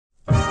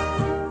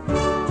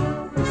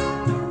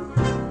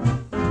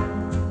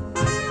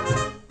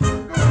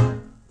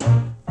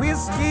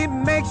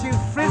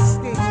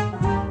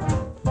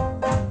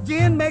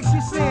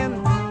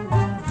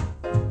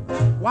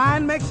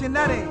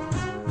nutty,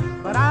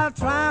 but I'll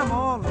try 'em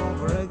all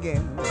over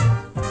again.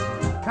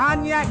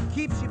 Cognac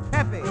keeps you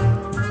peppy,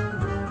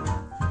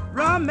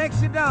 rum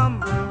makes you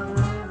dumb.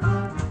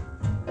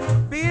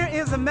 Beer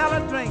is a mellow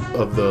drink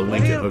of the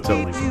Lincoln Hotel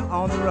Lincoln.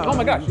 Oh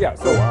my gosh, yeah,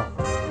 so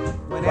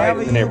right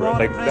in the neighborhood.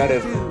 Like that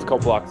is a couple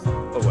blocks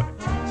away.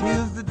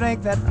 Choose the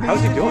drink that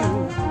How's he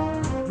doing?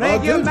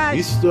 Good.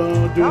 He's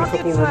doing a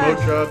couple remote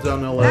jobs out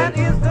in LA.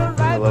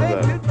 I love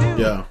that.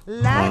 Yeah.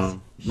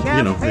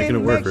 Making it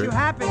work, right?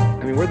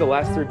 I mean, we're the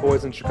last three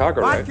boys in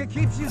Chicago, right?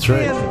 That's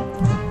right.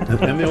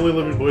 And the only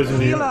living boys in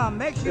New York.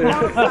 And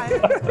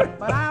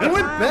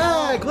we're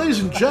back, ladies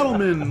and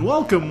gentlemen.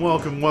 Welcome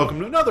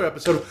to another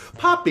episode of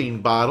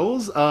Popping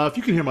Bottles. If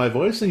you can hear my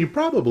voice, then you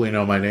probably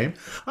know my name.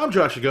 I'm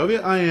Josh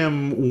Segovia. I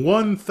am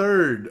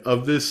 1/3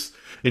 of this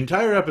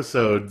entire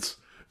episode's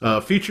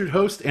featured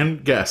host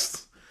and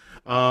guests.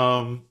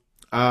 I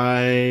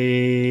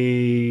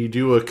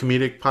do a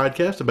comedic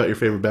podcast about your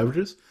favorite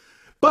beverages,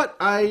 but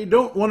I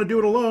don't want to do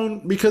it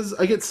alone because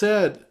I get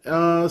sad.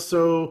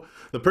 So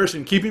the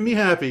person keeping me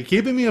happy,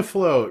 keeping me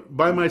afloat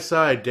by my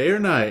side day or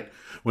night,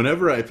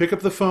 whenever I pick up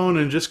the phone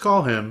and just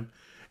call him,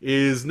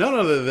 is none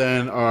other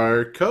than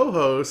our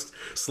co-host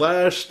 /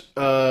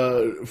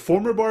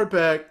 former bar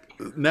pack,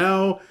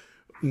 now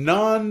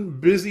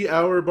non-busy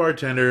hour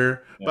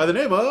bartender by the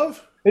name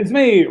of... It's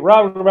me,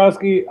 Rob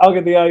Grabowski. I'll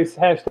get the ice.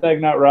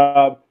 Hashtag not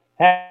Rob.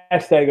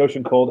 Hashtag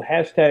ocean cold.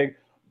 Hashtag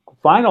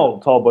final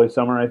Tall Boy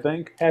Summer, I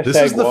think. Hashtag this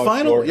is the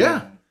final,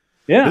 yeah.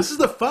 This is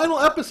the final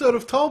episode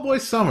of Tall Boy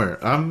Summer.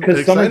 I'm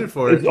excited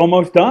for it. It's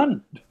almost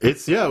done. We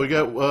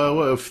got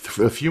a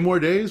few more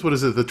days. What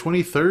is it, the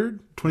 23rd,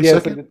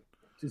 22nd? Yeah,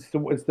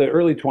 it's the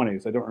early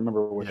 20s. I don't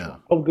remember which one.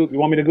 You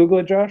want me to Google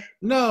it, Josh?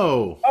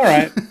 No. All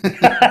right.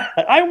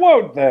 I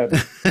won't then.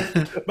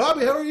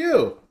 Bobby, how are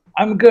you?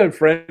 I'm good,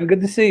 friend.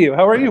 Good to see you.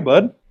 How are you,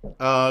 bud?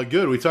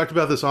 Good. We talked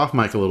about this off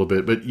mic a little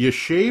bit, but you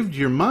shaved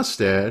your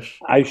mustache.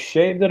 I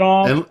shaved it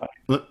off. And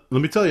let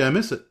me tell you, I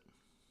miss it.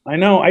 I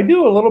know. I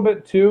do a little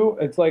bit too.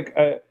 It's like,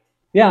 I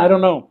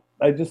don't know.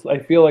 I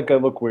feel like I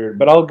look weird,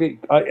 but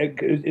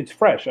it's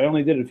fresh. I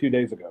only did it a few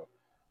days ago.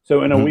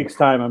 So in a week's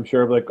time, I'm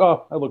sure I'll be like,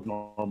 oh, I look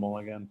normal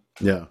again.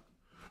 Yeah.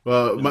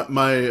 Well,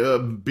 my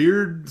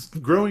beard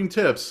growing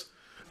tips.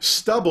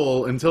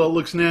 Stubble until it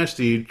looks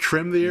nasty,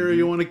 trim the area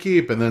you want to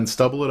keep, and then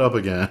stubble it up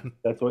again.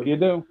 That's what you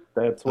do.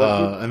 That's what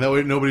you do. And that way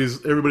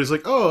everybody's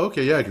like, oh,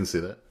 okay, yeah, I can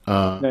see that.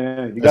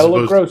 You got to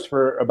look gross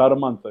for about a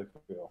month, I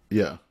feel.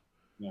 Yeah.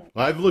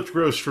 I've looked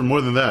gross for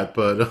more than that,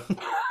 but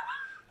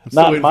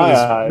not in my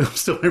eyes. I'm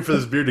still waiting for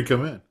this beard to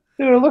come in.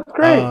 Dude, it looks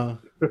great.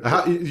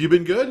 You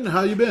been good? And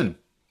how you been?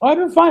 I've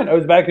been fine. I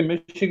was back in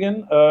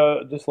Michigan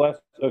just a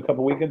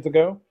couple weekends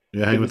ago.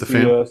 Yeah, hanging with the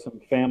fam?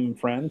 Some fam and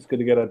friends. Good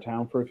to get out of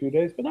town for a few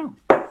days, but no.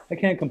 I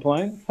can't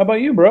complain. How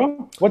about you,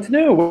 bro? What's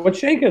new? What's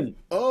shaking?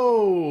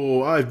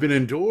 Oh, I've been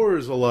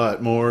indoors a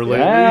lot more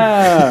lately.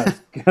 Yeah,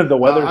 the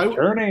weather's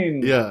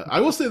turning. Yeah,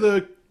 I will say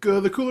the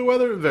cooler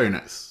weather, very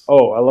nice.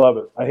 Oh, I love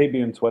it. I hate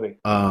being sweaty.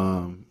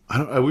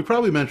 We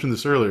probably mentioned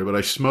this earlier, but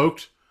I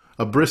smoked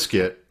a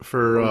brisket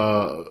for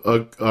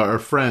our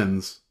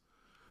friends.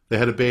 They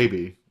had a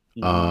baby,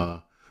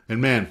 and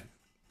man,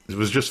 it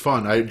was just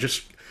fun.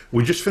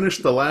 We just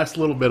finished the last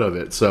little bit of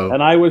it,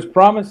 and I was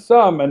promised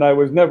some, and I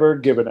was never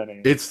given any.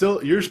 It's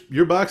still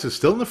your box is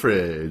still in the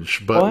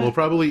fridge, but we'll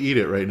probably eat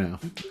it right now.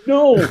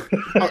 No,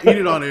 I'll eat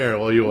it on air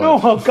while you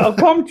watch. No, I'll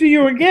come to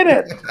you and get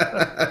it.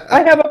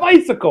 I have a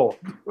bicycle.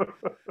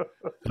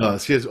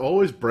 He's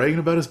always bragging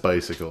about his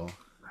bicycle.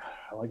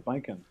 I like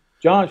biking.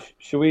 Josh,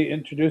 should we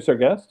introduce our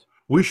guest?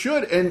 We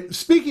should. And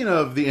speaking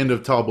of the end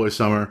of Tall Boy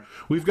Summer,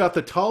 we've got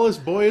the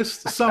tallest,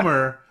 boyest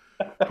summer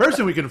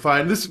person we can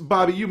find. This,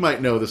 Bobby, you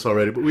might know this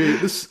already, but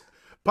this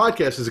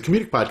podcast is a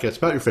comedic podcast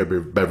about your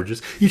favorite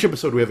beverages. Each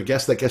episode we have a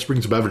guest. That guest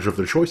brings a beverage of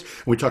their choice,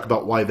 and we talk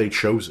about why they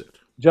chose it.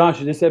 Josh,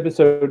 is this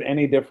episode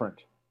any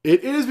different?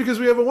 It is, because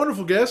we have a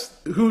wonderful guest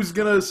who's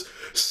going to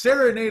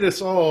serenade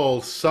us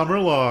all summer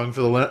long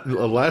for the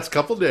last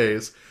couple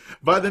days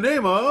by the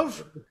name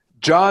of...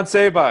 John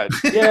Sabine.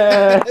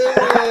 Yeah.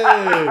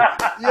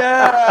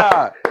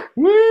 Yeah.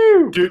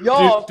 Woo!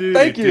 Y'all,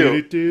 thank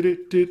you.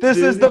 This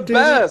is the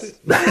best.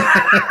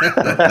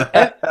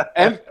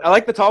 and I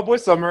like the Tall Boy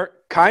Summer.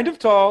 Kind of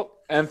tall.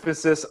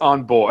 Emphasis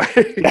on boy.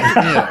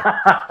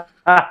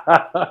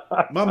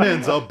 My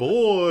man's a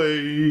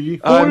boy.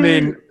 I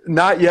mean,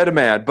 not yet a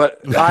man,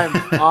 but I'm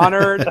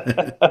honored,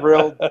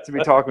 thrilled to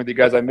be talking with you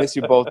guys. I miss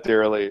you both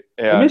dearly.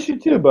 And I miss you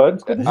too, bud.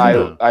 It's good to see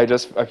you.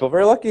 I feel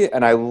very lucky,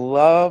 and I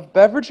love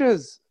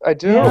beverages. I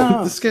do.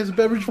 Yeah. This guy's a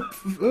beverage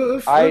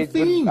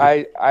fiend.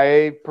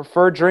 I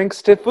prefer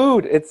drinks to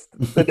food. It's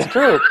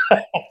true.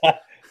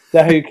 Is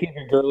that how you keep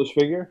your girlish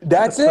figure?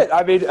 That's it.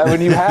 I mean, when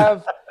you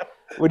have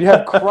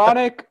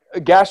chronic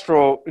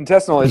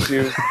gastrointestinal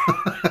issues,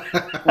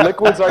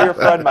 liquids are your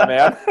friend, my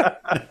man.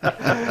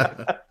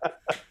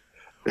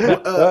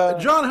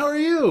 John, how are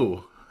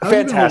you?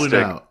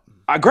 Fantastic.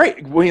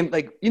 Great.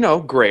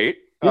 Great.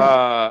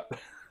 Yeah.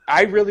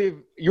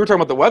 You were talking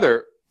about the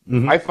weather.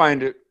 Mm-hmm. I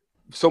find it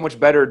so much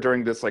better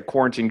during this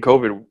quarantine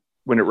COVID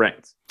when it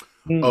rains.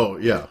 Oh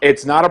yeah.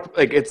 It's not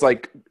it's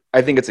like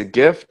I think it's a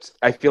gift.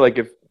 I feel like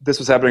if this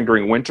was happening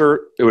during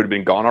winter, it would have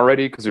been gone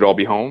already because we'd all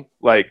be home.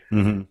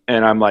 And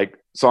I'm like,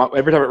 so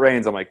every time it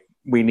rains, I'm like,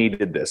 we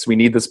needed this. We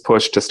need this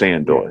push to stay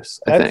indoors.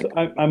 I think.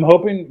 I'm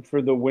hoping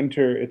for the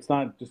winter. It's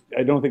not just.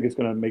 I don't think it's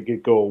going to make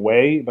it go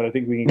away, but I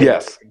think we can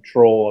get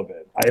control of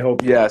it. I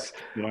hope. Yes,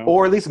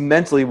 or at least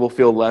mentally, we'll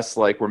feel less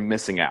like we're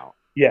missing out.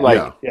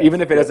 Yeah,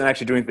 even if it doesn't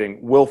actually do anything,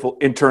 we'll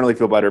internally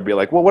feel better. Be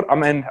like, well, what?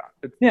 I'm in.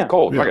 It's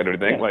cold. I'm not gonna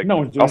do anything. Like,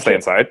 no, I'll stay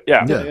inside.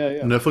 Yeah.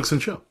 Netflix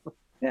and chill.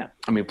 Yeah.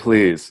 I mean,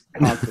 please.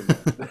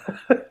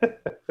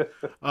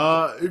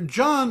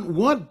 John,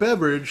 what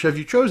beverage have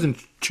you chosen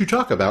to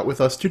talk about with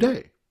us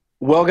today?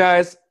 Well,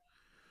 guys,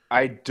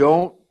 I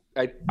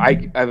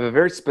have a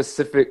very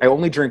specific. I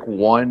only drink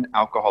one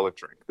alcoholic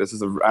drink. This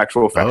is an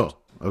actual fact. Oh,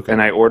 okay.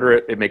 And I order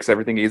it. It makes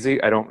everything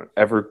easy. I don't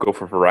ever go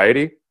for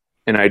variety.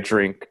 And I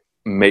drink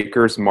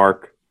Maker's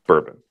Mark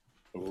bourbon.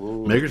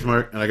 Ooh. Maker's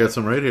Mark, and I got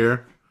some right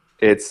here.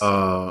 It's.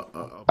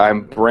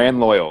 I'm brand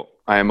loyal.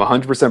 I am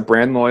 100%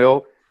 brand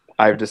loyal.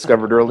 I've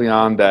discovered early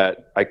on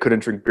that I couldn't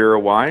drink beer or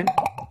wine,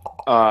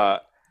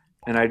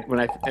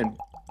 and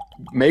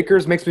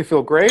Maker's makes me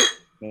feel great.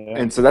 Yeah.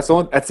 And so that's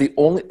the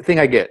only thing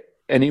I get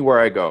anywhere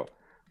I go,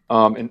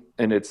 and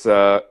it's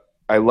I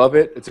love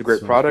it. It's a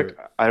great product.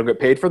 Great. I don't get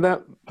paid for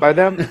them by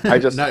them. I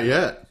just not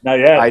yet.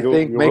 I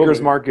think Maker's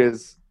Mark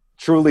is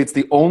truly. It's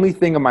the only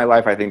thing in my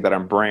life I think that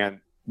I'm brand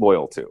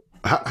loyal to.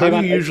 How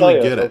do you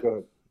usually get it?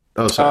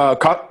 Oh, sorry.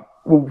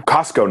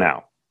 Costco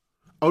now.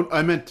 Oh,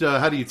 I meant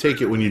how do you take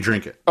it when you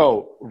drink it?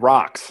 Oh,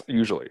 rocks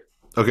usually.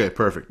 Okay,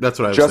 perfect. That's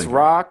what I was just thinking.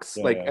 Rocks,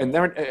 and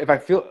then if I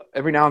feel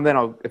every now and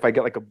then, if I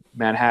get like a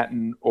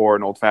Manhattan or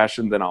an old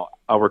fashioned, then I'll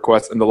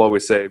request, and they'll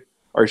always say,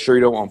 "Are you sure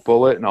you don't want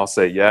Bullet?" And I'll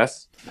say,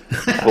 "Yes,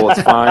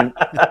 Bullet's fine."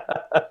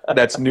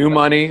 That's new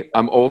money.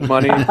 I'm old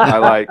money.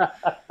 I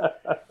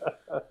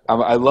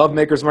love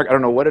Maker's Mark. I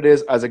don't know what it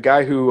is. As a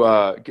guy who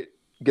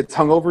gets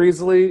hungover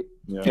easily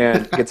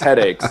and gets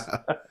headaches,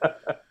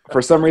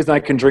 for some reason I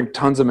can drink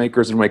tons of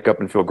Makers and wake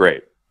up and feel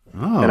great.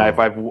 Oh. And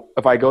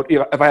if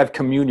I have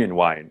communion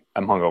wine,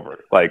 I'm hungover.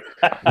 Like,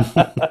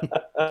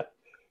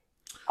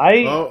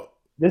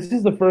 this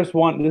is the first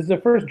one. This is the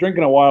first drink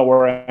in a while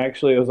where I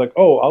was like,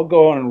 oh, I'll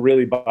go on and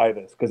really buy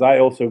this because I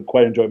also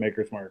quite enjoy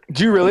Maker's Mark.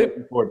 Do you really?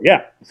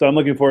 Yeah. So I'm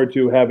looking forward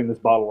to having this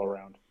bottle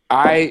around.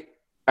 I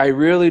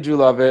really do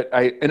love it.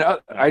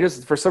 I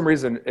just for some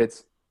reason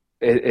it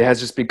has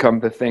just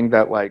become the thing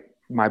that like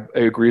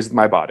it agrees with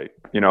my body.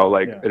 It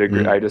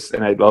agrees.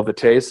 Mm-hmm. I love the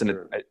taste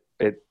and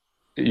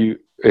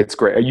it's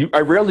great. I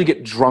rarely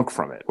get drunk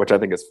from it, which I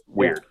think is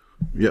weird.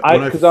 Yeah,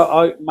 because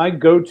my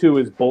go-to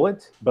is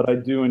Bullet, but I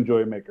do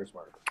enjoy Maker's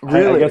Mark.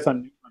 Really? I guess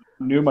I'm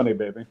new money,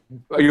 baby.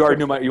 You are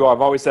new money.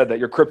 I've always said that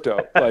you're crypto.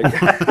 Like,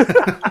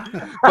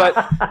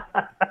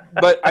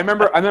 but I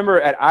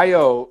remember at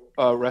IO,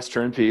 rest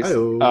in peace.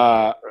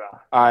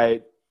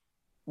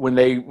 When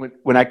they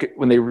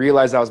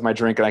realized that was my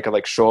drink and I could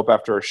like show up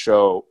after a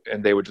show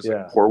and they would just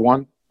like, pour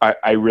one.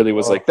 I really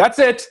was like, that's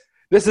it.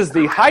 This is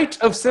the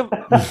height of this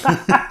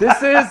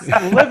is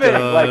living.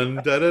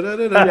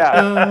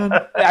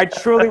 I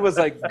truly was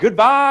like,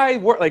 goodbye.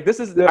 Like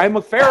this is. I'm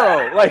a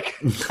pharaoh. Like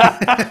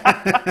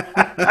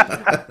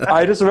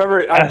I just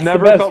remember I've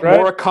never felt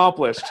more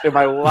accomplished in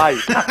my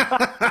life.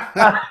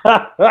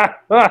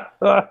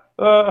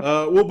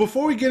 Well,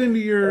 before we get into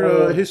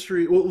your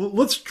history,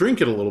 let's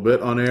drink it a little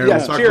bit on air.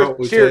 Yes,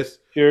 cheers.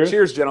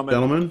 Cheers, gentlemen.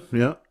 Gentlemen,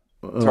 yeah.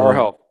 To our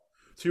health.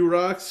 2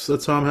 rocks.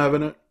 That's how I'm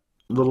having it.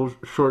 Little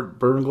short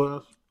bourbon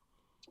glass.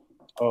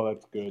 Oh,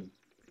 that's good.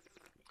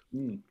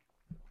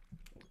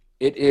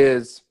 It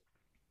is.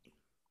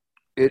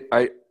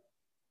 I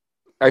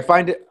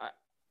find it.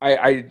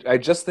 I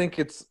just think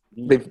it's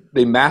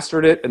they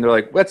mastered it and they're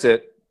like, that's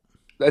it.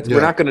 We're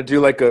not going to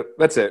do like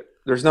that's it.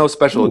 There's no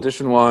special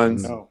edition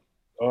ones. No.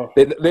 Oh.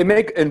 They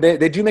make and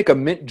they do make a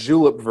mint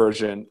julep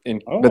version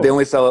but they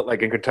only sell it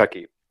like in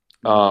Kentucky.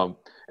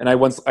 And I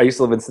lived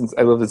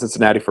in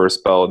Cincinnati for a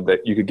spell, and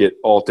that you could get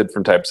all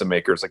different types of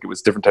Makers, like it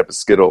was different type of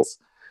Skittles,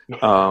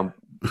 but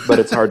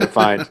it's hard to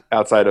find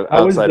outside of that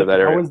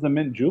area. How was the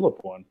mint julep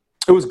one?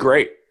 It was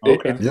great.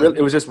 Okay.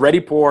 It was just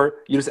ready pour.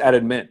 You just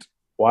added mint.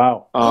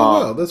 Wow.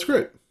 Wow, that's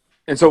great.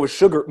 And so it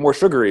was more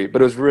sugary,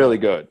 but it was really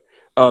good.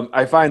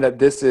 I find that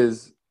this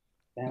is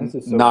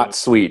not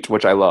sweet,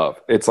 which I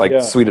love. It's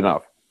like sweet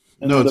enough.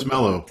 And it's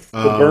mellow.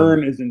 The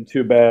burn isn't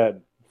too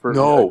bad.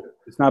 No,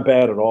 it's not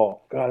bad at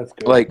all. God, it's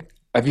good. Like.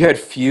 Have you had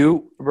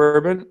Few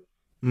bourbon?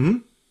 Mm-hmm.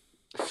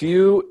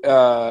 Few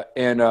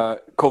and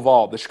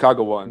Koval, the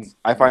Chicago ones.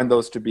 I find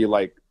those to be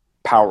like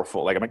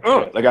powerful. Like I'm like,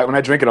 oh, like when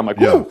I drink it, I'm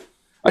like, whoa,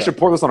 I should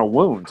pour this on a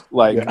wound.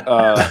 Like,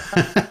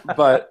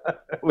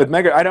 but with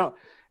Mega, I don't.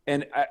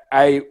 And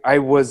I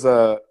was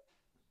a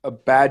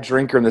bad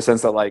drinker in the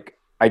sense that like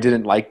I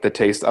didn't like the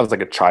taste. I was like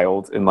a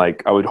child, and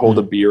like I would hold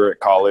a beer at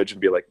college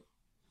and be like,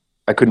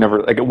 I could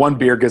never like one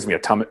beer gives me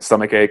a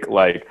stomach ache.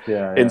 Like,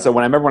 and so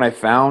when I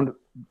found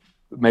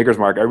Maker's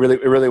Mark, it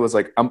really was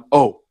like,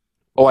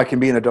 I can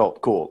be an adult.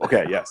 Cool.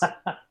 Okay. Yes.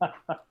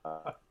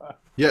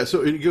 Yeah,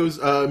 so it goes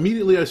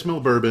immediately. I smell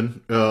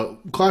bourbon,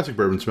 classic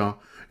bourbon smell.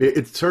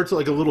 It starts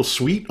like a little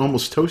sweet,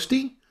 almost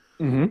toasty.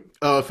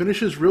 Mm-hmm.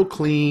 Finishes real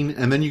clean,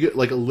 and then you get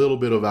like a little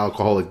bit of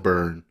alcoholic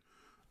burn.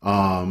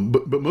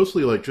 But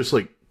mostly like just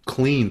like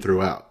clean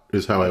throughout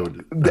is how I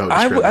would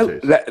describe the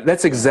taste.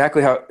 That's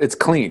exactly how it's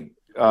clean.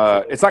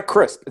 It's not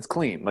crisp. It's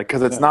clean. Like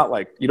because it's not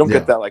like you don't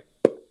get that like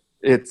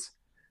it's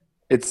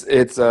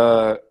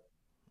a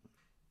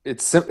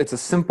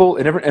simple.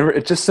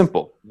 It's just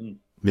simple.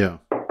 Yeah.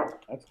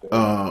 That's good.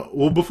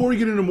 Well, before we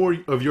get into more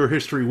of your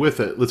history with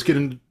it, let's get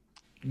into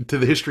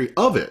the history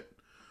of it.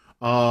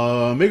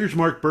 Maker's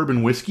Mark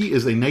Bourbon Whiskey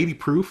is a 90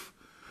 proof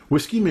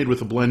whiskey made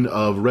with a blend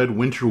of red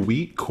winter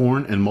wheat,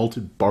 corn, and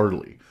malted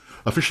barley.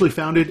 Officially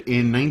founded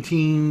in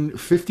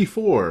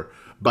 1954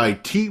 by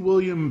T.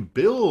 William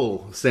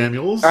Bill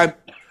Samuels.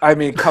 I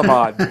mean, come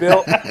on,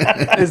 Bill.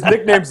 His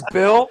nickname's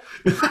Bill.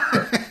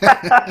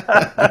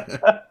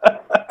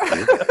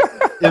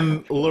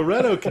 In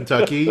Loretto,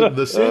 Kentucky,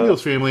 the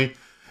Samuels family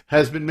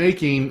has been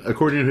making,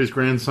 according to his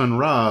grandson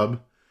Rob,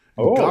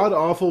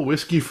 god-awful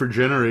whiskey for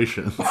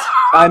generations.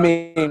 I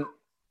mean,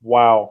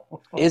 wow.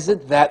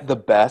 Isn't that the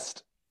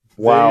best?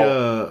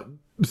 Wow.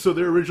 So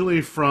they're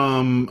originally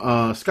from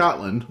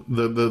Scotland,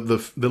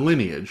 the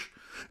lineage,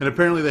 and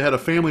apparently they had a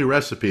family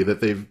recipe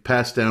that they've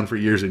passed down for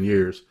years and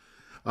years.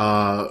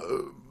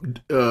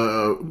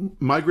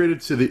 Migrated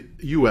to the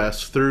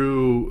U.S.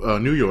 through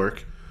New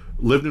York,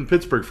 lived in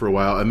Pittsburgh for a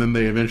while, and then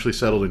they eventually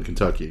settled in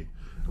Kentucky.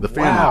 The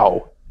family.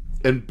 Wow.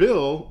 And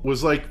Bill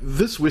was like,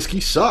 "This whiskey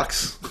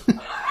sucks."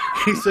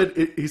 He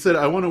said,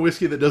 "I want a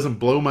whiskey that doesn't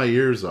blow my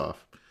ears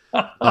off."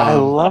 I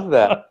love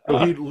that. So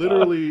he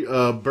literally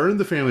burned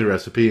the family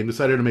recipe and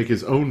decided to make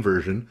his own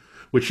version,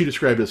 which he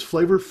described as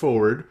flavor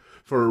forward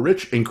for a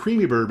rich and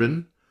creamy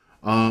bourbon.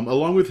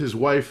 Along with his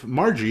wife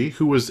Margie,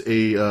 who was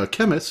a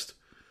chemist.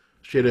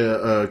 She had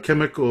a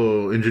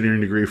chemical engineering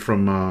degree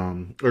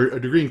from, or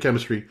a degree in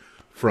chemistry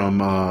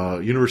from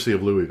University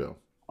of Louisville.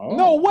 Oh.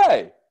 No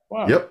way!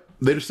 Wow. Yep.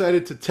 They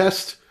decided to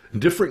test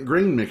different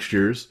grain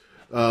mixtures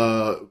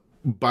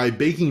by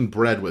baking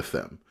bread with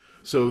them.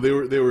 So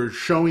they were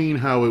showing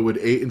how it would,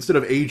 instead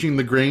of aging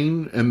the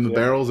grain and the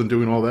barrels and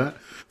doing all that,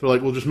 they're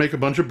like, we'll just make a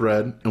bunch of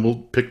bread and we'll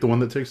pick the one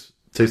that tastes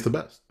the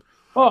best.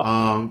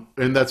 Oh.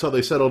 And that's how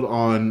they settled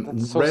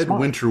on red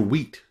winter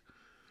wheat.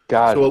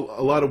 God. So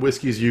a lot of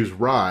whiskeys use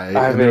rye,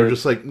 and they were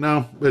just like,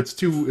 no, it's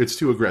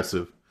too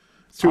aggressive.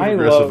 It's too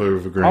aggressive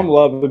of a grain. I'm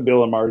loving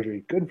Bill and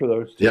Margie. Good for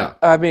those two. Yeah.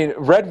 I mean,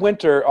 Red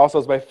Winter also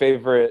is my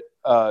favorite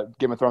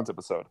Game of Thrones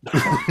episode.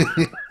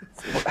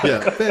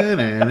 Yeah.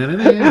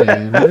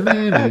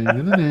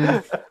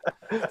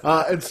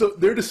 And so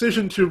their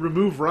decision to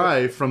remove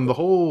rye from the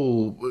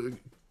whole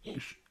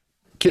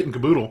kit and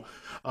caboodle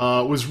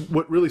was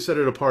what really set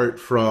it apart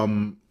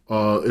from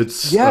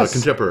its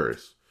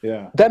contemporaries.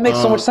 Yeah, that makes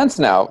so much sense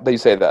now that you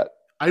say that.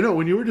 I know.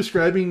 When you were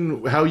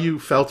describing how you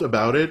felt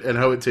about it and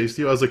how it tasted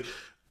to you, I was like,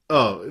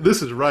 oh,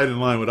 this is right in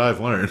line with what I've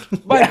learned.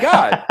 My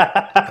God.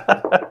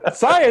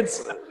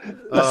 Science.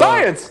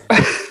 Science.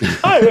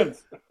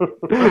 Science.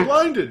 I'm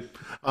blinded.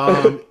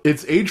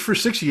 It's aged for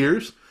 6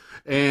 years,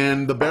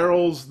 and the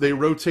barrels, they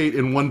rotate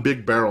in one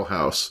big barrel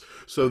house.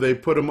 So they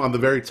put them on the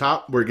very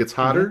top where it gets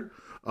hotter.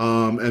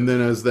 And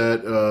then as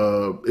that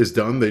is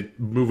done, they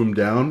move them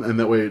down, and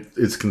that way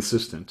it's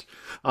consistent.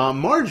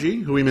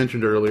 Margie, who we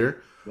mentioned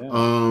earlier,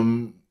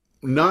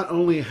 not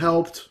only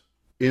helped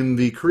in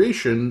the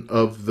creation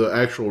of the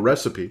actual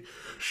recipe,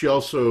 she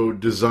also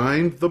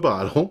designed the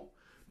bottle,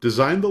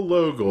 designed the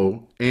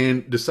logo,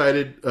 and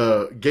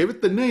gave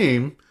it the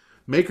name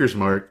Maker's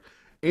Mark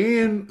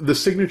and the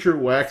signature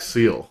wax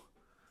seal.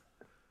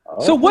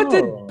 So what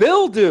did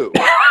Bill do?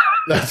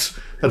 Was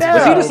he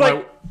just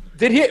like?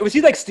 Was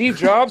he like Steve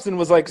Jobs and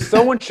was like,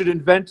 someone should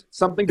invent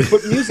something to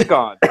put music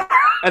on?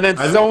 And then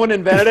someone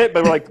invented it,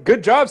 but we're like,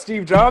 good job,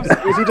 Steve Jobs.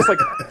 Was he just like,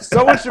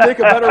 someone should make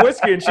a better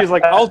whiskey? And she's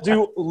like, I'll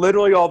do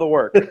literally all the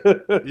work.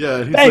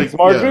 Yeah. Thanks,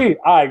 Margie.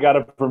 Yeah. I got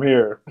it from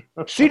here.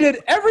 She did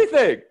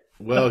everything.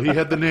 Well, he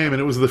had the name,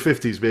 and it was the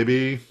 50s,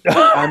 baby.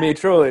 I mean,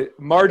 truly.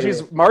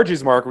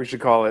 Margie's Mark, we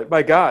should call it.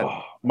 My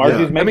God.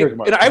 Margie's Maker's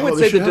Mark. And I would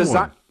say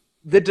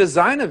the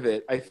design of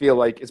it, I feel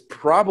like, is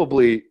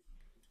probably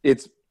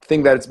its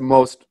thing that it's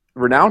most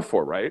renowned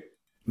for, right?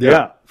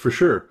 Yeah, for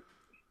sure.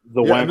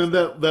 And then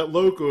that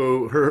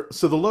logo,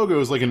 so the logo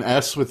is like an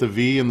S with a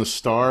V and the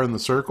star and the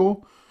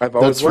circle. I've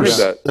always wondered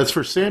that. That's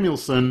for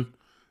Samuelson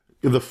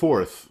the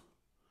fourth.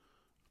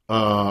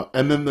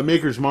 And then the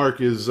Maker's Mark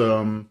is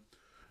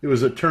it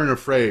was a turn of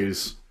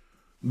phrase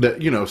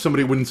that,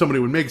 when somebody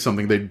would make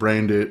something, they'd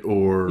brand it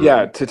or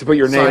to put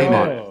your name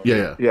on it.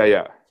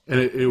 Yeah. And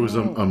it was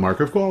a mark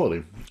of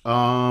quality.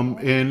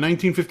 In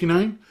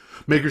 1959,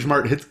 Maker's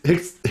Mark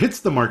hits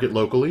the market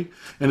locally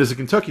and is a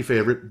Kentucky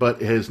favorite,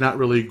 but has not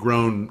really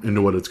grown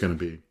into what it's going to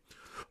be.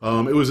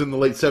 It was in the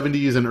late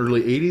 70s and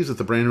early 80s that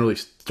the brand really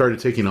started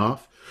taking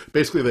off.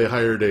 Basically, they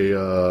hired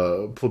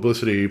a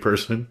publicity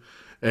person,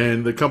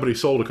 and the company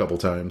sold a couple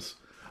times.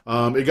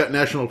 It got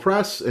national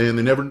press, and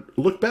they never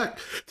looked back.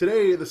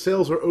 Today, the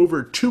sales are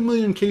over 2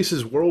 million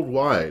cases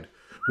worldwide,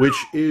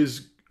 which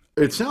is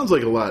it sounds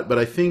like a lot, but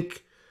I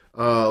think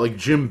like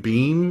Jim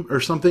Beam or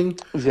something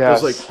Yes.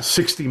 does like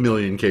 60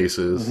 million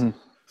cases.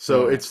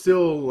 So it's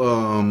still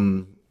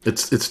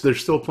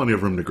there's still plenty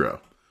of room to grow.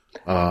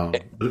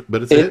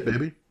 But it's a hit,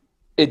 baby.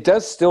 It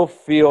does still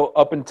feel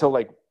up until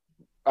like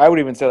I would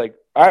even say like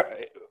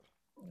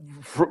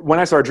when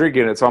I started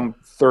drinking it, so I'm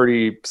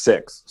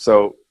 36,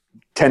 so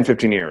 10,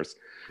 15 years.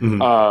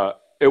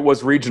 It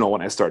was regional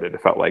when I started.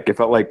 It felt like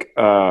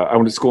I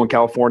went to school in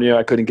California.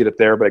 I couldn't get it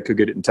there, but I could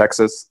get it in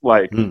Texas.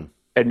 And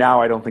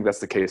now I don't think that's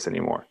the case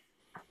anymore.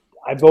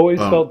 I've always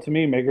felt, to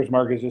me, Maker's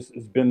Mark has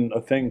been a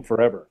thing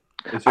forever.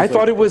 I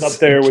thought it was up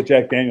there with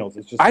Jack Daniels.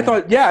 It's just I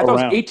thought it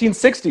was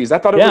 1860s. I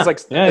thought it was like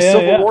a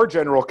Civil War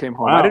general came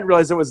home. Wow. I didn't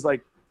realize it was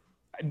like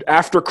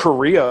after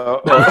Korea.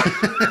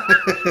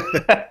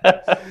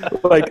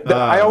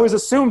 I always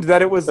assumed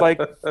that it was like,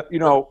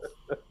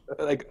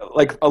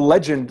 like a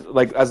legend,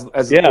 like as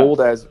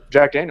old as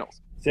Jack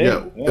Daniels.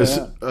 You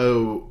said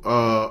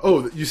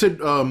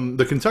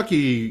the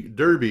Kentucky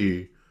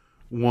Derby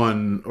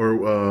one, or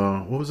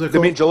what was that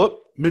called? The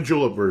Mint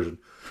Julep version.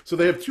 So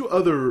they have two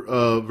other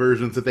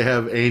versions that they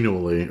have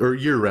annually or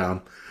year round.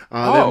 They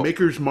have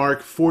Maker's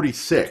Mark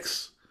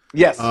 46.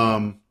 Yes.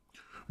 So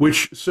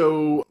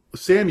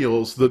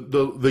Samuels,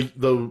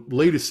 the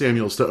latest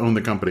Samuels to own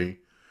the company,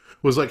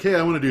 was like, hey,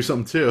 I want to do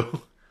something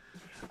too.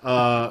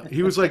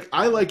 He was like,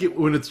 I like it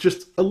when it's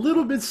just a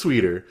little bit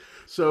sweeter.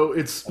 So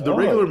it's the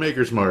regular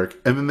Maker's Mark,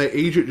 and then they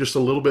age it just a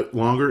little bit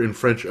longer in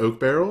French oak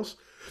barrels,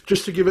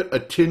 just to give it a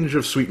tinge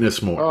of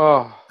sweetness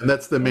more. And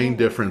that's the main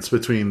difference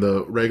between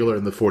the regular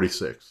and the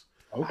 46.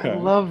 Okay. I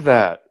love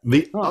that.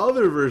 The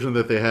other version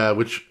that they have,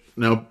 which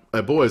now,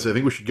 boys, I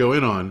think we should go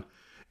in on,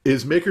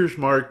 is Maker's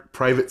Mark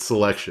Private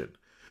Selection.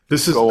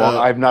 This is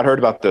I've not heard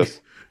about this.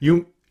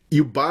 You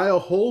buy a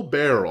whole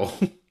barrel,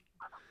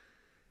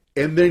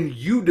 and then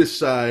you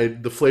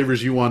decide the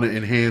flavors you want to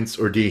enhance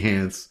or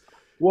dehance.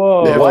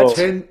 Whoa! They have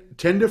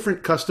 10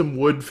 different custom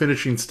wood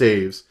finishing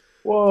staves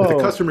that the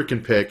customer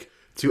can pick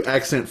to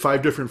accent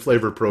 5 different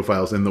flavor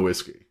profiles in the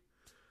whiskey.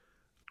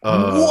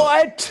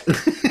 What?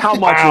 How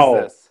much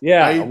is this?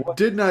 Yeah, I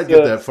did not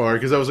get that far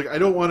because I was like, I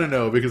don't want to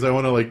know because I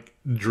want to like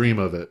dream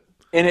of it.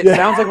 And it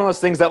sounds like one of those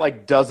things that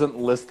like doesn't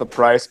list the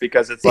price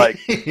because it's like,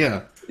 if you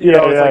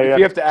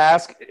have to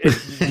ask,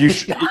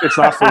 it's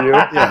not for you.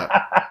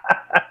 Yeah.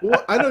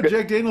 Well, I know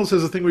Jack Daniels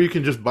has a thing where you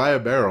can just buy a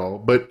barrel,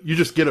 but you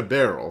just get a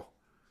barrel.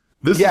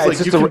 This is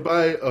like you can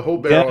buy a whole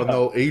barrel and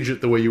they'll age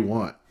it the way you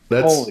want.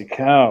 That's holy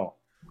cow!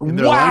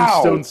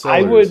 Limestone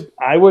cellars.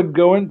 I would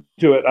go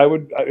into it. I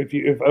would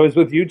if I was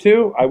with you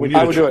two. I would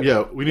do it.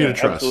 Yeah, we need to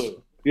trust.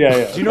 Absolutely.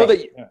 Yeah. Do you know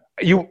that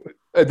you?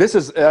 This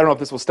is. I don't know if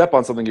this will step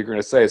on something you're going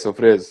to say. So if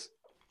it is,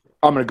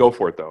 I'm going to go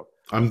for it though.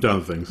 I'm done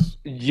with things.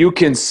 You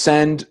can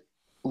send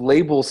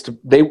labels to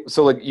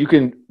so like you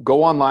can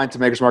go online to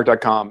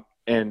makersmark.com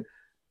and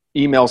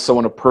email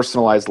someone a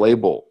personalized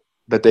label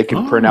that they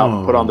can print out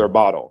and put on their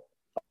bottle.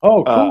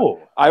 Oh,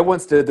 cool. I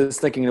once did this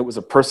thinking it was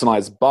a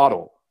personalized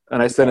bottle,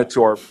 and I sent it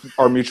to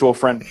our mutual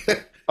friend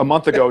a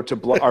month ago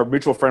to our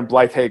mutual friend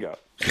Blythe Haga.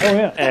 Oh,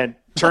 yeah. And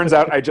turns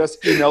out I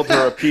just emailed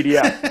her a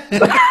PDF.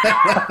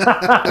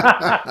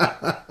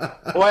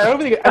 Well, I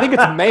think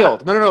it's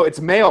mailed. No, it's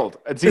mailed.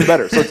 It's even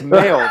better. So it's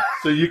mailed.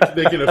 So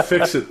they can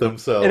affix it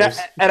themselves.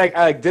 And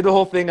I did the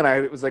whole thing, and I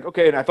was like,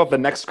 okay. And I thought the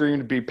next screen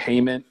would be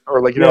payment, or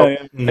like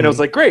and it was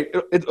like, great,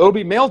 it'll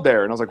be mailed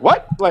there. And I was like,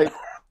 what? Like,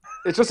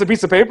 it's just a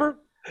piece of paper,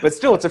 but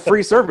still, it's a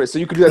free service, so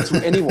you can do that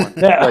to anyone.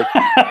 Like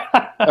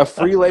a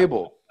free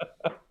label.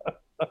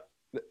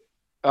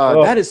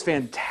 That is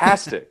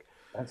fantastic.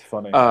 That's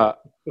funny.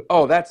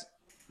 This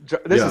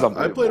is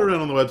unbelievable. I played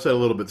around on the website a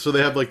little bit. So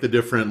they have like the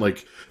different,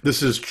 like,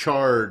 this is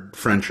charred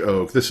French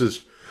oak. This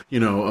is,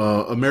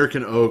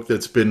 American oak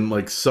that's been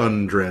like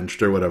sun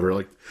drenched or whatever.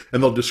 Like,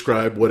 and they'll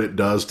describe what it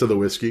does to the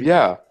whiskey.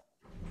 Yeah.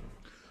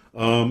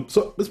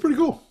 So it's pretty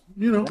cool.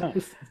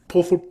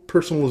 Pull for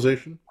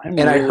personalization.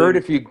 I heard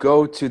if you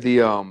go to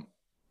the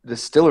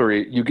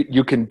distillery,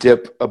 you can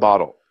dip a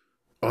bottle.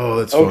 Oh,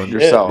 that's fun.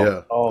 Yourself.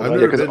 Yeah. I've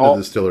never been to the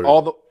distillery.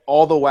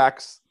 All the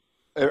wax.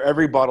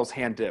 Every bottle's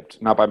hand dipped,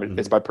 not by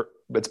it's like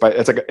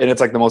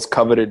the most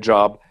coveted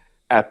job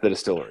at the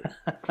distillery.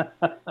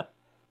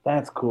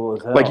 That's cool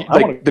as hell.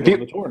 Like the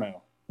people, the tour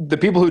now. The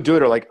people who do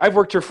it are like, I've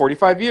worked here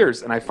 45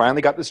 years and I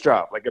finally got this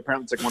job. Like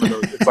apparently it's like one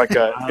of those. It's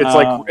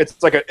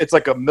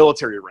like a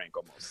military rank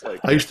almost. Like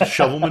I used to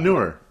shovel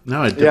manure.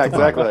 Now I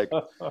exactly. Like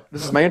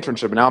this is my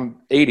internship, and now I'm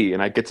 80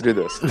 and I get to do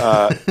this.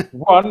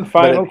 One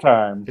final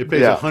time. It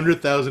pays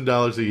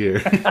 $100,000 a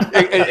year.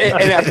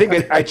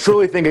 And I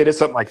truly think it is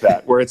something like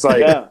that, where it's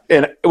like,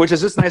 and which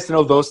is just nice to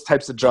know those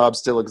types of jobs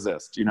still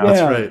exist.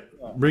 That's right.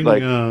 Bring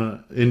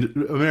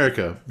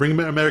America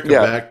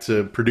back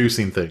to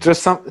producing things.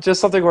 Just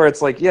something where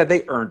it's like,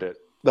 they earned it.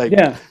 Like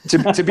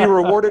to be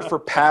rewarded for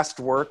past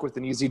work with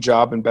an easy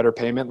job and better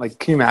payment. Like,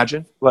 can you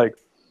imagine? Like,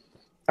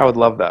 I would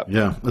love that.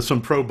 Yeah, that's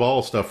some pro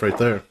ball stuff right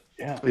there.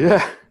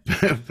 Yeah.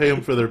 Pay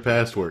them for their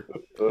past work.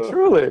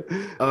 Truly.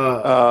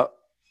 Well,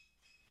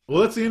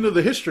 that's the end of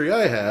the history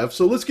I have.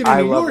 So let's get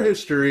into your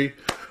history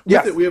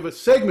With it, we have a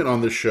segment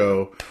on this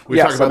show. We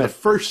talk about the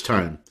first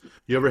time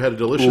you ever had a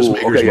delicious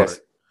Maker's Mark.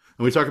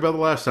 And we talk about the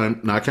last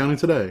time, not counting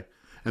today.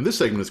 And this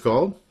segment is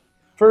called...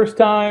 First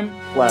time,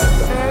 last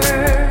time.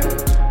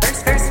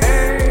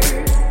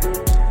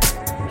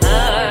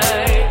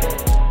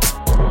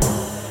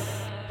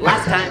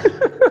 Last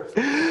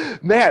time.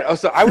 Man,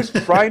 so I was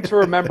trying to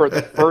remember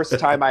the first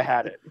time I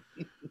had it.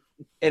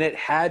 And it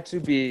had to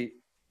be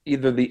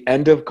either the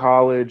end of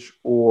college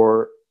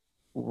or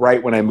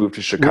right when I moved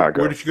to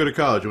Chicago. Where did you go to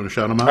college? You want to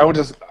shout them out?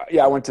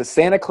 I went to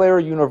Santa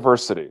Clara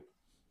University,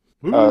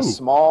 a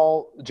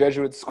small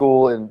Jesuit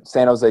school in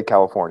San Jose,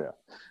 California.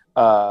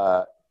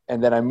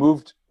 And then I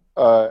moved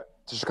to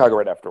Chicago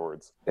right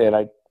afterwards. And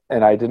I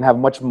didn't have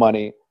much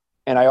money.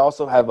 And I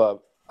also have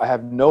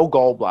no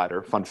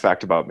gallbladder, fun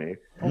fact about me.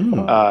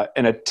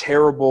 And a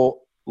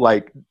terrible,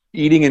 like,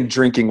 eating and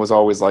drinking was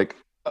always like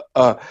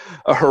a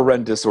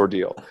horrendous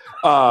ordeal.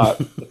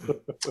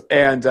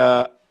 And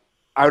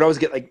I would always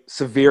get like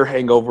severe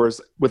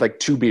hangovers with like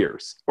 2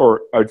 beers,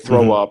 or I'd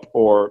throw up,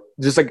 or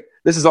just like,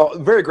 this is all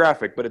very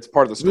graphic, but it's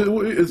part of the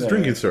story. It's a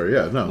drinking story,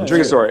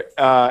 drinking story.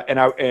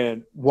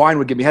 And wine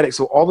would give me headaches.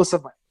 So all this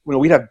stuff,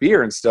 we'd have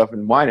beer and stuff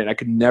and wine, and I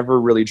could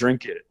never really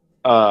drink it.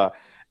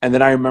 And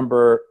then I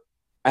remember,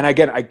 and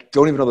again, I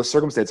don't even know the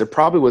circumstance. It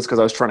probably was because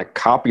I was trying to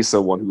copy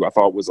someone who I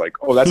thought was like,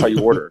 oh, that's how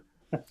you order.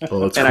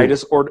 That's and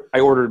cool. I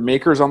ordered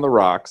Makers on the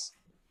Rocks,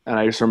 and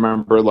I just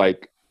remember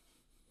like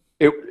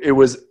it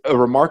was a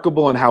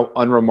remarkable and how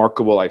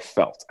unremarkable I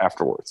felt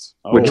afterwards.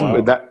 Which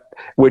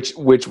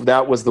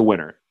that was the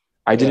winner.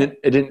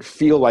 It didn't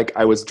feel like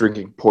I was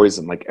drinking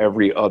poison like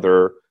every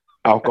other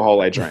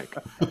alcohol I drank.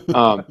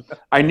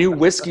 I knew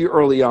whiskey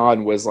early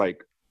on was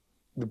like,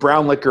 the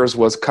brown liquors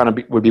was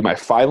would be my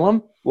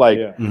phylum. Like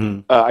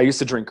I used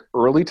to drink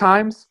early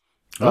times.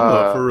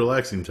 For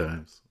relaxing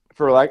times.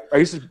 I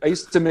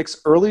used to mix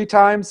early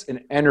times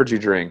and energy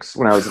drinks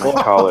when I was in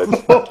college.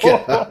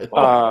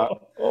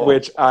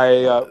 Which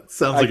sounds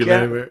like a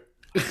nightmare.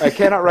 I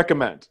cannot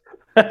recommend.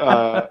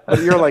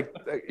 You're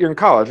in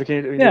college.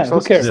 You're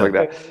supposed to like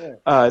that.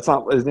 It's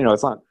not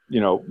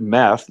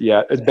meth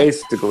yet. It's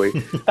basically,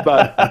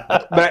 but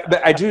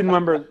I do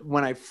remember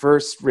when I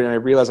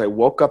realized I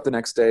woke up the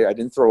next day, I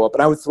didn't throw up,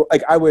 and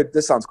I would.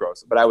 This sounds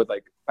gross, but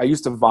I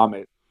used to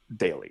vomit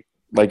daily.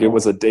 Like, it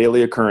was a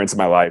daily occurrence in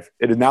my life.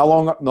 It no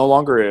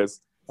longer is.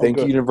 Thank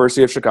you,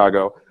 University of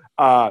Chicago.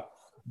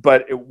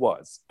 But it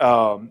was.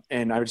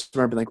 And I just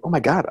remember like, oh my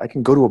God, I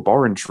can go to a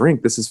bar and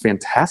drink. This is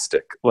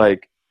fantastic.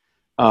 Like,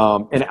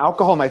 and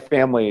alcohol in my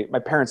family, my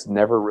parents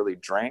never really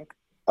drank.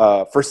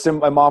 My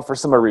mom, for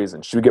some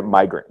reason, she would get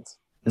migraines.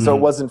 And so it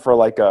wasn't for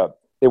like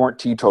they weren't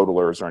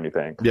teetotalers or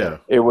anything. Yeah.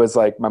 It was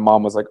like, my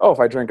mom was like, oh, if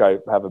I drink, I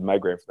have a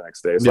migraine for the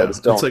next day. So I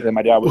just don't. And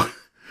my dad was...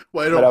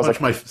 Well, I don't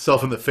punch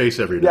myself in the face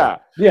every day.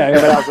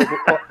 Yeah.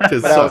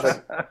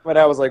 But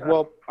I was like,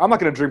 well, I'm not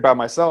going to drink by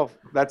myself.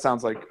 That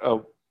sounds like a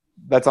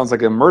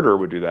murderer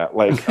would do that.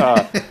 Like,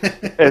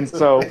 and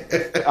so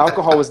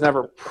alcohol was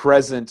never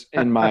present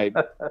in my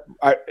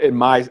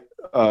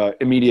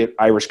immediate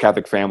Irish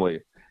Catholic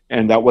family,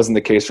 and that wasn't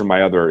the case for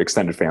my other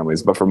extended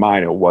families. But for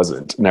mine, it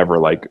wasn't.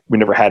 We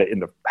never had it in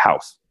the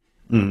house.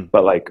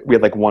 But like, we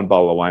had like 1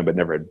 bottle of wine, but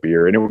never had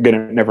beer, and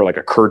it never like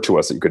occurred to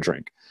us that you could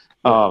drink.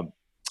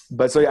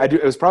 But so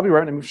it was probably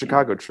right when I moved to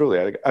Chicago.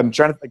 Truly, I'm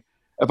trying to think.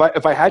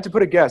 If I had to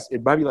put a guess,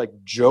 it might be like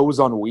Joe's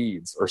on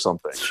Weeds or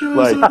something.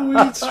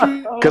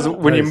 Because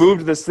when you move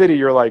to the city,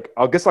 you're like,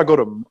 I guess I'll go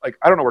to, like,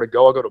 I don't know where to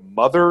go. I'll go to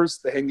Mother's,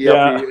 the Hangy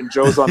Uppy, and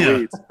Joe's on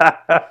Weeds.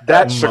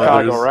 That's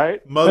Chicago,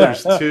 right?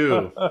 Mother's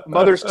too.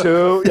 Mother's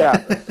too,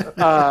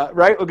 yeah.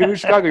 Right? Look at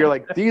Chicago. You're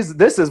like,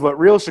 this is what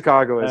real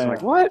Chicago is. I'm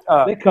like, what?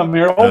 They come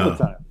here all the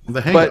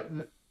time. But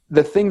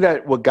the thing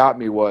what got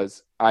me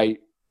was I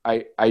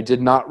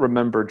did not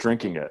remember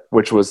drinking it,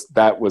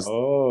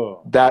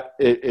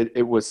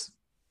 it was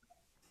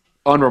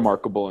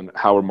unremarkable and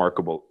how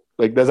remarkable.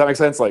 Like, does that make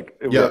sense? Like,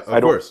 of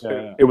course.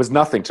 It was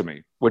nothing to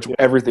me,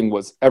 everything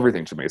was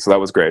everything to me. So that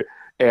was great.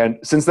 And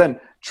since then,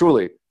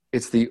 truly,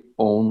 it's the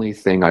only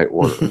thing I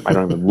order. I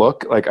don't even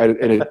look. Like,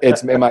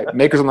 it's my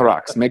Makers on the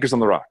Rocks. Makers on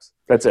the Rocks.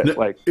 That's it. Now,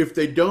 like, if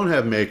they don't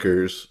have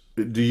Makers,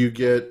 do you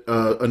get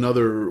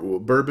another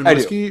bourbon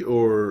whiskey,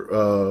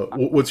 or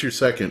what's your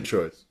second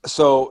choice?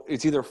 So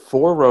it's either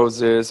Four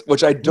Roses,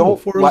 which I don't.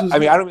 Four Roses.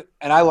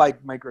 I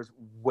like Makers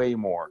way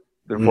more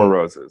than Four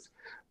Roses.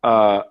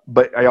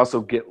 But I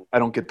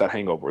don't get that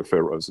hangover with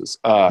Four Roses.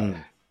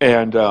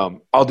 And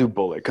I'll do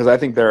Bullet because I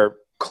think they're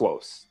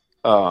close.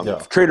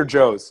 Trader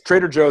Joe's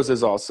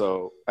is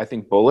also, I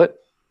think, Bullet.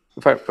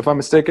 If I'm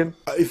mistaken,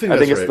 I think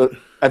right.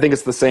 I think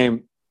it's the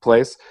same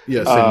place.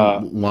 Yeah,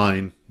 same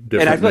line.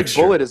 And I feel like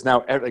Bullet is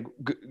now like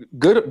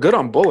good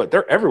on Bullet.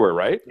 They're everywhere,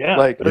 right? Yeah,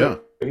 like they're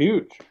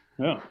huge.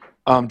 Yeah.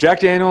 Jack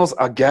Daniels,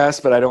 I guess,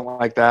 but I don't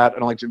like that. I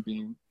don't like Jim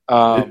Beam.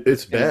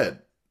 It's bad.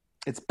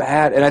 It's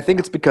bad, and I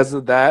think it's because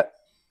of that.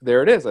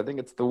 There it is. I think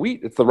it's the wheat.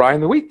 It's the rye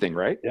and the wheat thing,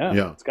 right?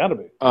 Yeah. It's got to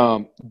be.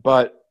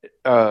 But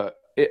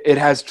it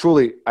has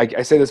truly.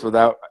 I say this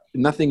without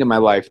nothing in my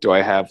life do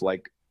I have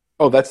like.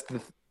 Oh, that's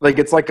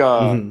it's like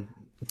a.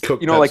 Coke,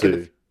 you know,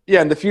 Pepsi.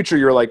 in the future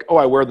you're like, oh,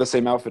 I wear the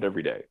same outfit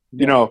every day.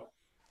 You know,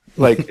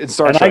 like it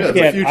starts. And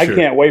I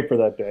can't wait for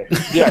that day.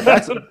 Yeah,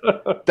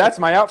 that's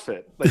my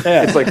outfit. Like,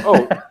 it's like,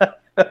 oh,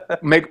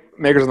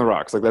 Makers on the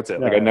Rocks. Like that's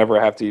it. Like I never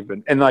have to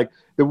even. And like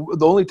the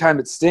only time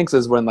it stinks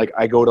is when like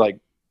I go to like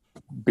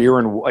beer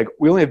and like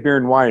we only have beer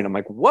and wine. And I'm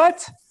like,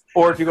 what?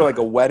 Or if you go to like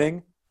a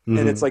wedding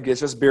and it's like it's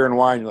just beer and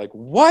wine, you're like,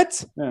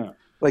 what? Yeah.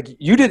 Like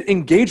you did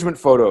engagement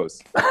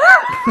photos.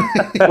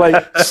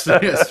 Like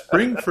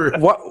spring for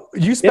what?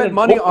 You spent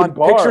money on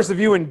pictures of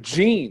you in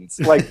jeans.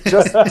 Like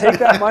just take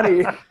that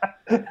money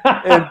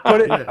and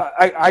put it.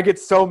 I get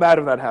so mad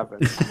when that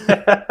happens.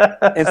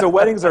 And so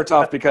weddings are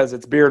tough because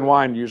it's beer and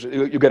wine.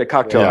 Usually you get a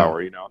cocktail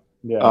hour. You know.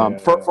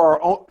 For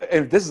our own,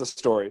 and this is a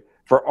story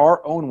for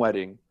our own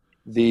wedding.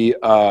 The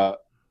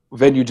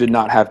venue did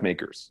not have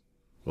makers,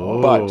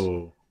 but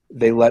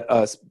they let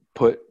us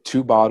put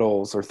 2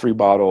 bottles or 3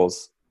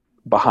 bottles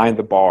behind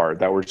the bar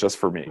that were just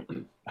for me.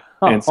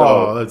 And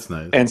so that's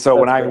nice. And so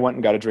when I went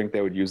and got a drink,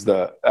 they would use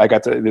they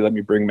let me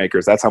bring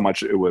makers. That's how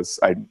much it was.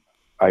 I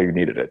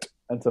needed it.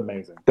 That's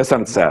amazing. That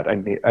sounded sad. I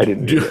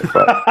didn't need it.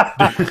 But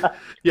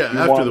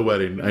after the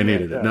wedding, I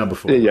needed it, not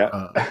before.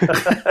 Yeah.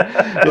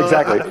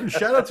 Exactly.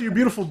 Shout out to your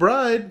beautiful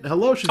bride.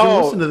 Hello, she's going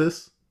to listen to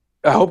this.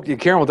 I hope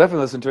Karen will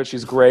definitely listen to it.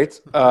 She's great.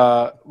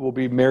 We'll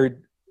be married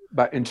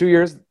in 2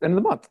 years, end of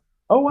the month.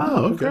 Oh,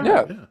 wow. Okay.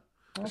 Yeah.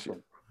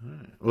 Awesome.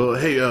 Right. Well,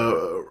 hey,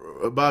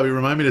 Bobby,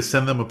 remind me to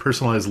send them a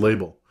personalized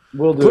label.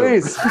 We'll do.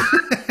 Please.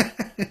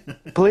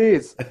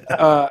 Please.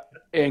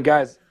 And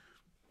guys,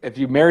 if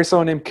you marry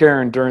someone named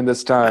Karen during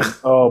this time,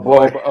 oh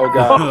boy, oh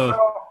God,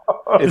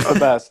 it's the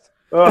best.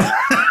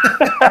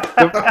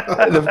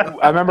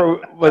 I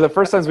remember the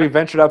first times we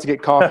ventured out to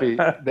get coffee,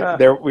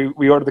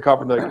 we ordered the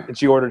coffee and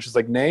she ordered, she's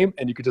like, name,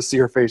 and you could just see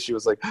her face. She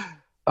was like,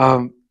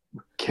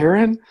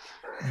 Karen,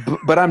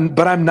 but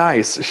I'm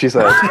nice, she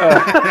said.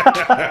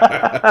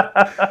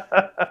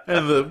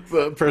 And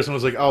the person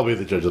was like, I'll be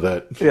the judge of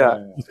that.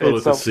 Yeah.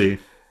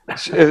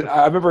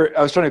 I remember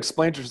I was trying to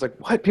explain to her, she's like,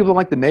 what? People don't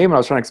like the name? And I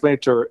was trying to explain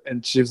it to her,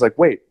 and she was like,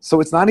 wait,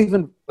 so it's not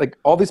even like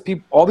all these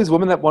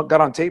women that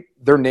got on tape,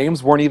 their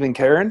names weren't even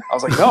Karen? I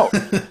was like, no.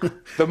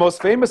 The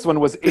most famous one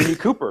was Amy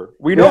Cooper.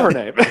 We know her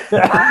name.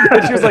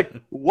 And she was like,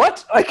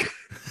 what? Like,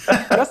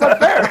 that's not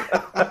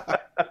fair.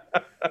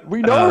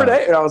 We know her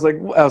name. And I was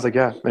like,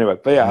 yeah. Anyway,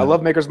 but yeah, I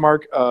love Maker's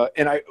Mark.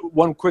 And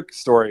one quick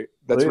story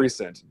that's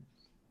recent.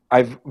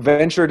 I've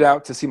ventured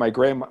out to see my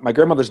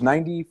grandmother's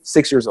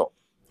 96 years old.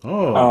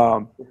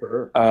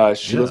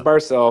 She lives by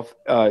herself.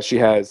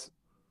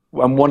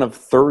 I'm one of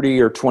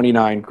 30 or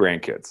 29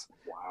 grandkids.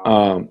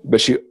 Wow.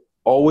 But she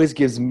always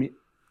gives me,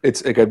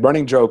 it's like a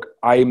running joke,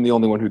 I am the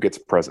only one who gets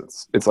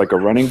presents. It's like a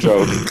running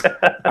joke.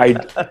 I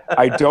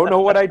don't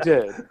know what I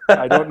did.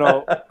 I don't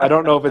know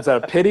if it's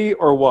out of pity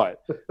or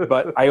what,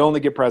 but I only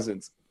get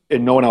presents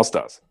and no one else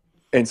does.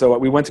 And so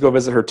we went to go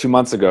visit her 2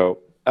 months ago.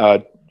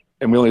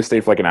 And we only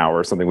stayed for like an hour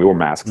or something. We wore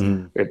masks.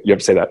 You have to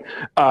say that.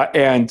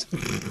 And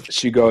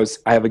she goes,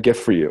 I have a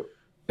gift for you.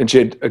 And she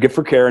had a gift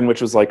for Karen,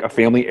 which was like a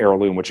family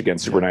heirloom, which again,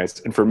 super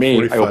nice. And for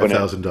me, I opened it.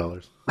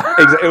 $45,000.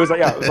 It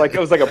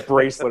was like a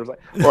bracelet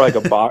or like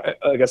a box,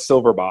 like a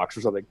silver box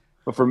or something.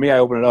 But for me, I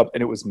opened it up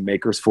and it was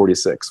Makers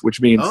 46, which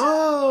means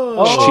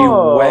she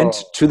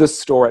went to the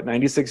store at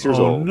 96 years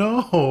old.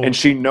 No. And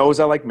she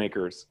knows I like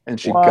Makers. And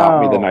she got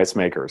me the nice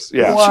Makers.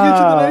 Yeah. Wow. She got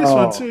you the nice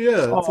one too. Yeah.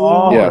 It's a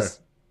little more.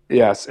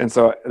 Yes, and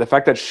so the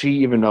fact that she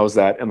even knows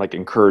that and like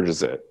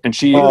encourages it, and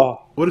she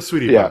what a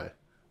sweetie pie.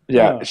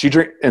 Yeah, she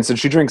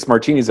drinks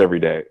martinis every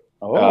day.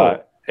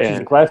 She's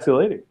a classy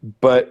lady.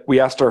 But we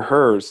asked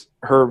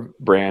her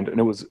brand, and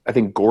it was I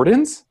think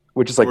Gordon's,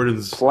 which is like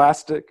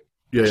plastic,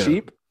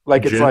 cheap.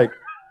 Like gin? It's like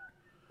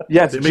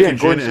it's they make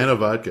gin and a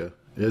vodka.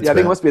 I think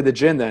it must be the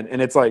gin then,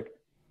 and it's like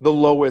the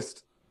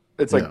lowest.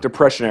 It's like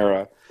Depression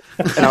era,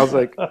 and I was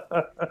like,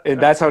 and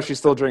that's how she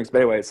still drinks. But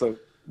anyway, so.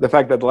 The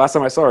fact that the last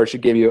time I saw her, she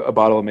gave you a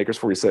bottle of Makers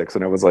 46,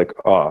 and it was like,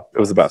 it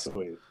was the best.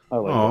 Sweet. I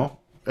like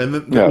that. And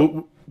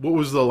then what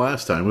was the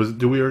last time?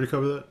 Did we already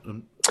cover that?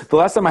 The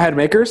last time I had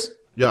Makers?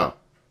 Yeah.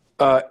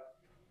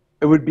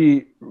 It would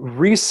be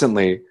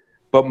recently,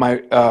 but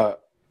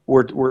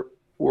we've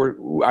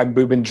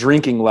been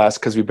drinking less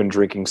because we've been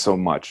drinking so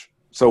much.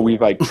 So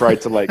we've like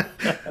tried to like.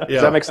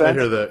 Does that make sense?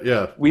 I hear that.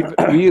 Yeah.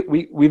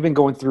 We've been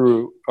going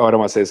through. Oh, I don't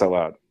want to say this out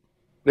loud.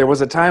 There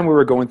was a time we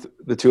were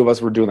the two of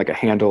us were doing like a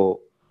handle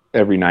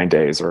every 9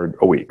 days or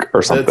a week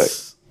or something.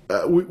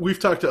 We've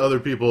talked to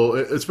other people,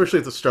 especially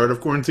at the start of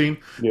quarantine.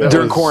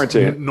 During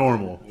quarantine.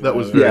 Normal. That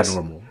was very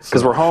normal.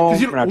 Because we're home,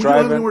 we're not driving. You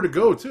don't have anywhere to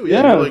go, too.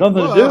 Yeah, like, nothing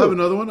to do. I'll have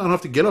another one. I don't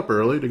have to get up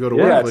early to go to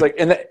work. Yeah, it's like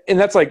and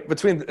that's like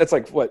between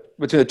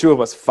the two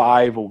of us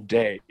 5 a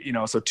day,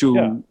 so two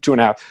and a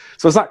half.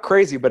 So it's not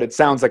crazy, but it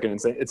sounds like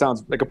it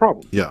sounds like a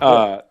problem.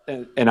 Yeah.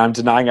 And I'm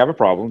denying I have a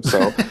problem.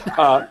 So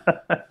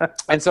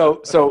and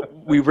so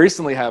we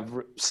recently have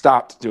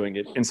stopped doing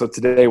it, and so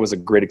today was a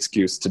great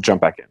excuse to jump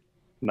back in.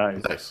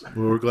 Nice.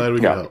 Well, we're glad we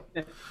could help.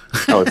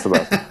 Oh, it's the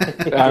best.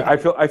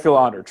 I feel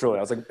honored, truly.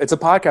 I was like, it's a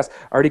podcast.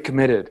 I already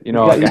committed.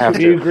 Like I have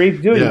to. You agreed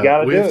to do it. You got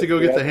to do it. We have to go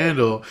get the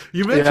handle.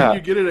 You mentioned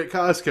you get it at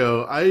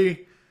Costco.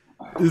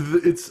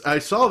 I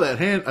saw that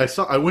hand.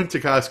 I went to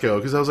Costco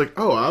because I was like,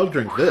 oh, I'll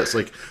drink this.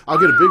 Like, I'll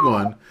get a big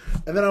one.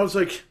 And then I was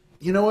like,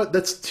 you know what?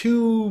 That's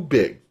too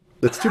big.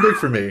 That's too big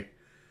for me.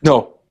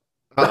 No.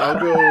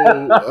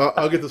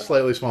 I'll get the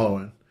slightly smaller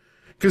one.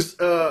 Because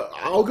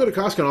I'll go to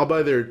Costco and I'll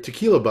buy their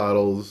tequila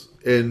bottles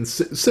and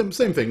same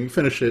thing. You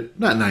finish it,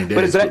 not 9 days.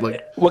 But is that, but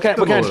like, what kind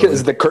of tequila?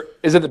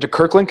 Is it the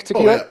Kirkland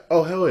tequila? Oh, yeah.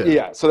 Oh, hell yeah.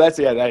 Yeah, so that's,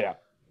 yeah.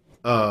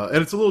 And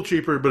it's a little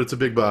cheaper, but it's a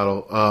big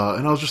bottle.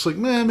 And I was just like,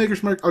 man,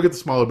 Maker's Mark, I'll get the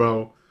smaller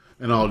bottle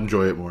and I'll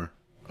enjoy it more.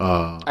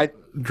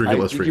 Drink it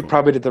less frequently. You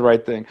probably did the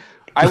right thing.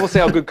 I will say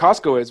how good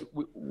Costco is.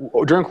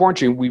 During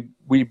quarantine,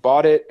 we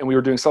bought it and we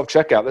were doing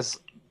self-checkout.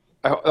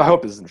 I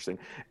hope this is interesting.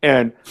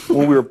 And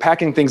when we were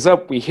packing things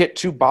up, we hit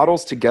 2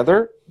 bottles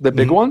together, the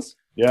big ones.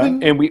 Yeah.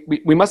 And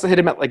we must have hit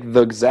them at like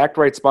the exact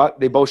right spot.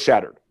 They both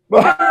shattered.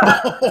 And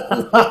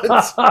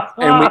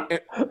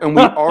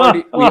we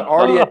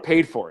already had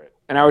paid for it.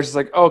 And I was just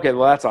like, oh, okay,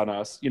 well that's on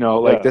us. You know,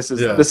 like this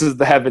is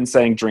the heaven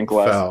saying drink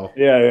less. Foul.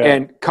 Yeah.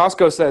 And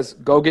Costco says,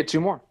 go get 2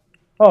 more.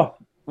 Oh,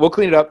 We'll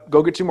clean it up.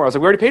 Go get 2 more. I was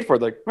like, we already paid for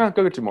it. Like, well,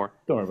 go get 2 more.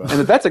 don't worry about it.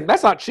 And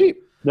that's not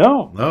cheap.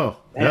 No.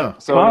 Yeah.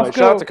 So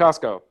shout out to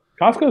Costco.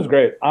 Costco's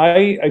great.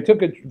 I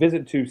took a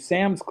visit to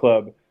Sam's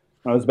Club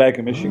when I was back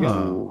in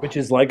Michigan, which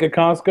is like a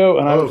Costco,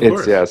 and of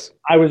course.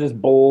 I was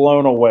just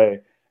blown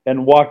away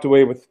and walked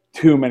away with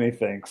too many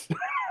things.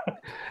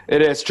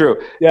 It is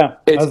true. Yeah,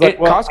 I was like,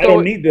 well, Costco, I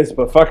don't need this,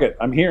 but fuck it,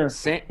 I'm here.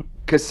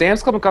 Because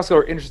Sam's Club and Costco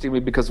are interesting to me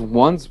because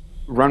one's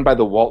run by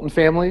the Walton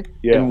family,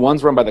 Yeah. and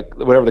one's run by and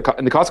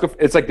the Costco.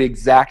 It's like the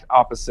exact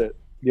opposite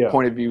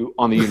point of view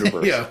on the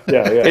universe. Yeah.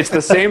 Yeah. It's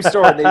the same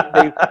store.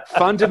 They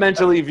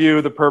fundamentally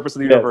view the purpose of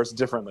the universe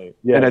differently,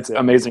 and it's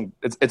amazing.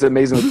 It's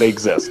amazing that they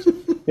exist.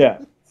 Yeah.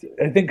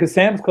 I think because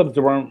Sam's Club is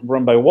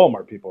run by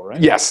Walmart people,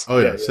 right? Yes. Oh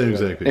yeah, same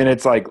exactly. And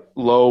it's like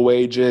low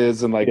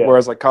wages and like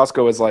whereas like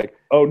Costco is like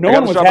no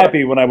one was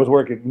happy when I was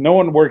working. No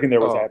one working there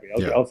was happy.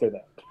 I'll say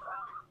that.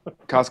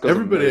 Costco.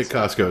 Everybody at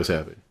Costco is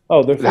happy.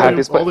 Oh, they're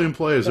all the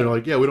employees are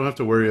like, yeah, we don't have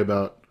to worry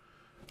about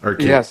our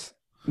kids. Yes.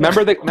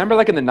 Remember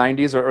like in the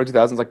 90s or early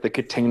 2000s, like the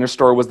Container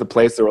Store was the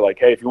place they were like,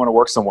 hey, if you want to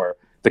work somewhere,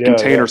 the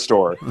Container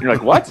Store. And you're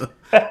like, what?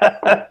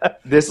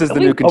 This is the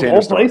new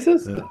Container Store.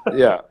 Places?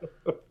 Yeah.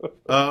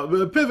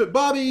 Pivot,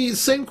 Bobby,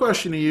 same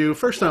question to you.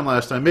 First time,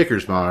 last time,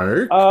 Maker's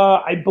Mark.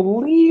 I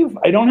believe,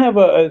 I don't have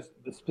a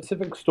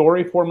specific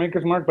story for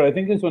Maker's Mark, but I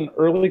think it's in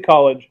early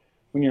college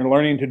when you're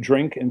learning to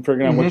drink and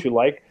figuring out what you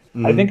like.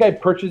 I think I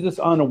purchased this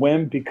on a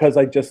whim because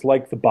I just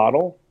liked the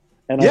bottle.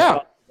 And I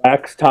thought the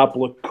wax top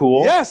looked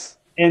cool. Yes.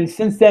 And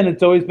since then,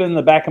 it's always been in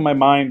the back of my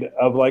mind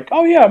of like,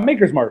 oh yeah,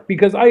 Maker's Mark.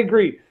 Because I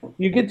agree.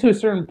 You get to a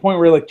certain point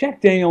where like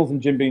Jack Daniels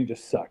and Jim Beam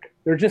just suck.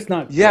 They're just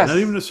not. Yes. Not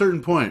even a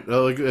certain point.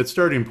 Like at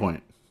starting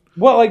point.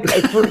 Well, like, but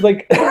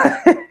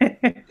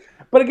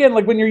again,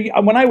 like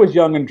when I was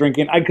young and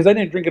drinking, because I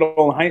didn't drink at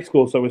all in high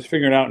school, so I was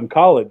figuring it out in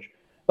college.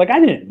 Like I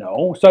didn't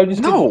know, so I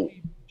just did the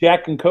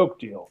Jack and Coke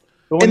deal.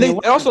 And they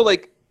also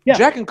like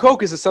Jack and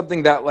Coke is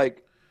something that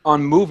like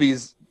on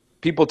movies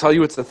people tell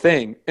you it's the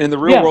thing, and in the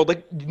real world,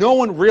 like no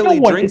one really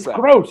drinks that. It's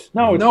gross.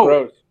 No, it's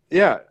gross.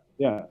 Yeah.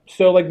 Yeah.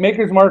 So like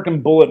Maker's Mark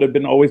and Bullet have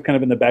been always kind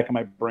of in the back of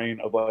my brain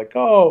of like,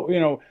 oh, you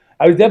know.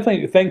 I was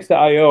definitely, thanks to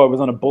IO, I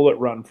was on a Bullet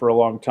run for a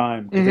long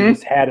time because I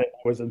just had it.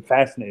 I was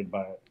fascinated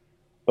by it.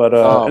 But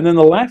and then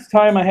the last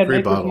time I had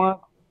Maker's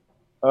Mark,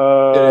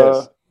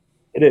 it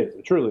is.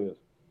 It truly is.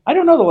 I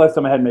don't know the last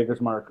time I had Maker's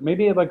Mark.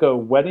 Maybe at like a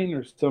wedding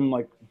or some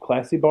like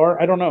classy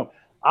bar. I don't know.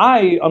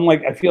 I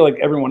feel like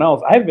everyone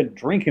else, I have been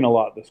drinking a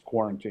lot this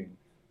quarantine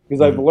because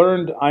I've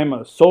learned I'm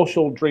a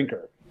social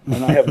drinker,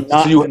 and I have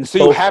not.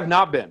 So you have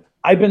not been.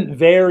 I've been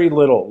very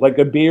little, like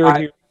a beer here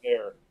and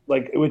there,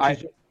 like which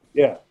is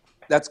yeah.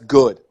 That's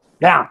good.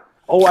 Yeah.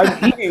 Oh,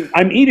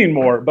 I'm eating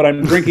more, but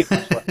I'm drinking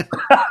less.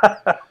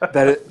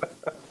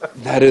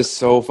 That is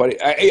so funny.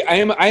 I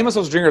am a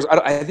social drinker.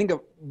 I think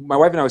my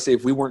wife and I would say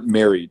if we weren't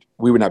married,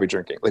 we would not be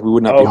drinking. Like we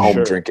would not be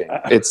home drinking.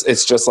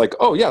 It's just like,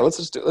 oh yeah, let's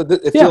just do it.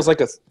 It feels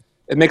like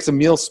it makes a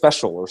meal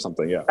special or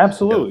something. Yeah.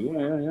 Absolutely.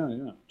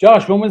 Yeah.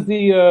 Josh, when was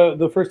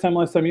the first time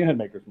last time you had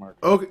Maker's Mark?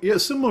 Okay. Yeah.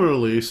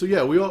 Similarly. So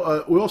yeah, we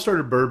all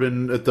started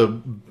bourbon at the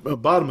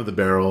bottom of the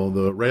barrel,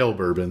 the rail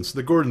bourbons,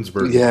 the Gordon's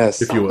bourbon.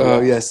 Yes. If you will.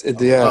 Oh yes.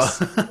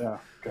 Yes.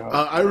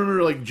 I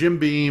remember like Jim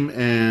Beam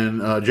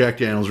and Jack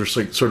Daniels were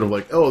sort of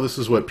like, oh, this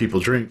is what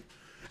people drink.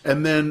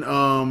 And then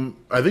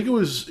I think it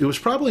was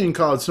probably in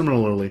college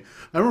similarly.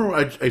 I remember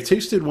I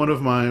tasted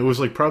it was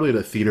like probably at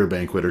a theater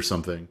banquet or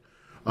something.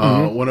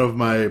 One of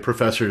my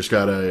professors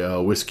got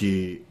a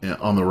whiskey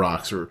on the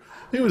rocks, or I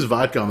think it was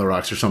vodka on the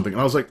rocks or something. And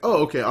I was like,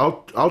 oh, okay,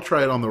 I'll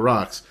try it on the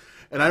rocks.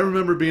 And I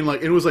remember being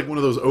like, it was like one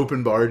of those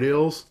open bar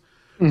deals.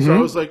 So I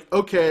was like,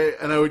 okay,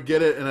 and I would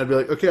get it, and I'd be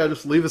like, okay, I'll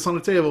just leave this on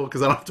the table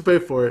because I don't have to pay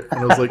for it.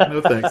 And I was like,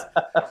 no thanks.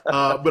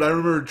 But I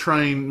remember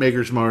trying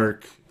Maker's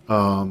Mark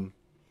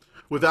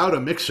without a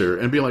mixer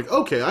and being like,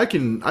 okay, I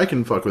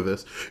can fuck with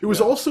this. It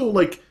was also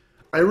like,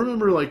 I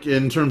remember like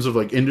in terms of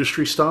like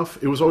industry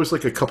stuff, it was always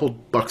like a couple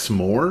bucks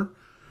more.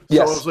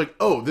 So I was like,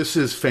 oh, this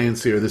is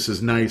fancier, this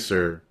is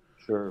nicer.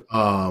 Sure.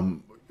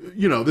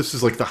 This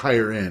is like the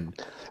higher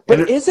end.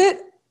 But is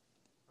it?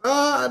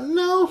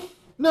 No,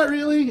 not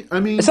really. I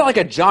mean, it's not like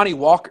a Johnny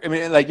Walker. I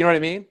mean, like, you know what I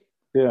mean?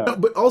 Yeah. No,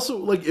 but also,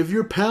 like, if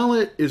your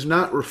palate is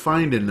not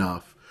refined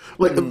enough,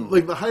 like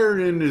the higher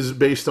end is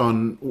based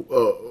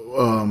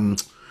on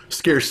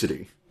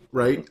scarcity,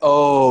 right?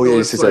 Oh, So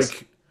yes,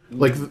 it's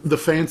like the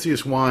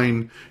fanciest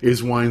wine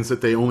is wines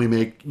that they only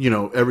make,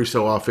 every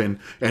so often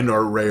and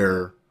are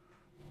rare.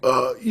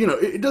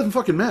 It doesn't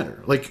fucking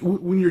matter. Like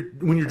when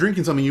you're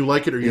drinking something, you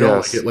like it or you don't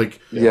like it.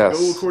 Like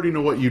go according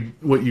to what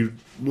you.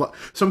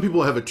 Some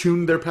people have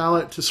attuned their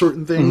palate to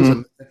certain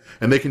things,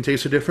 and they can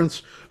taste a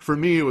difference. For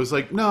me, it was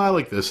like, no, I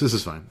like this. This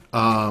is fine.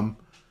 And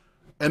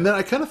then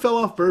I kind of fell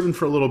off bourbon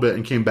for a little bit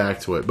and came back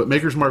to it. But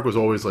Maker's Mark was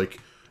always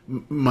like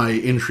my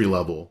entry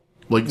level.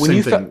 Like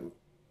same thing.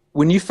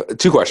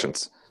 Two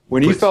questions.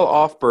 When you fell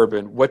off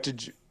bourbon, what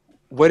is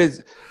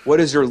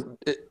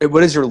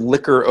your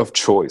liquor of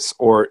choice,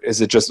 or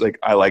is it just like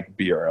I like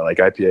beer, I like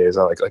IPAs,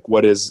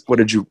 what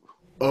did you?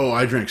 Oh,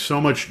 I drank so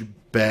much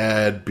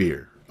bad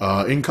beer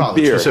in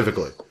college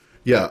specifically.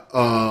 Yeah,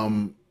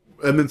 and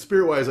then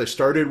spirit wise, I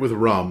started with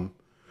rum.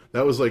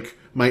 That was like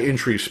my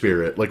entry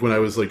spirit, like when I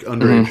was like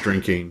underage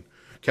drinking.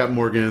 Captain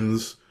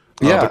Morgan's,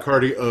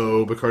 Bacardi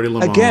O, Bacardi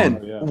Limon.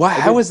 Again,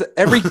 how is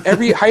every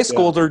high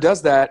schooler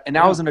does that, and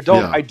now as an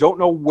adult, I don't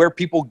know where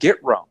people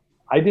get rum.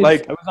 I did. I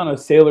was on a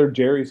Sailor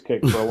Jerry's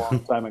kick for a long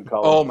time in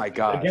college. Oh my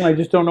god! Again, I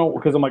just don't know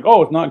because I'm like,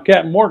 oh, it's not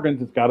Captain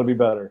Morgan's. It's got to be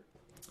better.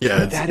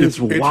 Yeah, it's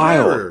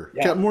wild.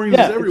 Yeah. Captain Morgan's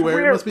is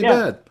everywhere. It must be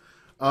bad.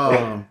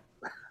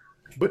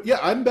 But yeah,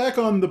 I'm back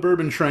on the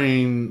bourbon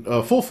train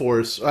full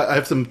force. I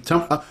have some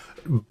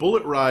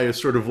Bullet Rye is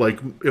sort of like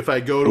if I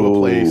go to a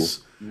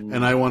place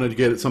and I wanted to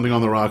get something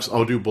on the rocks,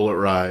 I'll do Bullet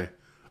Rye.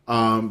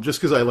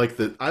 Just because I like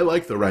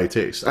the rye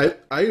taste.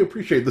 I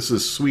appreciate this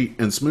is sweet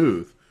and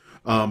smooth.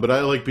 But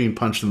I like being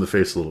punched in the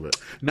face a little bit.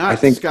 Not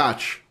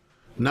Scotch.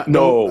 I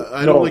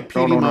don't like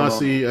peaty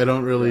mossy. I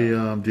don't really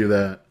do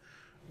that.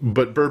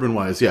 But bourbon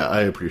wise,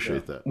 I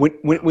appreciate that.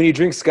 When you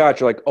drink Scotch,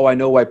 you're like, oh, I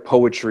know why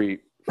poetry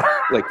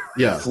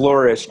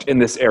flourished in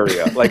this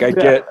area. Like I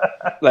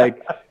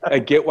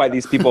get why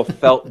these people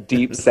felt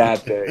deep, sad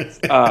things.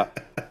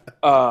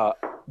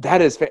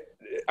 That is.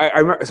 I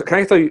remember. So can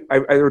I tell you?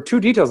 There were two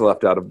details I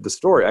left out of the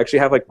story. I actually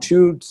have like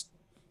two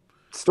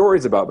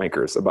stories about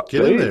Makers.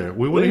 Get in there.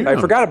 We want to hear I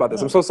forgot about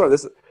this. I'm so sorry.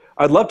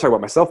 I'd love to talk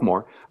about myself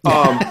more.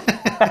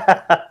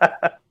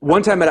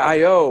 One time at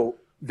I.O.,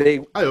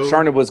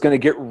 Charna was going to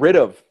get rid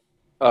of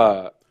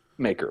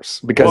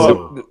Makers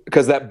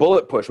because that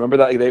bullet push. Remember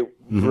that they were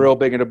real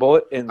big into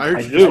bullet. And I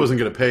heard she wasn't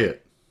going to pay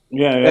it.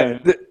 Yeah.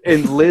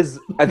 And Liz,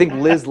 I think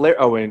Liz.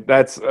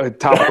 That's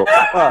topical.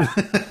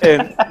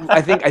 And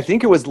I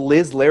think it was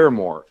Liz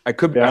Larimore. I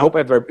hope I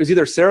have the right. It was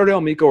either Sarah Del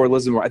Mico or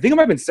Liz Larimore. I think it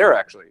might have been Sarah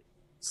actually.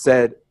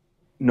 Said,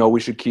 no,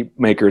 we should keep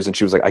Makers, and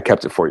she was like, I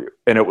kept it for you,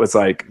 and it was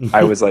like,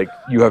 I was like,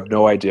 you have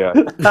no idea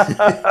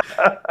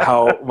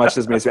how much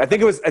this makes me. I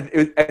think it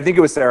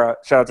was Sarah.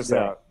 Shout out to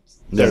Sarah.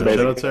 Yeah, shout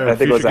out to Sarah. I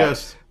think it was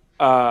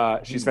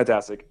that. She's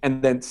fantastic.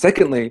 And then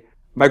secondly,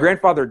 when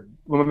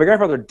my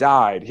grandfather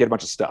died, he had a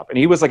bunch of stuff, and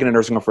he was like in a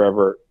nursing home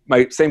forever.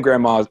 My same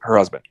grandma, her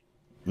husband.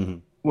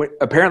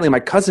 Apparently, my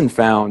cousin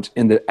found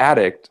in the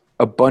attic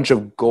a bunch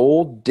of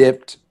gold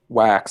dipped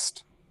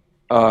waxed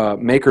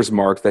Maker's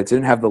Mark that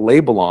didn't have the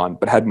label on,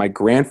 but had my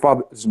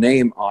grandfather's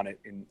name on it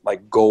in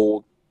like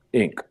gold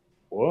ink.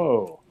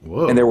 Whoa.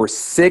 And there were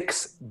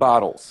 6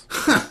 bottles.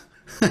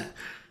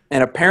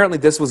 And apparently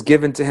this was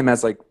given to him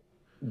as like,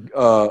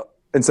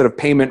 instead of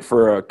payment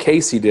for a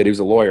case he did, he was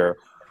a lawyer.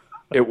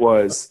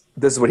 This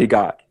is what he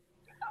got.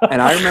 And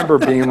I remember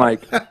being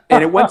like,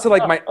 and it went to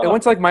like my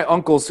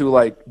uncles who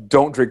like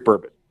don't drink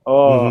bourbon.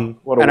 Oh,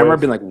 what a and I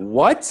remember being like,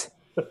 what?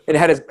 It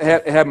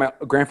had my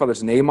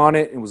grandfather's name on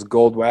it. It was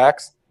gold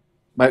wax.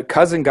 My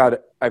cousin got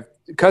it.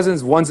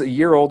 Cousins, one's a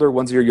year older,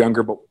 one's a year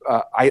younger, but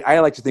I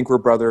like to think we're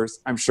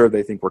brothers. I'm sure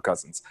they think we're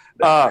cousins.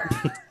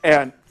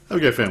 And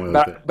okay, family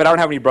like that. But I don't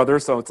have any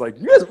brothers, so it's like,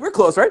 you guys, we're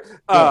close, right?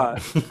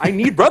 I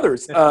need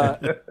brothers.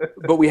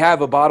 But we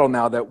have a bottle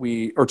now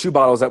or 2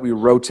 bottles that we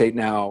rotate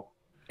now,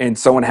 and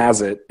someone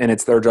has it, and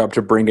it's their job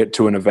to bring it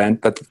to an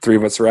event that the 3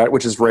 of us are at,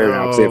 which is rare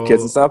now because they have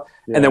kids and stuff.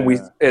 Yeah. And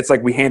then it's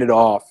like we hand it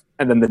off,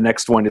 and then the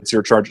next one it's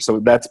your charge.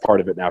 So that's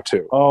part of it now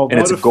too. Oh, and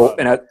it's a gold,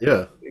 and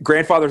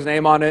grandfather's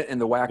name on it,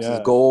 and the wax is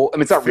gold. I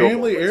mean, it's not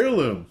family real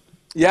heirloom.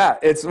 Yeah,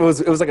 it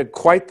was like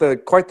quite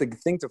the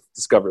thing to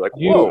discover. Like,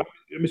 whoa!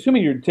 I'm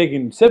assuming you're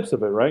taking sips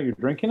of it, right? You're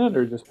drinking it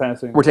or just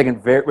passing? We're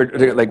taking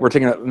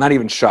not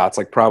even shots.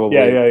 Like probably.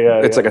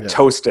 Yeah. It's like a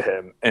toast to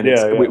him, and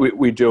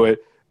we do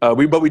it. But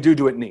we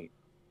do it neat.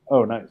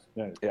 Oh, nice.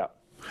 Yeah.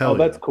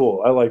 That's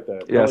cool. I like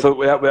that. Yeah. I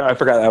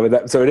forgot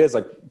that. So it is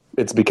like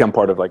it's become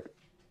part of like.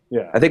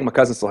 Yeah. I think my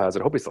cousin still has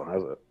it. I hope he still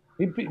has it.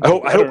 I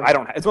hope I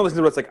don't. It's one of those things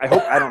where it's like I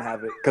hope I don't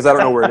have it because I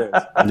don't know where it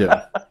is.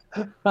 Yeah,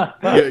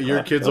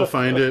 your kids will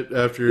find it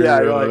after you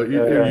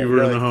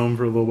were in the home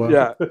for a little while.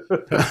 Yeah,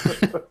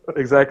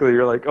 exactly.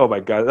 You're like, oh my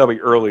god, that'll be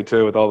early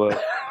too with all the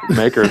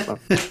Makers.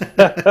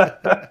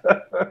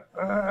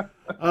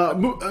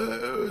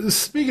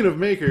 Speaking of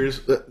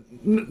Makers,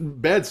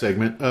 bad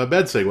segue.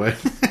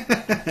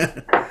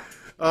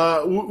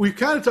 We've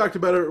kind of talked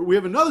about it. We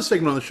have another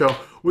segment on the show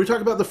where we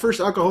talk about the first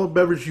alcoholic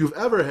beverage you've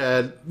ever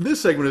had. This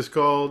segment is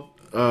called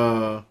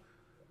Let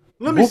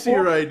Me See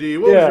Your ID.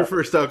 What was your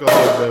first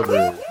alcoholic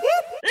beverage?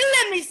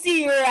 Let me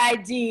see your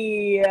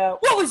ID.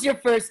 What was your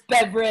first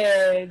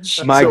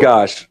beverage? My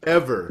gosh.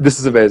 Ever. This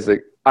is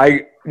amazing.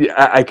 I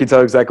can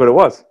tell exactly what it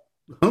was.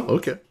 Oh,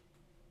 okay.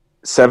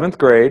 7th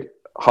grade,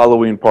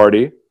 Halloween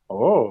party.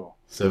 Oh.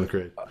 7th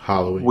grade,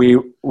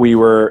 Halloween. We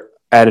were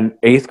at an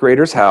 8th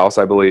grader's house,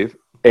 I believe,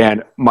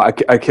 and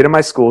a kid in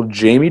my school,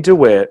 Jamie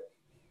DeWitt,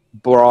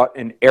 brought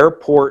an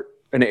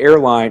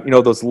airline,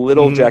 those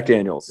little Jack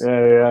Daniels.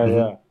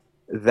 Yeah.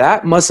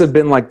 That must have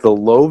been like the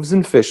loaves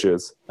and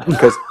fishes,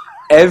 because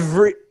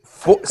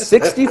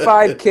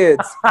 65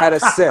 kids had a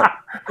sip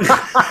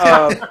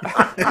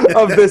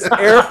of this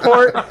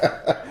airport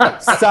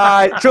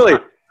side. Truly,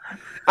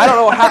 I don't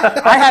know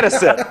how. I had a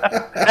sip.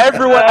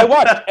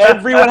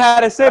 Everyone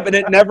had a sip, and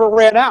it never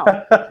ran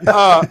out.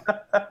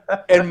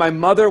 And my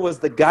mother was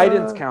the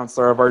guidance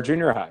counselor of our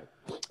junior high.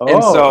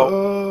 And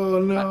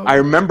so no. I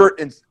remember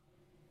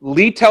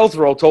Lee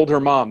Telsrow told her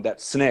mom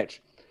that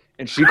snitch,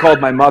 and she called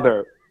my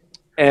mother,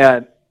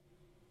 and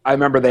I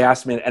remember they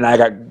asked me, and I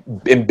got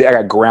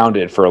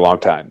grounded for a long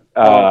time.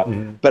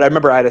 But I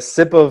remember I had a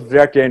sip of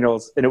Jack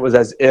Daniels, and it was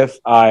as if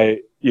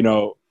I,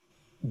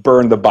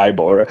 burned the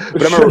Bible.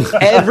 But I remember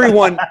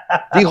everyone,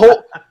 the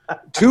whole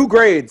 2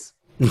 grades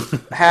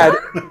had,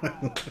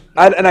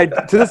 and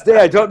to this day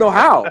I don't know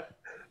how.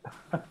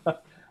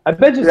 I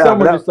bet you some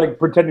were just like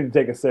pretending to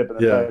take a sip.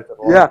 But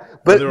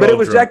it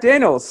was drunk. Jack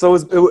Daniels, so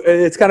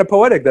it's kind of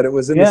poetic that it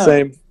was in the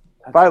same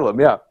phylum.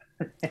 Yeah.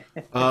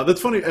 That's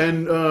funny,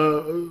 and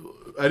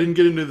I didn't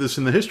get into this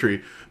in the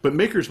history, but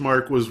Maker's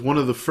Mark was one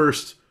of the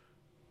first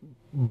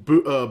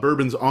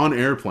bourbons on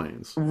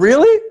airplanes.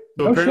 Really?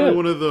 So apparently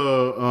one of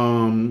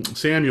the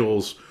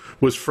Samuels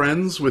was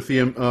friends with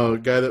the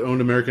guy that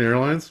owned American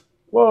Airlines.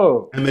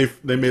 Whoa. And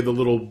they made the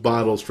little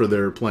bottles for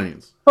their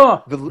planes.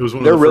 Huh. It was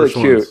one They're of the really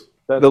first cute. ones.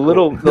 The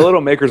little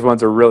Makers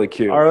ones are really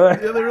cute. Are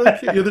they? Yeah, they're really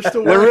cute. Yeah, they're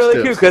still They're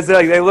really cute because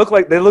they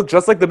look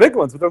just like the big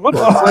ones, but they're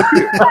little.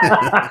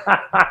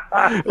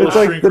 It's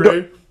like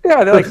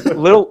they're like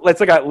little. It's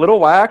like a little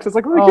wax. It's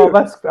like really cute.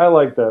 I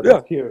like that.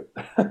 That's cute.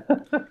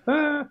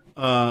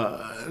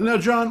 Now,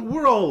 John,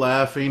 we're all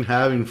laughing,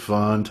 having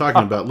fun,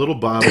 talking about little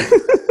bottles.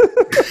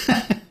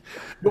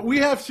 But we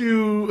have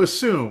to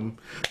assume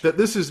that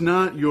this is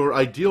not your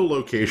ideal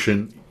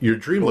location, your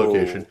dream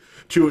location,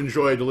 to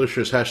enjoy a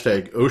delicious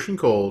 #Ocean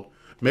Cold,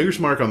 Maker's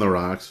Mark on the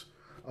rocks.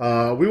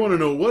 We want to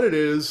know what it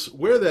is,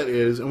 where that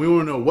is, and we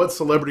want to know what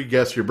celebrity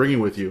guests you're bringing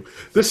with you.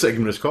 This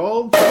segment is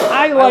called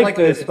I like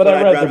this, but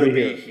I'd rather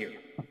be here.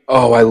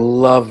 Oh, I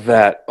love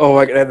that.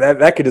 Oh,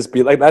 that could just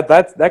be like that.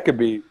 That could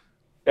be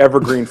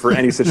evergreen for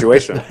any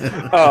situation.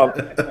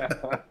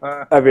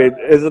 I mean,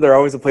 isn't there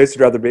always a place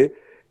you'd rather be?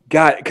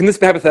 God, can this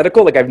be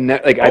hypothetical? Like I've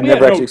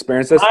never actually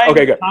experienced this.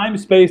 Okay, good. Time,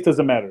 space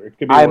doesn't matter. It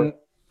could be.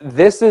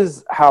 This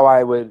is how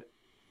I would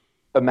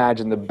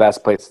imagine the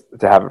best place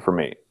to have it for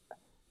me.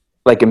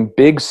 Like in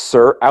Big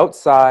Sur,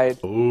 outside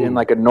in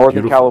like a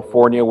Northern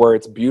California where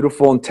it's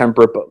beautiful and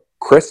temperate but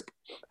crisp.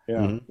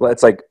 Yeah,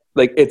 it's like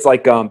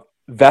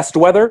vest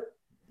weather.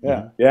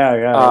 Yeah.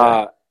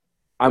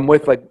 I'm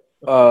with like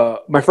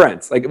my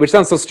friends, like, which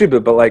sounds so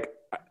stupid, but like,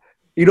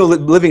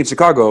 living in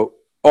Chicago,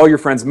 all your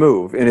friends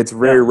move, and it's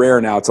very rare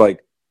now to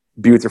like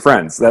be with your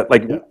friends that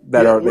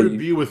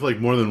be with like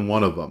more than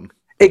one of them.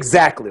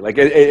 Exactly, like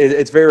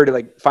it's very rare to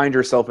like find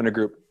yourself in a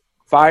group.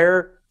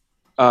 Fire,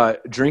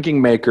 drinking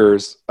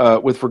makers.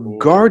 With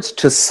regards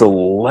to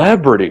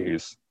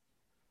celebrities,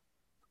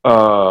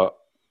 I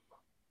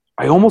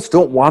almost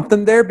don't want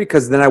them there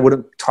because then I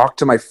wouldn't talk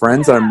to my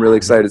friends, and I'm really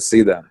excited to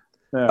see them.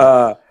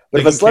 But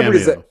if a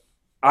celebrity that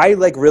I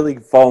like really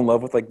fall in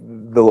love with like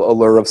the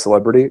allure of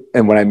celebrity,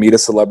 and when I meet a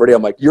celebrity,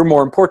 I'm like, you're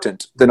more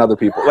important than other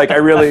people. Like I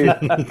really,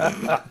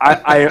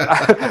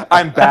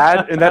 I'm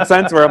bad in that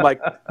sense where I'm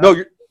like,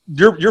 no,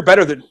 you're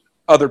better than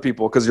other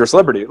people because you're a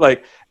celebrity.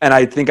 Like, and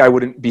I think I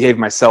wouldn't behave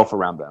myself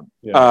around them.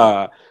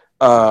 No,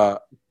 I'm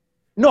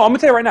gonna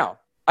tell you right now.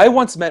 I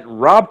once met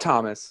Rob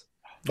Thomas,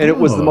 and it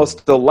was the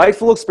most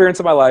delightful experience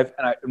of my life.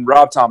 And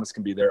Rob Thomas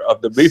can be there,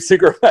 of the lead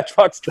singer of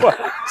Matchbox 12.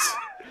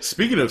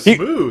 Speaking of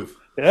smooth.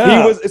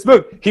 Yeah. He was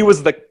smooth. He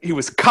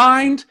was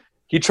kind.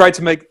 He tried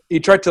to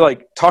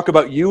like talk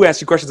about you,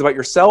 ask you questions about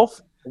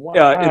yourself in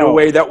a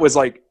way that was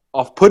like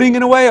off-putting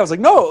in a way. I was like,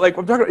 no, like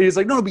I'm talking. He's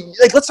like, no, but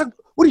like let's talk.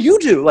 What do you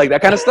do? Like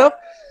that kind of stuff.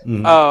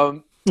 Mm-hmm.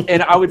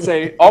 And I would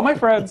say all my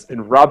friends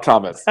and Rob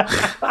Thomas.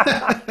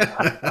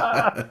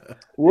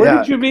 Where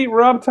did you meet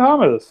Rob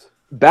Thomas?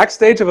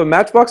 Backstage of a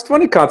Matchbox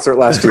 20 concert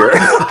last year.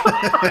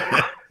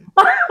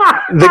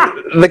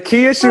 The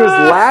key issue is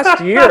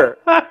last year.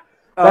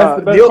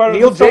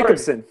 Neil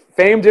Jacobson,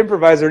 famed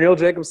improviser Neil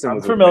Jacobson.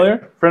 Was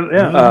familiar.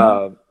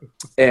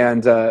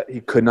 And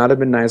he could not have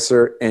been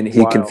nicer, and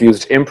he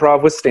confused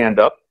improv with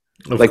stand-up,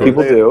 like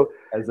people do.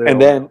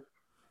 And then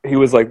he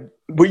was like,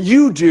 what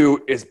you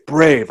do is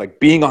brave, like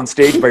being on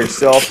stage by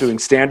yourself doing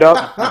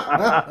stand-up.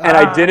 And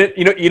I didn't,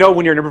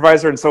 when you're an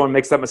improviser and someone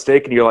makes that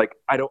mistake and you're like,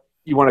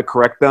 you want to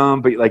correct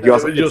them, but like you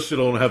also just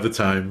don't have the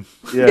time.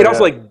 Yeah, it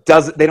also like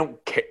doesn't they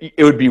don't care.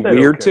 It would be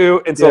weird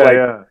too, and so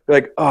you're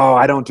like, oh,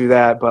 I don't do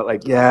that, but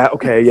like, yeah,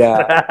 okay,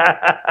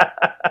 yeah.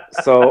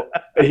 So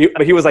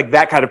he was like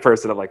that kind of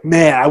person. I'm like,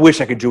 man, I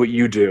wish I could do what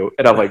you do,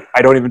 and I'm like,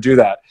 I don't even do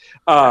that.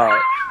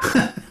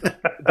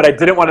 But I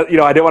didn't want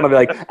to, I didn't want to be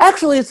like,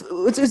 actually, it's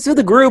to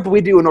the group.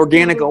 We do an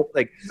organic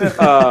like.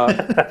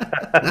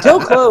 Del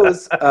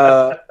Close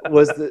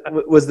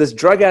was this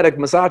drug addict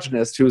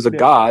misogynist who was a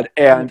god,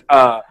 and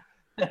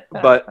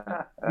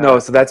but no,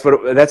 so that's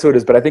what it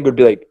is. But I think it would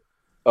be like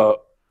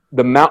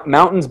the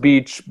Mountains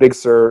Beach, Big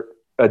Sur,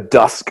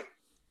 dusk,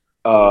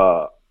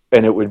 and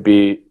it would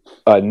be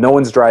no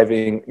one's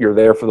driving. You're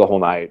there for the whole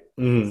night.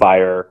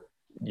 Fire.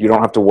 You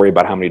don't have to worry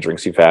about how many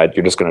drinks you've had.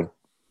 You're just gonna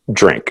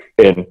drink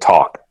and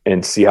talk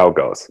and see how it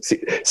goes.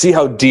 See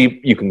how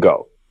deep you can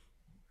go.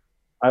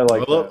 I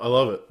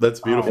love it. That's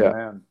beautiful.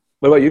 Man.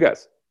 What about you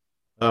guys?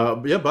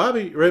 Yeah,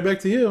 Bobby, right back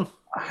to you.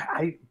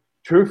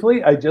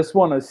 Truthfully, I just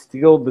want to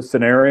steal the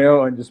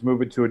scenario and just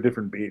move it to a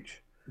different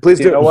beach. Please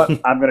do. You know what?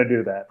 I'm going to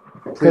do that.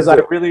 Because I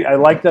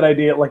like that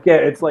idea. Like, yeah,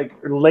 it's like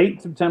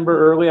late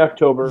September, early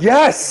October.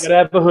 Yes. You got to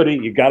have a hoodie.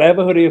 You got to have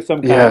a hoodie of some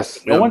kind. Yes.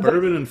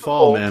 Bourbon and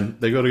fall, man.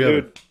 They go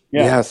together. Dude,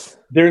 yeah. Yes.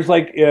 There's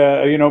like,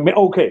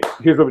 okay,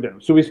 here's what we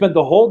did. So we spent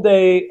the whole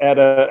day at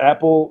an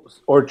apple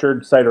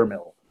orchard cider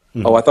mill.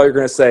 Oh, I thought you were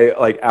going to say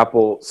like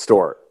Apple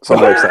Store. So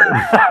I'm very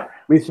excited.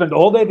 We spent the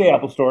whole day at the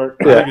Apple Store.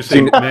 I think you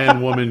say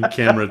man, woman,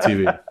 camera,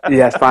 TV.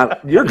 Yes, fine.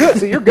 You're good.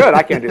 So you're good.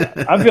 I can't do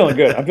that. I'm feeling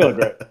good. I'm feeling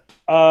great.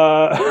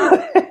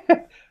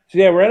 So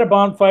yeah, we're at a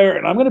bonfire,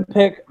 and I'm going to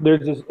pick.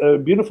 There's this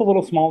beautiful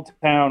little small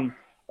town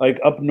like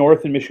up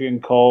north in Michigan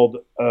called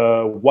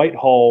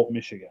Whitehall,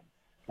 Michigan.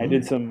 I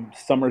did some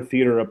summer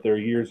theater up there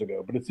years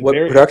ago, but What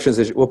productions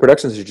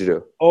did you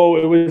do? Oh,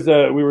 it was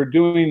we were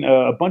doing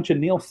a bunch of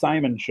Neil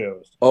Simon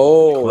shows.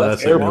 Oh,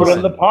 that's Barefoot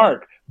in the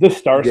Park, The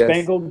Star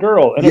Spangled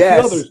Girl, and a few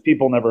others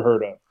people never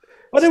heard of.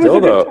 But it was a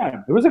good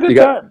time. It was a good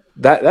time.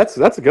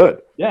 That's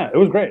good. Yeah, it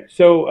was great.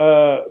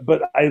 So,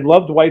 but I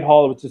loved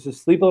Whitehall. It was just a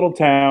sleepy little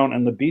town,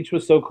 and the beach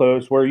was so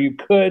close where you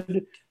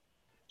could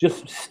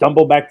just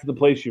stumble back to the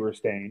place you were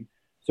staying.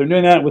 So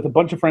doing that with a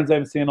bunch of friends I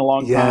haven't seen in a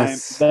long time.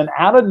 Then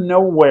out of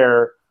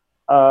nowhere,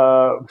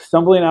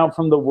 stumbling out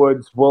from the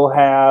woods, we'll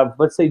have,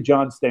 let's say,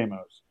 John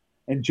Stamos.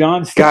 And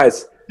John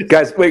Stamos.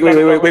 Guys, wait,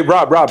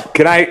 Rob,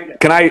 can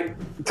I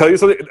tell you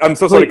something? I'm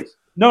so sorry.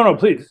 No,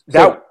 please.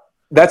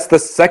 That's the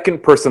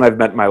second person I've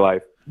met in my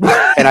life.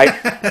 And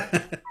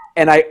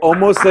I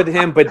almost said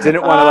him, but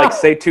didn't want to like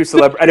say two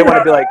celebrities. I didn't want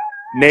to be like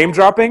name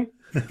dropping.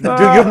 Dude, you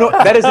have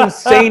that is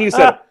insane. You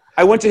said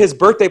I went to his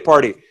birthday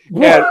party.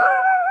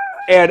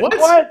 And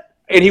what?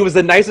 And he was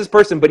the nicest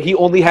person, but he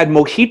only had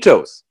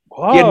mojitos.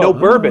 He had no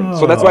bourbon,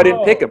 so that's why I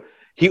didn't pick him.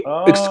 He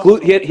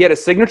had a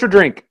signature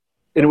drink,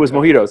 and it was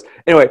mojitos.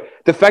 Anyway,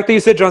 the fact that you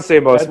said John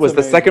Stamos was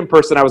the second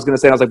person I was going to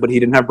say. And I was like, but he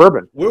didn't have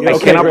bourbon. I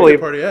cannot believe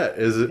party at.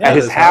 Is it at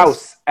his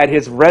house, at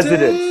his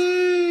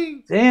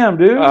residence. Damn,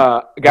 dude.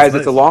 Guys,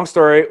 it's a long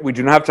story. We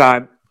do not have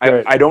time.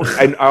 I don't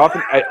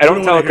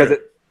tell it because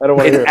I don't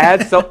want to hear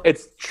it.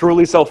 It's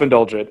truly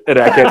self-indulgent, and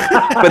I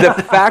can't. But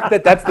the fact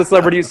that that's the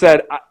celebrity you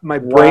said, my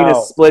brain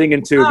is splitting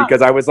in two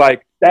because I was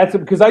like, that's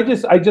because I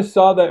just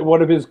saw that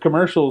one of his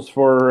commercials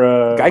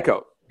for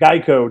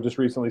Geico just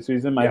recently, so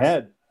he's in my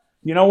head.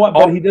 You know what?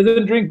 But he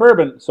doesn't drink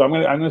bourbon, so I'm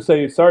gonna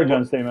say sorry,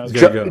 John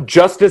Stamos.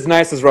 Just as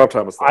nice as Rob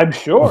Thomas. I'm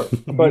sure,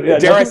 but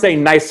dare I say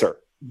nicer?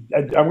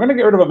 I'm gonna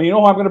get rid of him. You know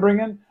who I'm gonna bring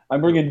in?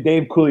 I'm bringing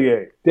Dave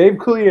Coulier. Dave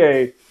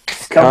Coulier,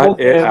 cut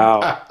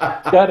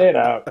it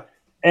out.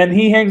 And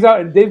he hangs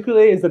out, and Dave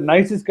Coulier is the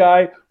nicest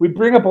guy. We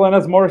bring up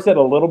Alanis Morissette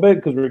a little bit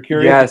because we're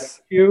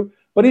curious. Yes.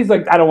 But he's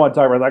like, I don't want to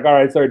talk about it. Like, all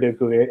right, sorry, Dave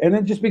Coulier. And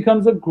it just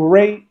becomes a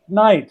great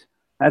night.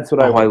 That's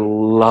what I would do. I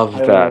love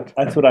that.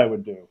 That's what I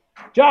would do.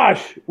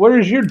 Josh, what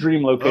is your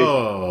dream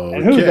location?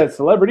 And who's that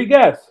celebrity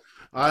guest?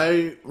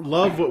 I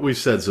love what we've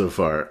said so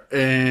far,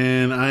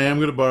 and I am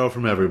going to borrow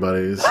from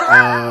everybody's.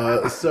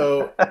 But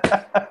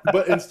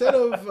instead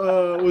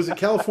of was it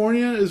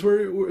California? Is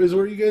where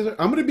you guys are?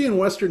 I'm going to be in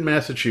Western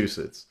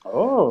Massachusetts.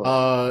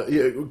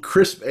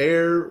 Crisp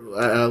air,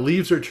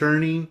 leaves are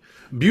turning,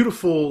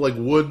 beautiful like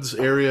woods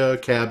area,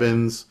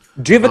 cabins.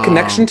 Do you have a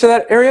connection to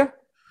that area?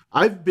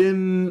 I've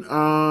been.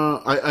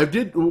 I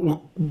did.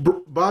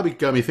 Bobby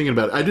got me thinking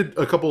about it. I did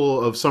a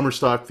couple of summer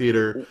stock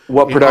theater.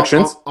 What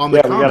productions? On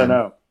the Common. We gotta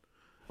know.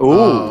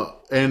 Ooh.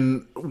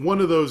 And one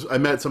of those, I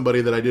met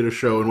somebody that I did a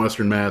show in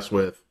Western Mass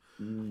with.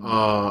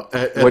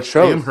 At what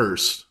show?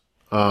 Amherst.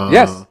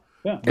 Yes.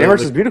 Yeah.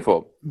 Amherst is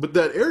beautiful. But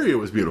that area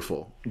was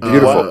beautiful.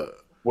 Beautiful.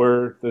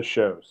 Were the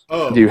shows?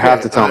 Oh, you have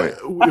to tell me.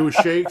 It was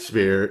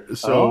Shakespeare.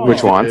 So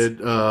which ones? Did,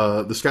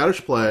 the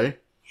Scottish play.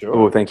 Sure.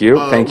 Oh, thank you.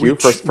 Thank you.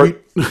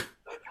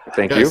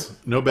 Thank you.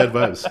 No bad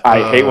vibes.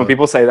 I hate when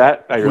people say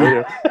that. I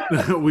really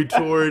do. We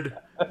toured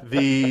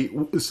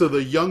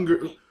the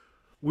younger.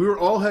 We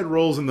all had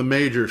roles in the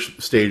major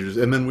stages,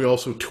 and then we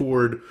also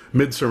toured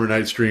Midsummer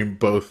Night's Dream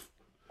both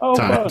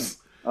times.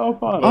 Fun.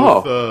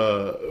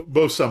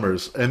 Both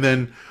summers. And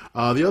then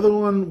the other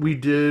one we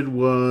did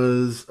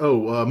was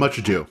Much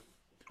Ado.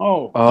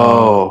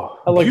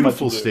 I like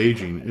beautiful Much Ado.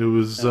 staging. It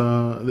was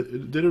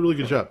it did a really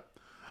good job.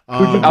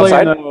 Who'd you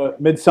play in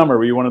Midsummer?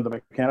 Were you one of the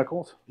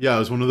mechanicals? Yeah, I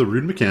was one of the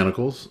rude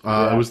mechanicals.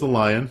 I was the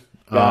lion.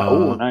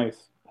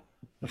 Nice.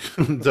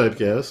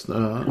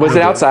 Typecast. Was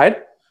it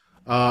outside?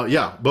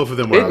 Yeah, both of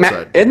them were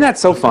outside. Isn't that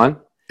so fun?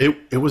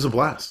 It was a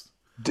blast.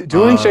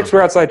 Doing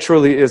Shakespeare outside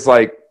truly is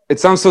like, it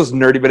sounds so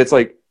nerdy, but it's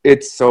like,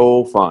 it's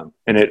so fun.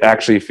 And it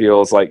actually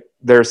feels like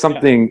there's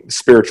something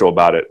spiritual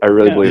about it. I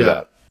really believe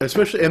that.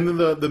 Especially, and then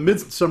the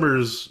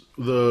Midsummers,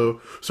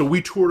 so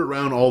we toured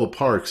around all the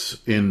parks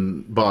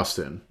in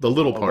Boston, the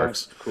little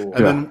parks. Cool.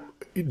 And then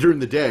during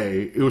the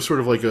day, it was sort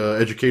of like a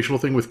educational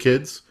thing with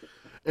kids.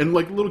 And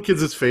like little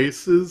kids'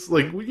 faces,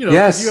 like, you know, you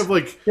have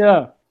like,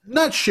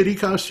 not shitty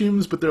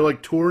costumes, but they're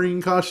like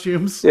touring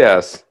costumes.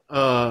 Yes.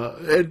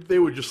 And they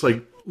would just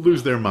like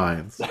lose their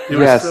minds. It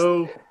was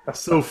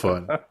so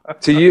fun.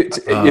 To you,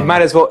 it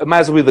might as well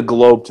be the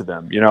Globe to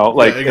them, you know,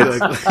 like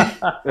exactly.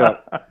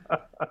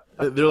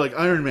 They're like,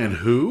 Iron Man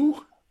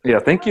who? Yeah,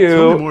 thank you.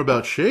 Tell me more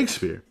about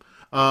Shakespeare.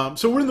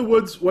 So we're in the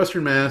woods,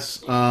 Western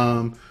Mass,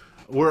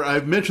 where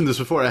I've mentioned this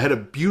before. I had a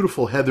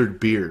beautiful heathered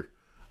beer.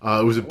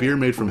 It was a beer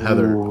made from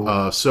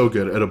heather. So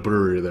good at a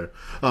brewery there.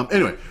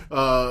 Anyway,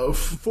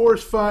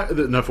 forest fire.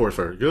 Not forest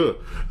fire. Good.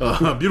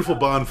 Beautiful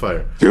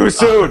bonfire. Too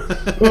soon.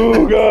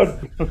 Oh,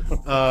 God.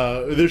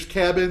 There's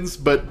cabins,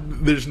 but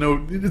there's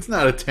no. It's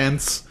not a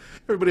tents.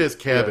 Everybody has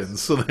cabins,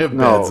 so they have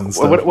beds and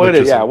stuff.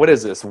 What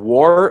is this?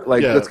 War?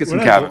 Like, let's get some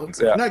cabins.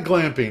 Not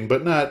glamping,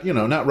 but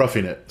not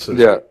roughing it. So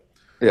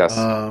Yes.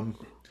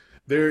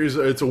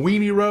 It's a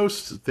weenie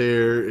roast.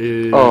 There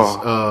is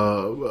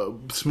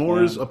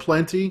s'mores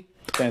aplenty.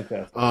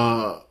 Fantastic.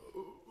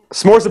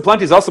 S'mores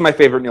aplenty is also my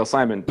favorite Neil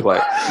Simon play.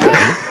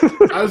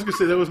 I was gonna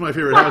say that was my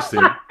favorite house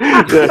theme.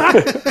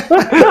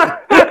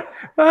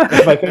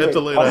 My favorite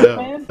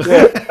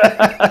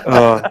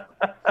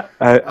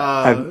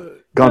I've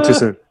gone too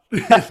soon.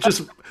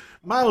 Just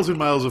miles and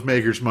miles of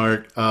Maker's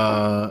Mark.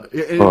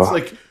 It's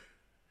like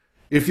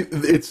if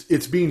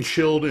it's being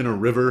chilled in a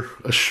river,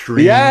 a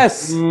stream.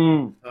 Yes.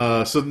 So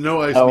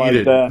no ice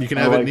needed. You can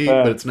have it neat,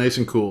 but it's nice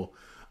and cool.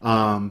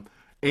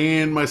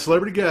 And my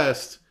celebrity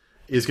guest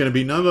is going to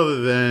be none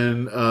other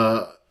than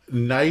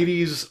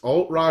 90s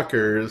alt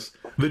rockers,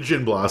 the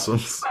Gin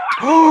Blossoms.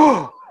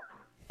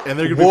 And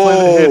they're going to be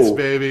playing the hits,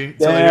 baby.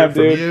 So they hear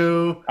from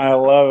you. I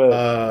love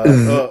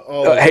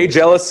it. Hey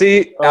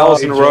Jealousy,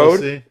 Allison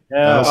Road.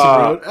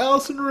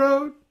 Allison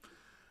Road.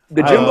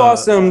 The Gin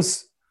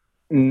Blossoms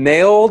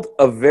nailed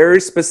a very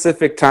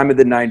specific time of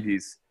the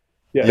 90s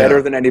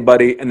better than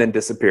anybody, and then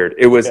disappeared.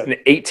 It was in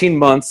 18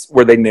 months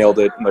where they nailed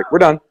it. I'm like, we're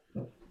done.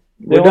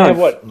 They only have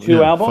what,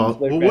 2 albums?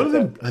 Well, one of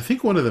them, I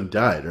think one of them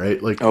died,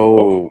 right? Like, I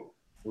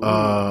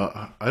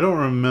don't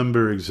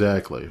remember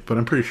exactly, but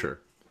I'm pretty sure.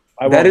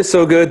 That is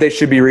so good. They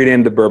should be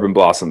renamed the Bourbon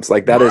Blossoms.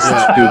 Like, that is too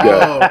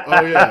good.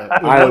 Oh yeah,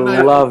 I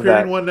love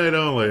that. One night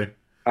only.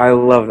 I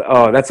love that.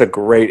 Oh, that's a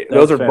great.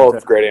 Those are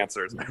both great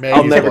answers.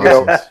 I'll never get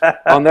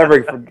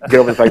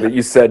over the fact that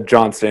you said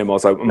John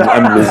Stamos.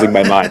 I'm losing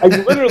my mind. I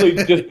literally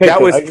just picked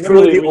that was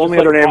truly the only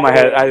other name I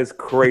had. That is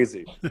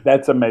crazy.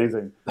 That's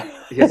amazing.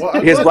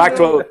 His black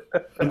toilet.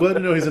 I'm glad to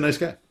know he's a nice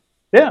guy.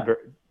 Yeah,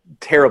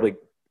 terribly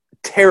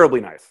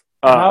nice.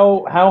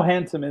 How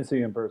handsome is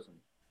he in person?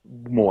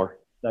 More.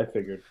 I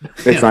figured.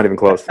 It's not even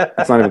close.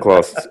 It's not even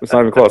close.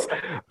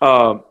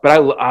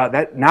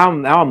 But now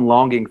I'm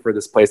longing for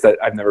this place that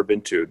I've never been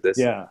to.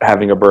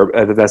 Having a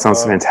bourbon. That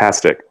sounds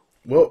fantastic.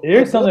 Well,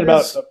 here's something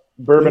about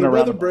bourbon around.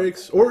 Weather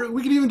breaks, or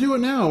we could even do it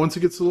now. Once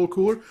it gets a little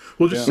cooler,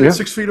 we'll just sit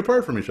 6 feet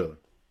apart from each other.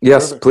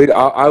 Yes, perfect. Please.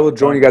 I will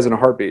join you guys in a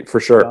heartbeat for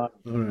sure. Right.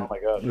 Oh my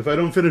god! If I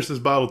don't finish this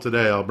bottle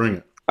today, I'll bring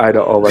it. I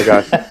don't. Oh my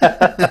gosh.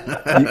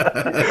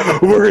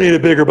 We're gonna need a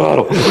bigger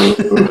bottle.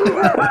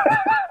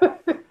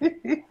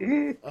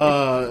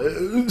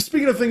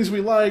 Speaking of things we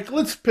like,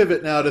 let's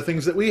pivot now to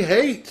things that we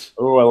hate.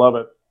 Oh, I love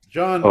it.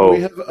 John,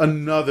 we have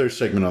another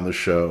segment on the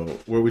show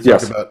where we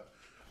talk about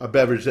a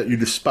beverage that you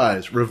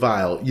despise,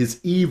 revile, is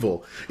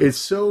evil. It's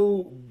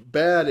so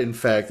bad, in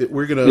fact, that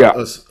we're going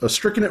to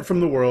stricken it from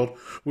the world.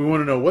 We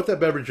want to know what that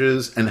beverage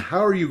is and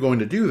how are you going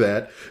to do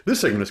that. This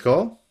segment is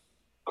called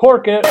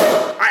Cork It.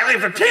 I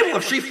leave the table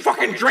if she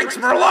fucking drinks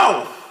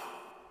Merlot.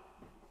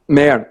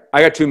 Man,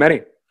 I got too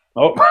many.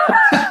 Oh.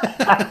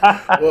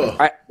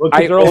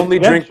 I only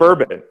drink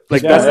bourbon.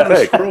 Like that's the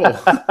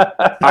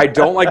thing. I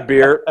don't like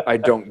beer. I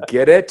don't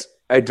get it.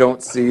 I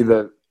don't see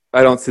the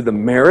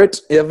merit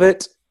of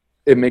it.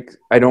 It makes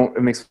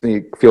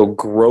me feel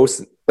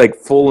gross, like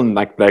full in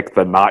like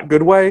the not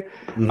good way.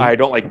 Mm-hmm. I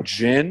don't like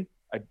gin.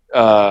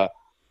 I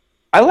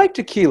like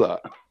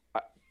tequila.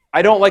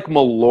 I don't like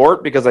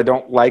Malort because I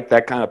don't like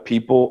that kind of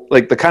people.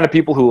 Like the kind of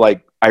people who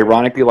like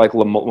ironically like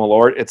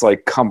Malort. It's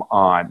like, come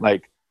on,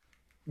 like.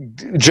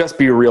 Just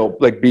be real,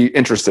 like be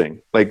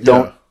interesting. Like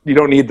you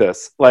don't need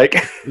this. Like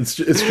it's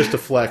just a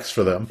flex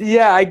for them.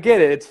 Yeah, I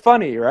get it. It's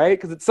funny, right?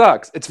 Because it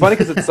sucks. It's funny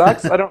because it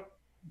sucks. I don't.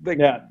 Like,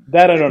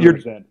 that I don't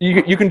understand.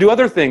 You can do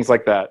other things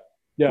like that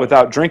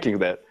without drinking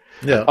that.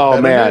 Yeah.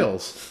 Oh man.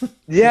 Nails.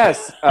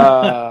 Yes.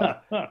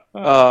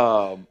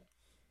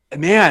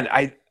 Man,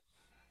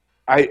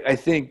 I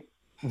think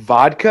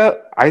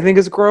vodka, I think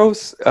is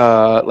gross.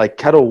 Like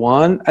Kettle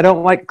One, I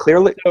don't like.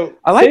 Clearly, So,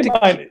 I like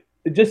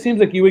it just seems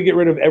like you would get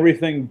rid of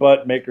everything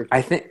but Maker's.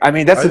 I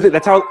mean, that's the thing.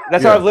 That's how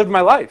I've lived my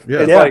life.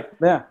 Yeah.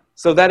 It's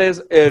So that is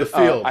the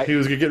field. He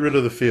was gonna get rid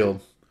of the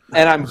field.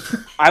 And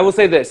I will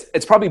say this: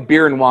 it's probably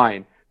beer and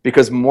wine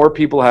because more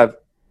people have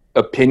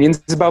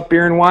opinions about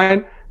beer and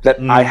wine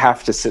that I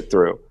have to sit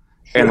through.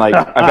 And like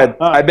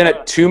I've been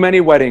at too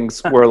many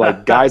weddings where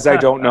like guys I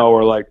don't know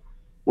are like,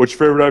 "What's your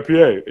favorite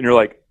IPA?" And you're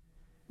like,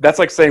 that's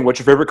like saying, "What's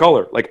your favorite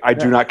color?" Like, I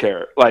do not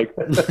care. Like,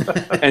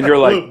 and you're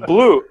like,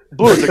 blue.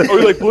 It's like, oh,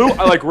 you like blue?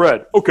 I like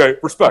red. Okay,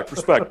 respect.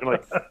 And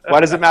like, why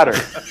does it matter?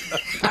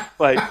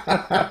 Like,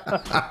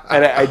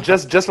 and I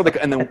just for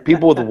the, and then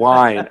people with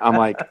wine, I'm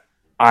like,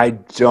 I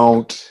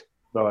don't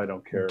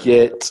care.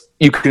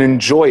 You can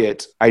enjoy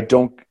it.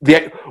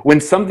 When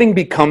something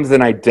becomes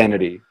an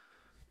identity,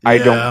 I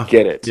don't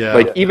get it. Yeah,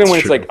 like, even when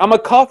it's true. like, I'm a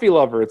coffee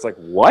lover, it's like,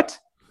 what?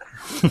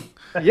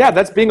 Yeah,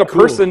 that's being a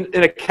person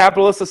in a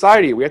capitalist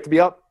society. We have to be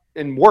up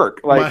and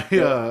work. Like,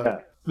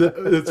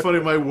 it's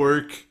funny. My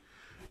work,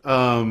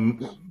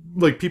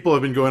 like people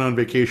have been going on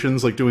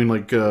vacations, like doing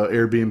like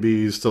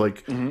Airbnbs to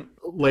like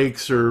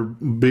lakes or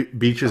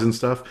beaches and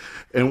stuff.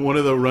 And one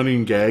of the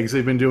running gags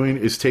they've been doing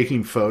is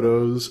taking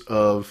photos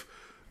of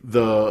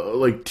the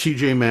like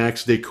TJ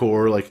Maxx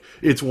decor, like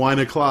it's wine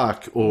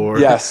o'clock or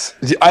yes,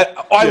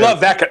 I love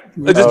that.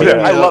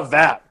 I love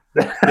that.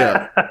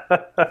 Yeah,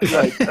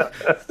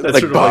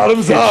 like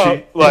bottoms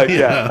up. Like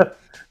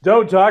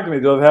Don't talk to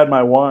me till I've had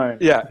my wine.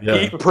 Yeah.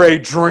 Eat, pray,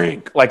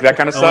 drink, like that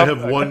kind of stuff. I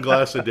have one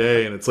glass a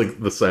day, and it's like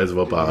the size of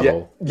a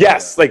bottle.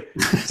 Yes, like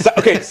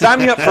okay. Sign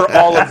me up for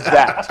all of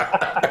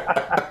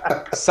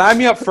that. Sign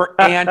me up for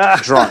Ant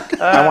Drunk.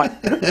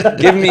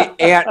 Give me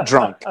Ant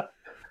Drunk.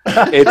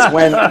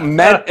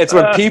 It's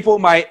when people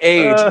my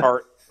age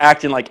are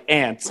acting like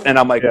ants, and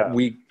I'm like,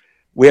 we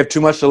have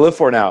too much to live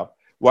for now.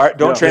 Why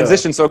don't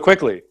transition so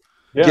quickly?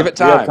 Give it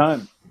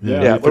time.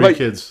 Yeah. What about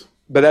kids?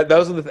 But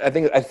those are I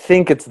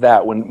think it's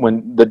that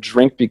when the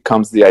drink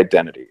becomes the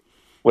identity,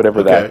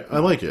 whatever that. I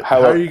like it.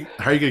 How are you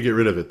gonna get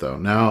rid of it though?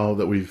 Now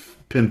that we've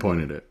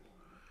pinpointed it.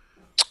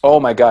 Oh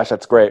my gosh,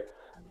 that's great.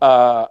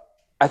 I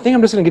think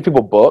I'm just gonna give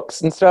people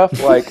books and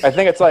stuff. Like I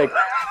think it's like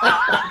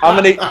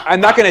I'm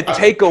not gonna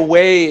take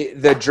away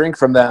the drink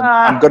from them.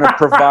 I'm gonna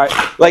provide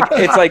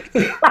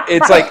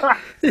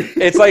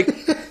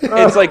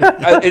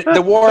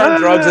the war on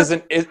drugs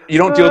isn't. You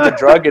don't deal with the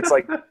drug. It's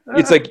like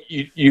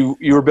you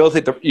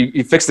rehabilitate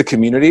you fix the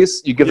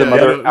communities. You give them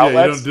other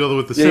outlets. You don't deal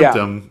with the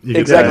symptom.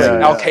 Exactly.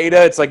 Al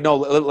Qaeda. It's like no.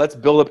 Let's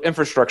build up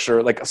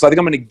infrastructure. Like so, I think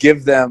I'm gonna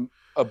give them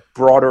a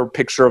broader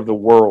picture of the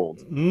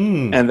world,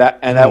 and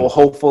that will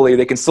hopefully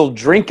they can still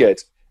drink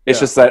it. It's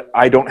just that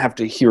I don't have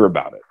to hear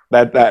about it.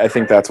 That I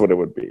think that's what it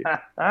would be.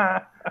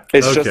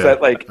 It's just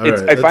that like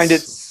I find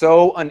it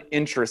so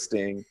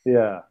uninteresting.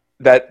 Yeah.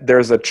 That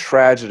there's a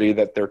tragedy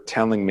that they're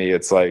telling me.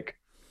 It's like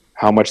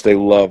how much they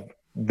love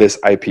this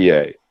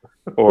IPA,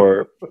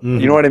 or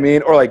you know what I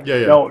mean, or like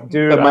no,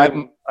 dude. I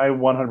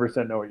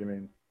 100% know what you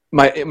mean.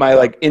 My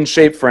like in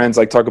shape friends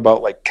like talk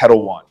about like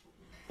Kettle One.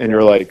 And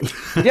you're like,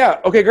 yeah,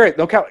 okay, great.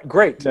 No,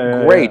 great.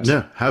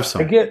 Yeah, have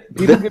some. People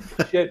give me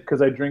shit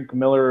because I drink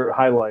Miller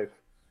High Life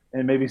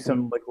and maybe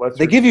some like lesser.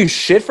 They give you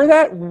shit for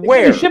that? Where?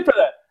 They give me shit for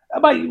that.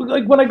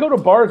 Like when I go to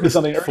bars or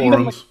something, or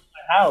even like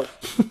my house,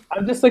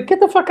 I'm just like,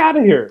 get the fuck out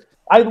of here.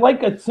 I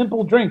like a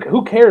simple drink.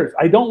 Who cares?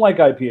 I don't like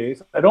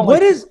IPAs. I don't.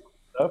 What is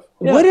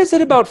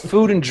it about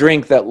food and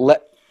drink that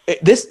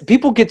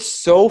people get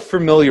so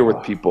familiar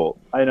with people?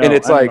 I know, and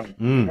it's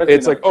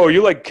it's like, oh,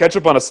 you like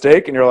ketchup on a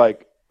steak, and you're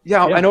like.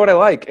 Yeah, I know what I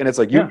like. And it's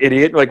like, you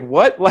idiot. Like,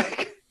 what?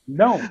 Like,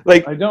 no,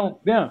 like, I don't.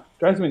 Yeah,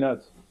 drives me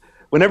nuts.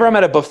 Whenever I'm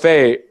at a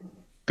buffet,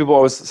 people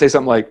always say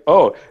something like,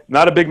 oh,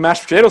 not a big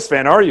mashed potatoes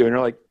fan, are you? And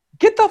you're like,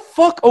 get the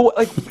fuck. Oh,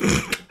 like,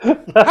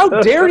 how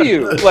dare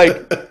you?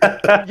 Like,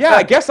 yeah,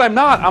 I guess I'm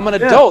not. I'm an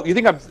adult. You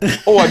think I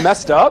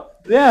messed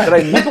up? Yeah. That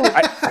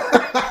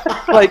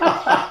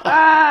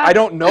I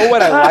don't know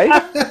what I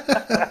like.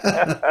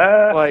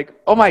 Like,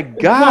 oh my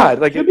God.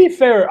 No, to be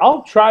fair,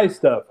 I'll try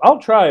stuff. I'll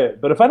try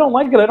it. But if I don't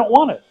like it, I don't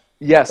want it.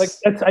 Yes. Like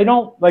I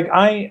don't like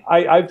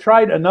I've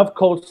tried enough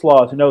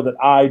coleslaw to know that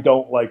I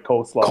don't like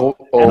coleslaw.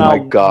 My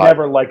God.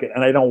 Never like it.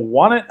 And I don't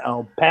want it.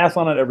 I'll pass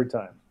on it every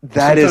time.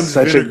 That Sometimes is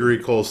such vinegary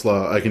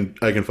coleslaw I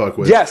can fuck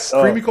with. Yes.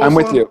 Creamy coleslaw? I'm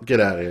with you. Get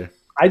out of here.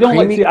 I don't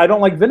like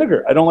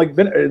vinegar. I don't like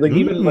vinegar. Like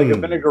even like a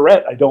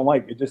vinaigrette, I don't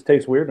like. It just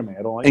tastes weird to me.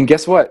 I don't like. And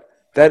guess what?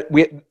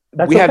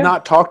 We have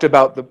not talked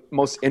about the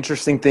most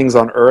interesting things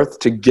on earth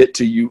to get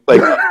to you, like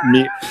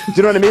me. Do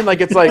you know what I mean?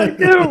 Like it's like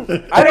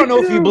I don't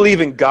know if you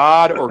believe in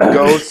God or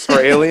ghosts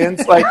or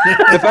aliens. Like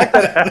the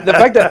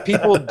fact that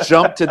people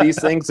jump to these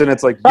things and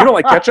it's like you don't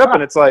like ketchup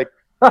and it's like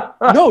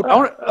no,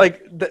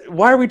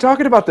 why are we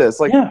talking about this?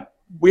 Like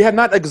we have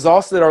not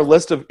exhausted our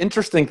list of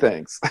interesting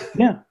things.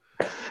 Yeah.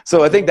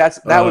 So I think that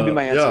would be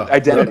my answer.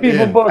 Identity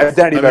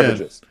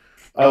beverages.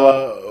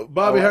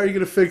 Bobby, how are you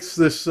going to fix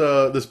this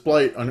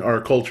blight on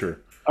our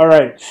culture? All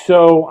right,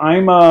 so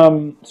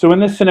I'm so in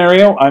this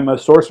scenario, I'm a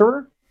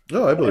sorcerer.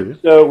 Oh, I believe you.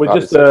 So with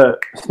just a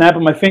snap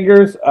of my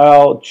fingers,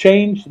 I'll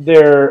change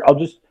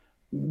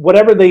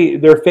whatever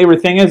their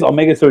favorite thing is, I'll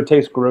make it so it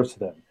tastes gross to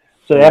them.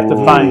 So they have to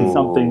find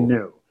something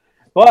new.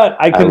 But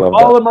I can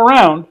follow them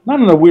around, not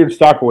in a weird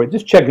stalker way,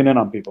 just checking in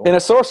on people. In a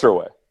sorcerer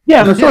way.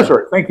 Yeah, in a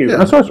sorcerer. Thank you. Yeah.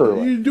 In a sorcerer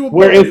way. You do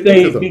Where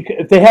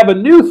if they have a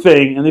new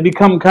thing and they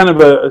become kind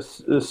of a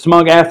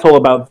smug asshole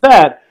about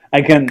that,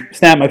 I can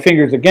snap my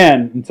fingers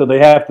again, and so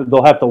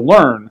they'll have to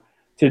learn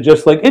to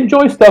just like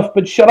enjoy stuff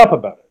but shut up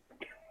about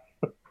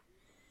it.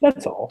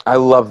 That's all. I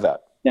love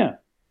that. Yeah.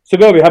 So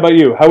Gobi, how about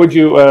you? How would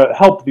you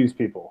help these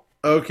people?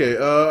 Okay,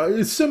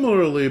 it's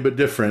similarly but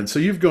different. So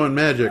you've gone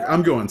magic.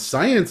 I'm going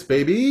science,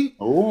 baby.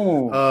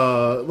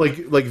 Oh.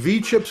 Like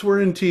V chips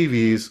were in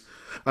TVs.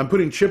 I'm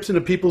putting chips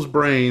into people's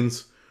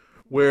brains,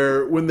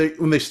 where when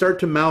they start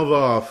to mouth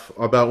off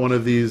about one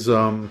of these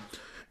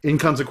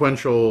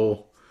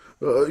inconsequential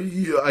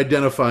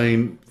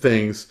identifying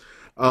things,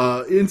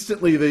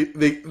 instantly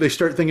they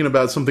start thinking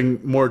about something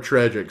more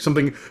tragic,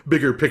 something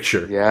bigger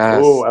picture.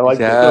 Yes. Oh, I like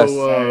that.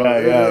 So,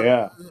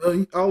 Yeah.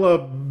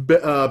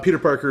 I'll Peter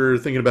Parker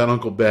thinking about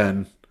Uncle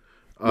Ben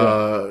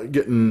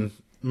getting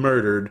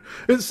murdered.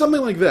 It's something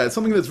like that.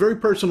 Something that's very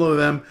personal to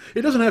them.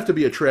 It doesn't have to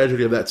be a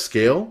tragedy of that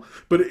scale,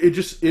 but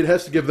it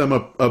has to give them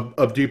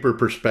a deeper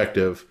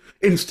perspective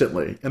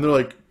instantly. And they're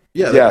like,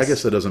 I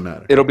guess that doesn't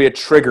matter. It'll be a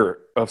trigger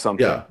of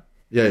something. Yeah.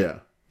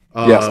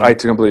 Yes, I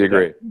completely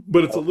agree.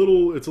 But it's a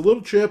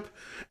little chip,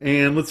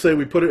 and let's say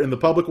we put it in the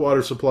public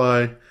water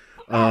supply.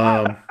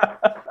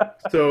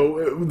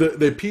 So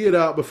they pee it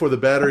out before the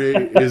battery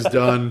is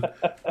done,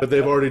 but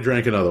they've already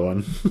drank another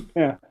one.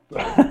 Yeah.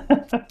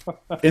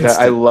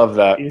 I love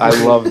that. I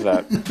love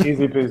that.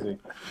 Easy peasy.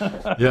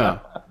 Yeah.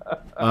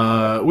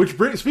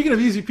 Speaking of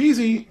easy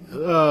peasy,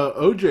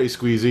 OJ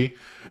Squeezy,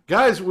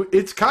 guys,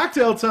 it's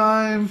cocktail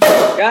time.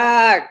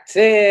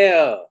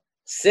 Cocktail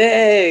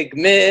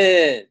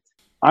segment.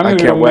 I'm going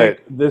to go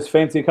make this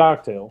fancy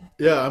cocktail.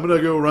 Yeah, I'm going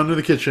to go run to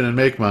the kitchen and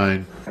make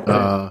mine.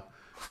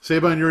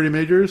 Sabine, you already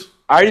made yours?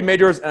 I already made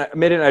yours, and I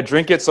made it, and I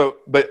drink it.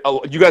 But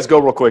you guys go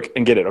real quick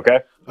and get it, okay?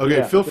 Okay,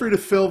 Yeah. Feel free to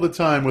fill the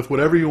time with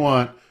whatever you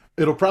want.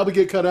 It'll probably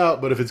get cut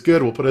out, but if it's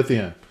good, we'll put it at the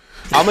end.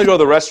 I'm going to go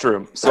to the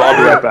restroom, so I'll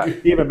be right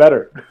back. Even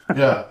better.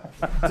 Yeah.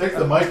 Take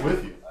the mic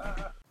with you.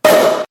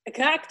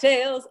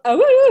 Cocktails.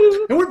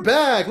 Oh, And we're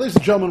back. Ladies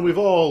and gentlemen, we've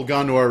all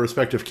gone to our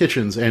respective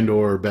kitchens and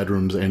or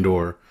bedrooms and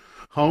or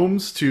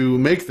homes to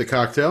make the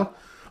cocktail.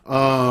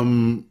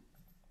 John.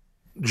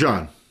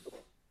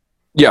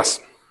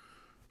 Yes.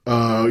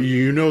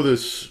 You know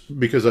this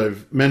because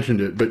I've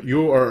mentioned it, but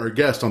you are our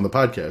guest on the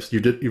podcast.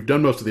 You've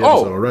done most of the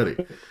episode already.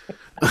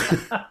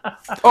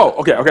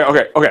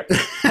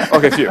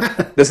 Okay, phew.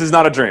 This is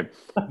not a dream.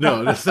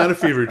 No, it's not a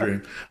fever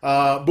dream.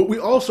 But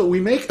we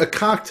make a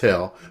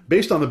cocktail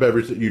based on the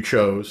beverage that you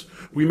chose.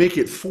 We make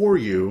it for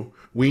you.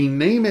 We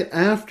name it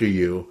after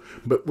you,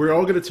 but we're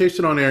all going to taste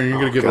it on air, and you're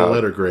going to give it a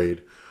letter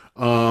grade.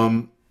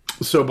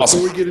 So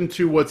before we get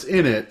into what's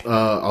in it,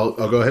 I'll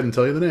go ahead and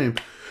tell you the name.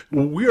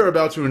 We are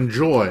about to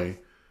enjoy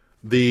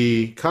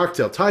the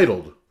cocktail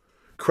titled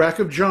Crack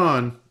of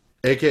John,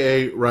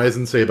 a.k.a. Rise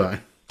and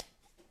Sabine.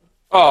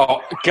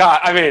 Oh, God.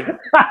 I mean,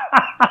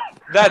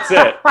 that's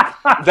it.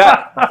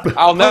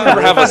 I'll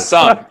never have a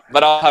son,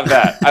 but I'll have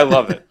that. I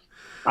love it.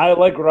 I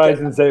like Rise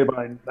and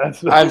Sabine.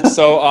 I'm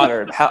so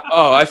honored.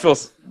 I feel.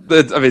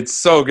 It's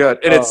so good,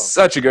 and it's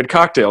such a good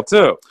cocktail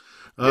too.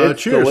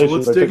 Cheers! So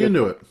let's dig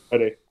into it.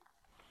 Ready.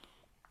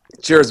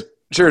 Cheers,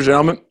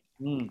 gentlemen.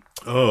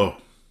 Oh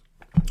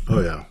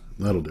yeah,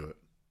 that'll do it.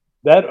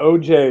 That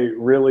OJ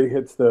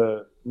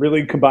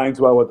really combines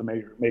well with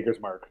the Maker's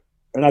Mark.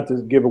 And not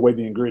to give away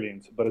the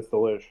ingredients, but it's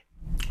delish.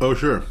 Oh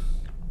sure.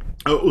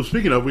 Oh, well,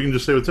 speaking of, we can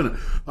just say what's in it.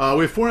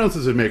 We have 4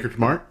 ounces of Maker's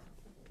Mark.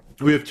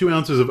 We have 2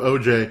 ounces of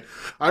OJ.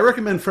 I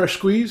recommend fresh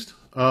squeezed.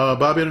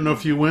 Bobby, I don't know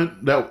if you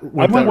went that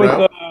route. I went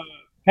with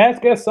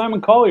past guest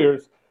Simon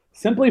Collier's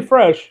Simply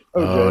Fresh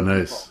OJ. Oh,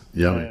 nice.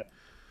 Yummy.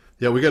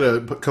 Yeah, we got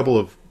a couple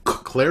of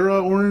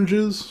Clara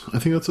oranges. I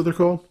think that's what they're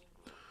called.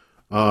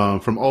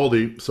 From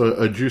Aldi.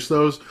 So I juice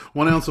those.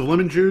 1 ounce of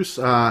lemon juice.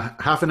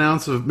 Half an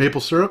ounce of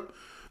maple syrup.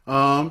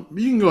 You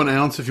can go an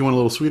ounce if you want a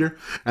little sweeter.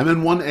 And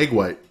then 1 egg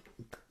white.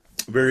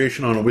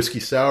 Variation on a whiskey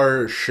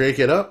sour. Shake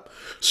it up.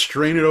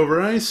 Strain it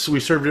over ice. We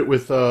served it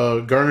with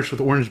garnished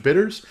with orange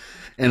bitters.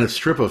 And a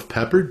strip of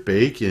peppered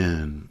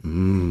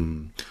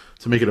bacon.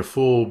 To make it a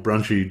full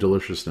brunchy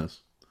deliciousness.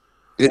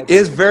 It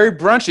is very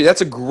brunchy.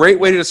 That's a great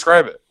way to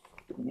describe it.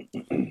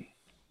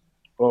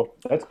 Well,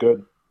 that's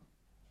good.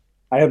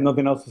 I have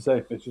nothing else to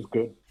say. It's just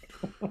good.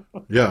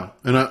 Yeah.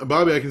 And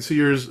Bobby, I can see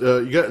yours.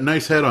 You got a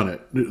nice head on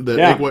it. That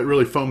egg white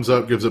really foams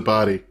up, gives it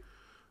body.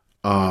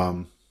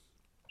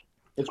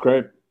 It's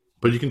great.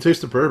 But you can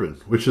taste the bourbon,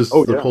 which is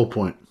the whole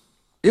point.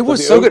 It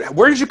was so good.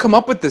 Where did you come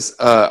up with this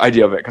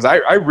idea of it? Because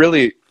I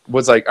really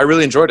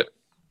enjoyed it.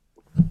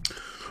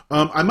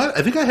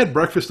 I think I had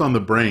breakfast on the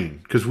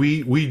brain because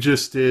we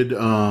just did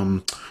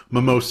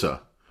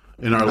mimosa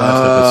in our last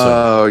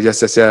episode. Oh,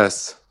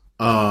 yes.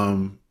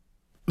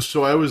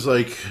 So I was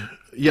like,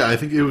 I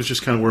think it was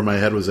just kind of where my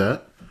head was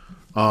at.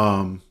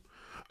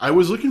 I I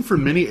was looking for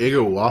mini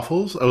Eggo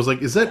waffles. I was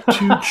like, is that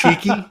too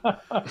cheeky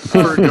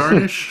for a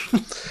garnish?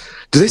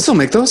 Do they still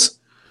make those?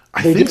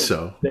 I think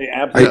so. They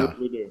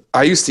absolutely do.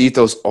 I used to eat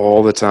those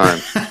all the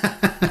time.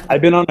 I've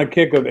been on a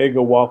kick of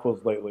Eggo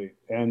waffles lately,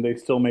 and they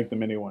still make the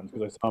mini ones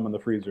because I saw them in the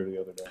freezer the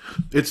other day.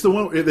 It's the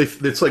one.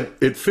 It's like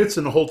it fits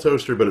in a whole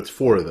toaster, but it's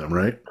 4 of them,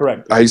 right?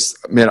 Correct. I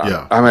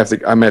might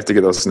have to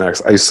get those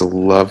next. I used to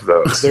love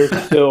those. They're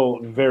still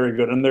very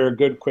good, and they're a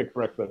good quick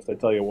breakfast. I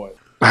tell you what.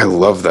 I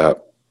love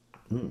that.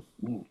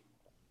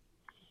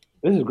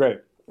 This is great.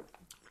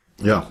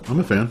 Yeah, I'm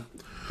a fan.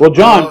 Well,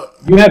 John,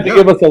 you have to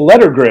give us a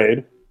letter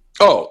grade.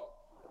 Oh,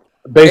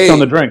 based on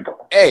the drink.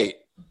 A.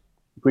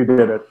 We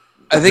did it.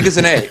 I think it's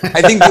an A.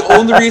 I think the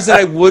only reason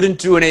I wouldn't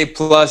do an A+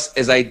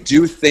 is I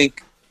do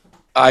think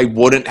I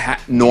wouldn't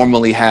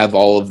normally have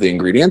all of the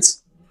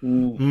ingredients.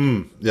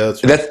 Yeah,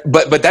 that's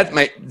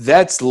right.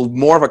 That's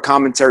more of a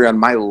commentary on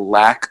my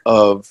lack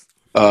of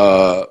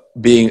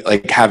being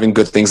like having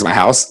good things in my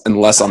house and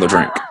less on the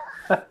drink.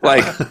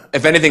 Like,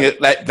 if anything,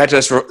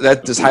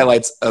 that just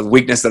highlights a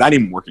weakness that I'm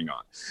even working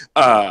on.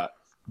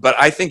 But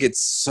I think it's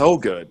so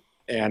good,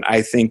 and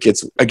I think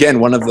it's again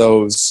one of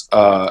those.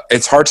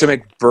 It's hard to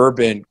make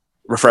bourbon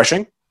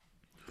refreshing,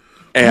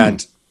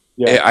 and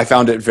I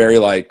found it very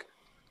like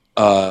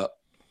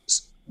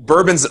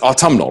bourbon's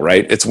autumnal,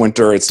 right? It's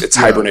winter, it's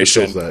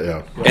hibernation,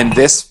 and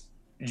this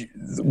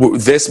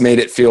made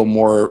it feel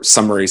more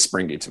summery,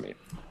 springy to me.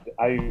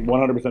 I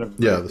 100% agree.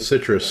 Yeah, the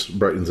citrus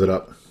brightens it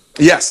up.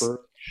 Yes,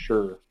 for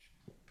sure.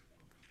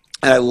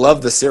 And I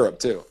love the syrup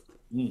too.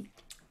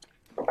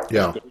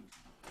 Yeah,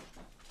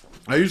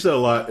 I use that a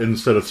lot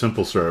instead of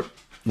simple syrup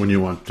when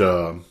you want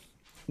a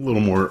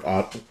little more.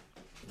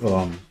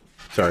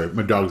 Sorry,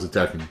 my dog's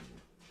attacking me.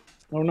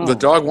 Oh no! The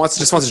dog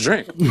just wants to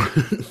drink.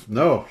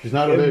 No, she's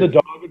not. Give the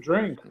dog a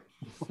drink.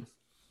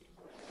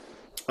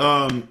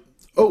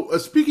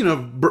 Speaking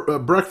of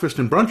breakfast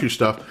and brunchy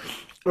stuff,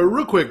 a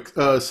real quick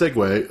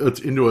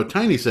segue into a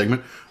tiny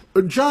segment.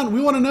 John,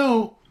 we want to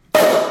know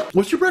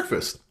what's your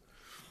breakfast.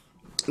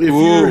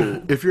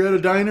 If you're at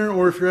a diner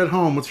or if you're at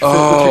home, what's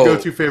your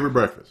go-to favorite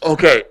breakfast?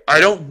 Okay,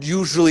 I don't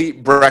usually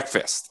eat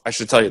breakfast. I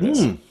should tell you this.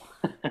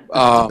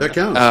 That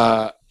counts.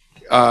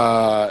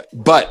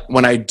 But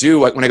when I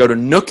do, when I go to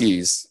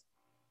Nookie's,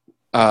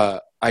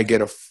 I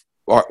get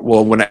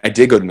when I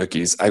did go to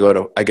Nookie's, I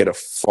get a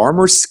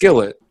farmer's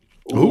skillet.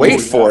 Ooh,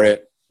 wait for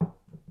it.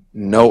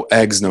 No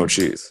eggs, no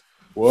cheese.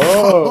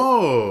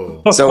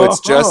 Whoa! So it's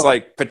just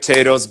like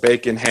potatoes,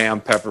 bacon,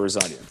 ham, peppers,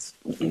 onions.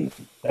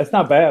 That's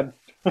not bad.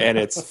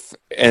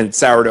 and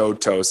sourdough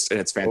toast, and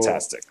it's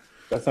fantastic.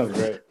 That sounds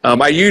great.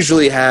 I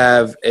usually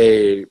have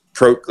a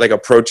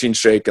protein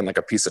shake and like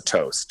a piece of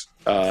toast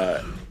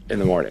in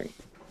the morning.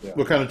 Yeah.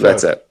 What kind of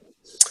toast? That's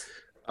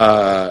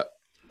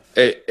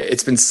it.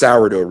 It's been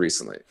sourdough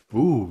recently.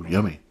 Ooh,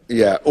 yummy.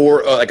 Yeah,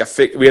 or like a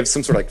fig. We have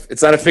some sort of like,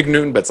 it's not a Fig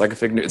Newton, but it's like a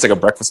Fig Newton. It's like a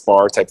breakfast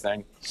bar type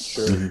thing.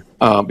 Sure.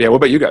 Mm-hmm. What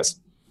about you guys?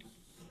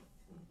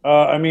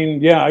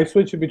 I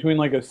switch it between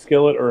like a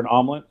skillet or an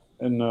omelet,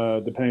 and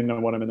depending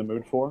on what I'm in the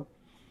mood for.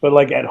 But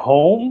like at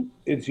home,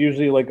 it's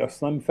usually like a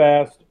Slim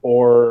Fast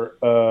or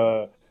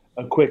a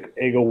quick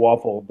Eggo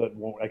waffle that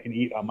I can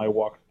eat on my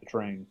walk to the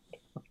train.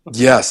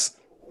 Yes,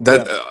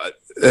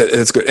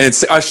 it's good.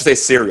 And I should say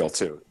cereal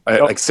too. I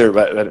like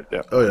cereal.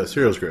 Yeah. Oh yeah,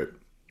 cereal's great.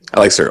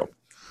 I like cereal.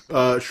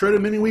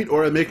 Shredded mini wheat,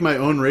 or I make my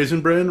own raisin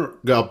bran.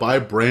 I'll buy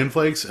bran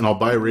flakes and I'll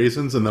buy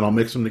raisins and then I'll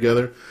mix them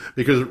together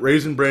because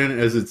raisin bran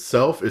as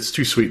itself, it's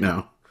too sweet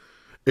now.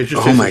 It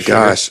just oh my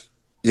gosh,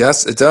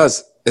 yes, it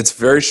does. It's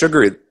very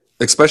sugary,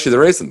 especially the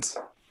raisins.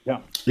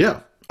 Yeah.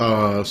 Yeah.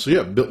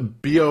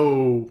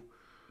 BYOBRB.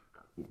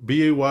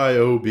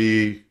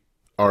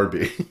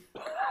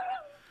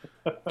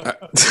 I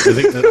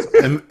think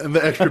and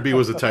the extra B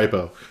was a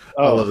typo.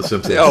 I love the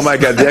Simpsons. Oh my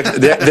god,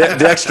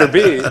 the extra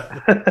B.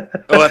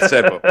 Oh, that's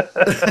a typo.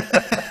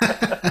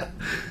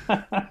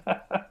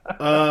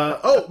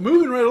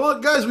 Moving right along,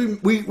 guys.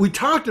 We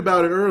talked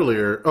about it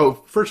earlier. Oh,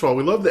 first of all,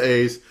 we love the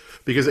A's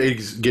because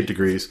A's get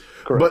degrees.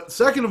 Correct. But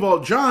second of all,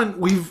 John,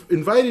 we've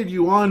invited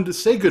you on to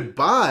say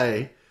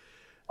goodbye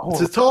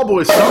to Tall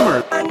Boy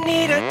Summer. I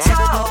need a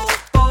tall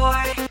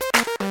boy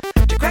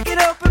to crack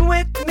it open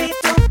with me.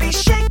 Don't be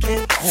shaking.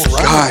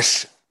 Right.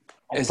 Gosh,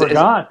 is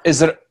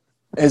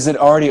it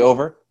already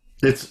over?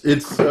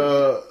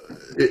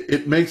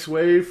 It makes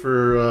way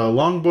for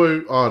Long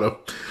Boy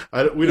Auto.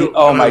 We don't.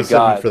 Oh my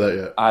god! For that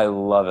yet. I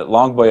love it.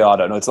 Long Boy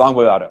Auto. No, it's Long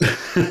Boy Auto.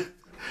 So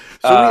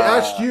we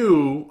asked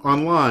you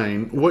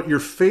online what your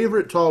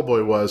favorite Tall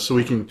Boy was, so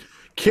we can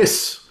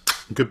kiss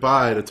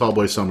goodbye to Tall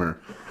Boy Summer.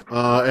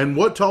 And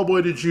what Tall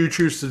Boy did you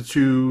choose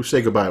to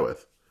say goodbye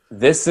with?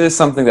 This is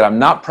something that I'm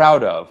not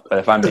proud of, but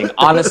if I'm being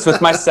honest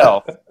with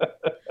myself,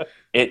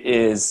 it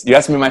is. You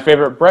asked me my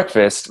favorite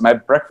breakfast. My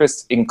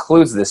breakfast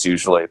includes this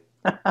usually.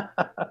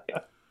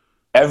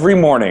 Every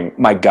morning,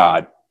 my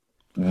God,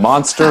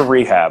 Monster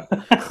Rehab.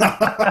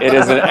 It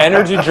is an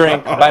energy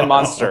drink by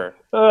Monster.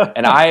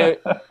 And I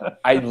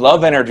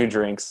love energy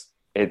drinks.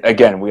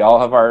 Again, we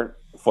all have our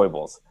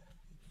foibles.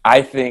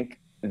 I think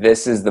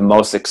this is the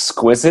most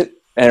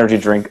exquisite energy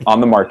drink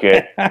on the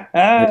market.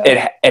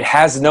 It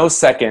has no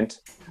second.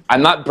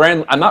 I'm not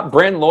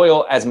brand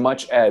loyal as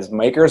much as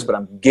makers, but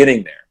I'm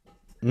getting there.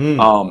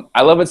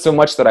 I love it so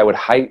much that I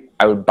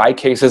would buy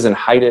cases and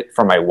hide it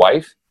from my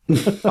wife.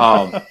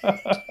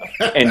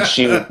 And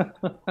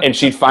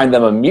she'd find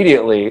them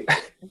immediately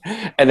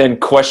and then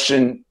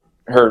question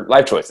her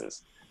life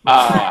choices.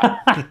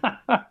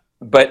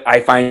 But I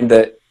find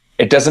that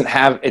it doesn't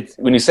have it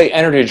when you say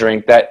energy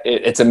drink, that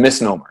it's a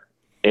misnomer.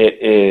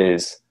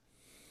 It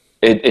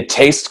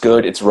tastes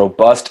good, it's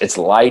robust, it's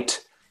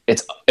light,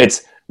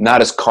 it's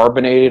not as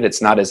carbonated,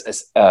 it's not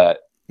as not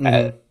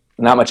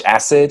much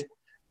acid.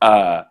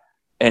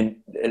 And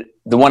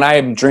the one I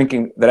am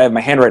drinking that I have in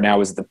my hand right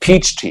now is the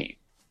peach tea.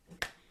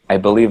 I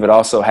believe it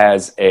also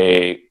has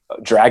a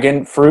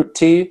dragon fruit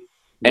tea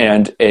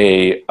and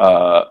a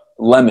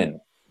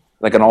lemon,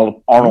 like an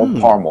Arnold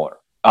Palmer.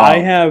 I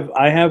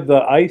have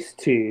the iced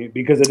tea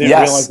because I didn't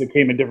realize it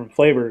came in different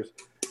flavors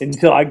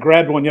until I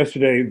grabbed one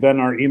yesterday. Then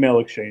our email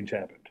exchange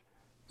happened.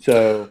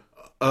 So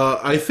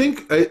I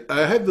think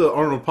I have the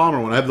Arnold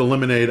Palmer one. I have the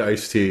lemonade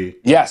iced tea.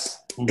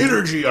 Yes,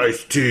 energy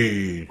iced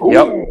tea.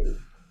 Yep,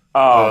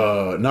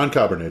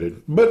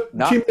 non-carbonated, but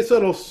she makes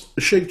that'll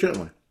shake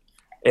gently.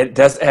 It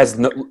does has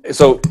no.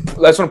 So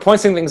that's when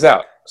pointing things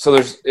out.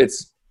 So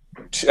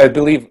I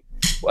believe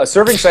a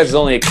serving size is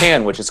only a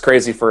can, which is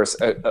crazy for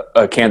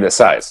a can this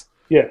size.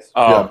 Yes.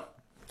 Tall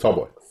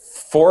boy.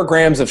 4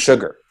 grams of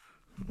sugar.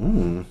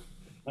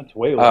 That's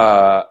way less than I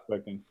was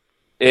expecting.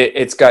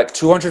 It's got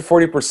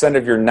 240%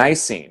 of your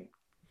lysine.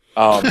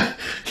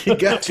 You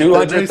got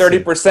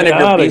 230% of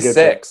your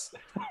B6.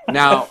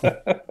 Now,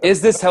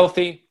 is this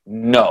healthy?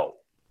 No.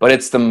 But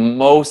it's the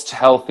most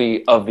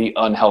healthy of the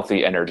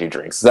unhealthy energy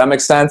drinks. Does that make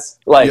sense?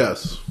 Like,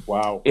 yes.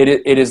 Wow.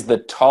 It is the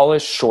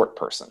tallest short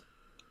person.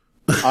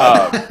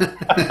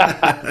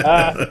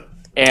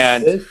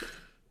 And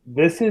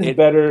this is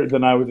better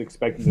than I was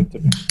expecting it to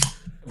be.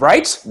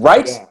 Right?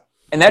 Yeah.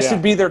 And that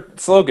should be their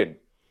slogan.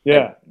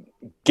 Yeah.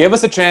 Give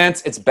us a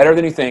chance. It's better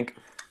than you think.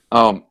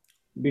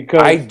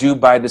 Because I do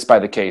buy this by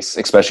the case,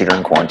 especially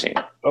during quarantine.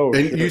 Oh,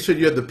 and you said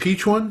you had the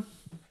peach one?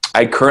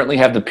 I currently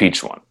have the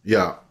peach one.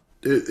 Yeah.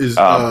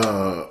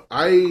 I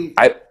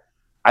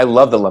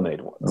love the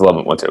lemonade one. The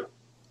lemon one too.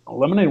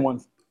 Lemonade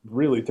one's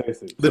really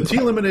tasty. The tea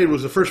lemonade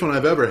was the first one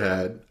I've ever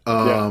had,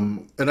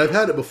 and I've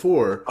had it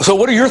before. So,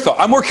 what are your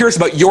thoughts? I'm more curious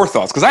about your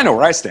thoughts because I know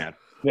where I stand.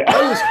 Yeah.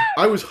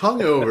 I was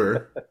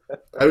hungover.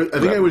 I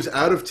think I was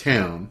out of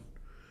town,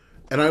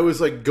 and I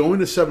was like going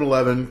to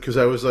 7-Eleven because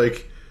I was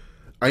like,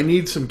 I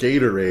need some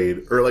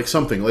Gatorade or like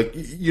something. Like,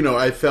 you know,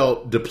 I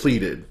felt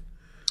depleted.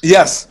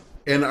 Yes.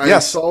 And I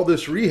saw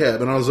this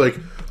Rehab, and I was like,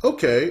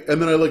 okay. And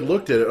then I like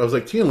looked at it. I was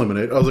like, tea and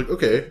lemonade. I was like,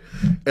 okay.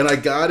 And I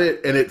got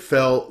it, and it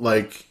felt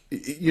like,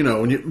 you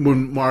know,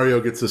 when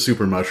Mario gets the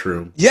super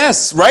mushroom.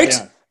 Yes, right?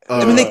 Yeah.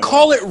 I mean, they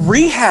call it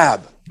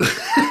Rehab.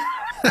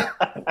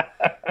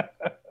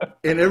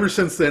 And ever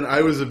since then,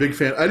 I was a big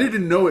fan. I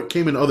didn't know it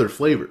came in other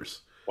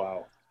flavors.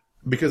 Wow.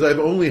 Because I've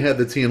only had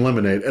the tea and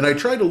lemonade. And I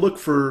tried to look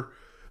for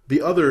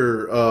the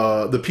other,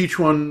 the peach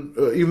one,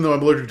 even though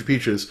I'm allergic to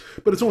peaches.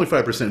 But it's only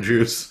 5%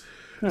 juice.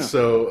 Yeah.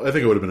 So I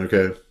think it would have been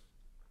okay.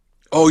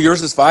 Oh,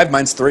 yours is 5,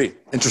 mine's 3.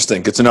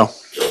 Interesting. Good to know.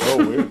 Oh,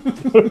 weird.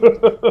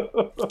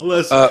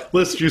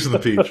 less juice in the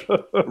peach.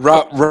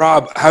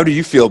 Rob, how do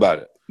you feel about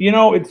it? You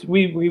know,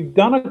 we've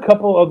done a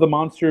couple of the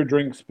Monster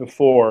drinks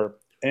before,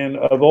 and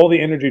of all the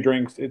energy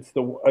drinks, it's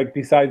the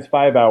besides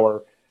 5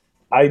 Hour,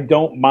 I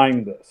don't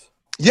mind this.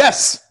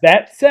 Yes.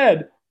 That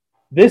said,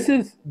 this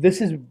is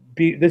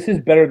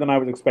better than I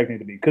was expecting it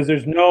to be because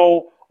there's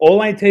no.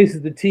 All I taste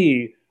is the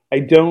tea. I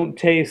don't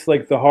taste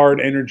like the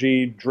hard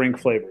energy drink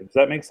flavor. Does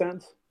that make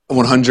sense?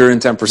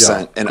 110%.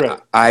 Yeah, and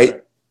correct.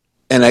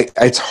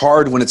 It's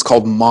hard when it's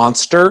called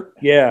Monster.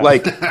 Yeah.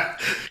 Like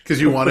because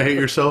you want to hate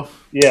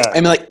yourself. Yeah. I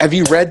mean, like, have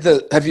you read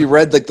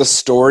like the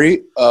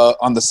story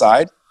on the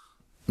side?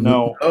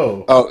 No.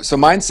 Oh, so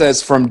mine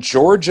says from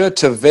Georgia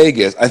to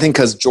Vegas. I think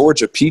because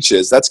Georgia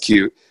peaches. That's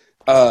cute.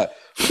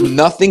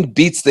 Nothing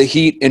beats the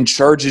heat and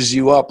charges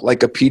you up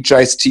like a peach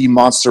iced tea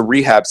Monster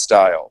Rehab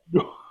style.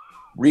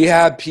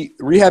 Rehab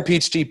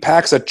Peach Tea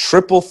packs a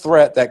triple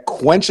threat that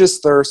quenches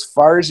thirst,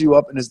 fires you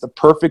up, and is the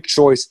perfect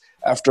choice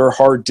after a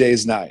hard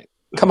day's night.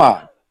 Come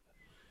on.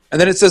 And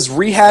then it says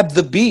Rehab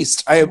the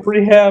Beast.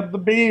 Rehab the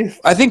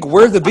Beast. I think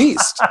we're the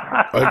Beast.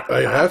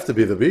 I have to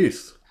be the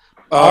Beast.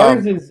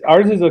 Ours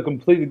is a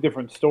completely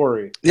different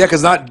story. Yeah,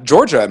 because not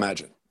Georgia, I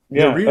imagine.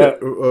 Yeah, read it.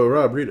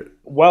 Rob, read it.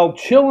 While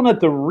chilling at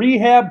the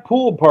Rehab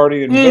pool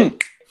party in Vegas.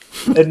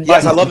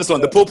 Yes, I love this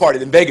one. The pool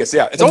party in Vegas.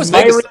 Yeah, it's always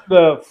Vegas.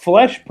 The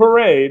Flesh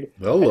Parade.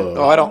 Hello.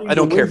 Oh, I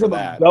don't care for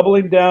that.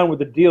 Doubling down with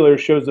the dealer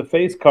shows a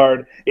face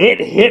card.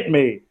 It hit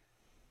me.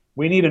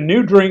 We need a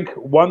new drink,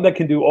 one that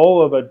can do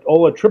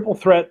all a triple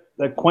threat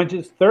that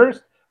quenches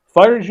thirst,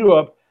 fires you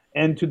up,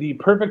 and to the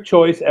perfect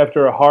choice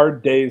after a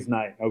hard day's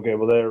night. Okay,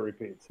 well there it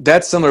repeats.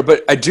 That's similar,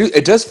 but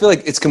it does feel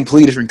like it's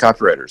completely different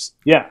copywriters.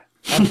 Yeah,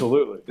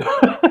 absolutely.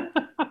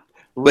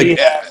 Like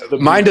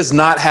mine does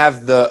not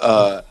have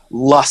the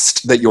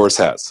lust that yours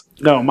has.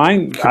 No,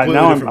 mine. Completely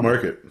different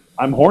market.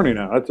 I'm horny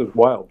now. That's just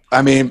wild.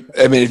 I mean,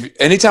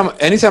 anytime I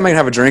can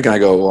have a drink and I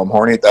go, well, I'm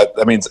horny.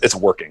 That means it's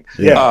working.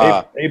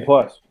 Yeah, A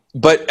plus.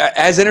 But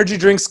as energy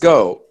drinks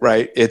go,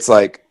 right? It's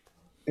like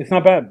it's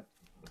not bad.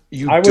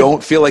 You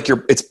don't feel like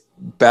it's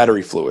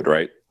battery fluid,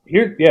 right?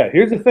 Here's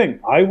the thing.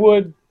 I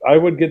would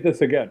get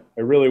this again.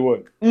 I really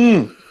would.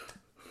 So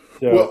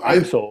well,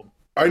 I'm sold.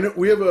 I know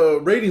we have a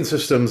rating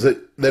systems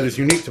that is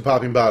unique to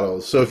Popping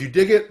Bottles. So if you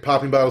dig it,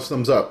 Popping Bottles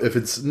thumbs up. If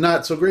it's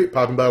not so great,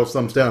 Popping Bottles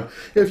thumbs down.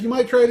 If you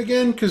might try it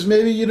again because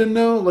maybe you didn't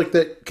know, like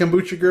that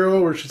kombucha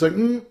girl where she's like,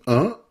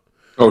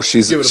 oh,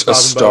 she's a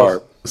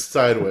star.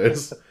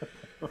 Sideways.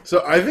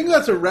 So I think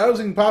that's a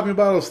rousing Popping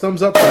Bottles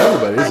thumbs up for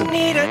everybody, isn't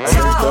it?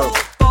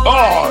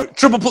 Oh,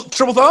 triple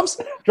thumbs?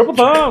 Triple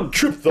thumbs.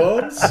 Triple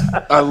thumbs.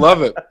 I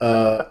love it.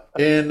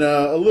 And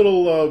a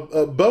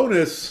little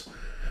bonus.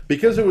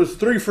 Because it was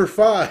 3 for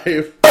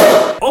 $5.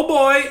 Oh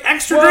boy,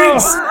 extra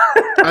drinks!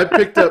 I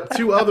picked up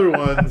 2 other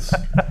ones.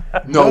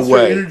 No Monster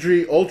way.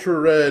 Energy Ultra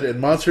Red and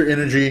Monster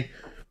Energy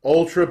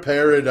Ultra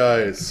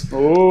Paradise.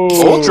 Oh,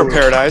 Ultra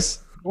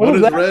Paradise.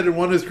 One is red and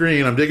one is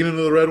green. I'm digging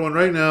into the red one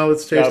right now.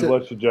 Let's taste it.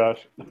 God bless you,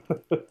 Josh.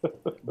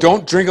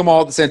 Don't drink them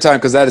all at the same time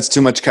because that is too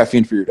much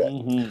caffeine for your day.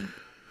 Mm-hmm.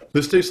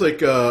 This tastes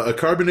like a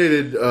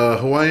carbonated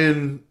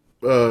Hawaiian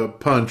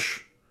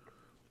punch.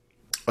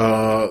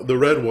 The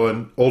red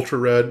one, ultra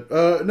red,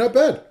 not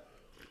bad.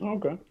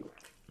 Okay.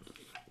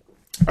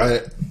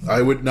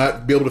 I would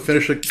not be able to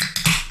finish a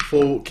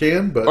full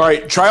can, but all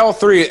right, try all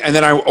 3, and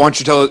then I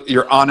want you to tell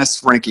your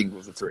honest ranking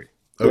of the 3.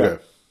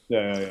 Okay.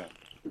 Yeah.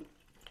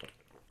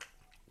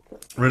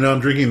 Right now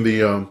I'm drinking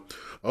the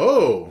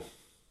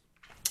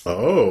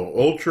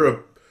Ultra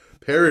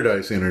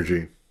Paradise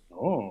Energy.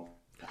 Oh.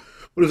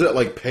 What is that,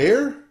 like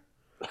pear?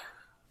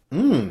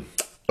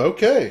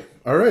 Okay.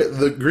 All right.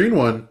 The green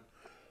one.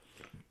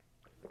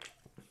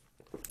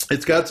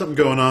 It's got something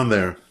going on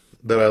there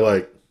that I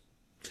like.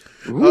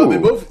 They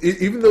both,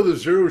 even though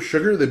there's 0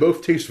 sugar, they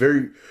both taste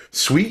very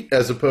sweet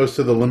as opposed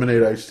to the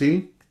lemonade iced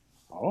tea.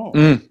 Oh.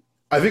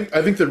 I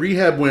think the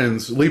Rehab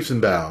wins leaps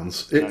and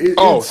bounds.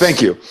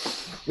 Thank you.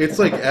 It's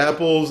like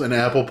apples and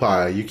apple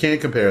pie. You can't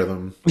compare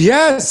them.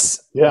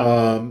 Yes.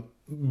 Yeah.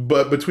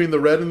 But between the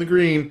red and the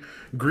green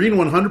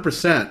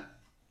 100%.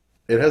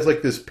 It has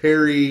like this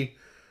perry,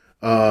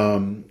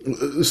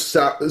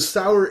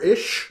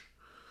 sour-ish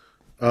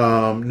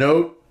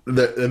note. And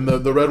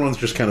the red one's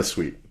just kind of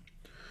sweet.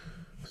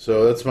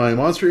 So that's my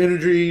Monster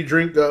Energy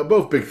drink.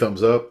 Both big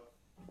thumbs up.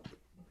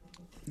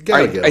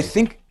 I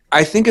think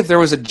if there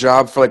was a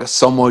job for like a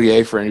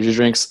sommelier for energy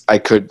drinks, I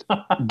could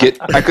get.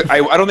 I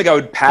don't think I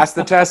would pass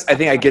the test. I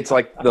think I get to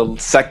like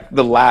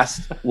the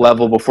last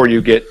level before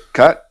you get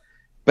cut.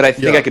 But I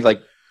think I could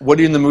like. What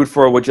are you in the mood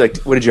for? What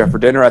did you have for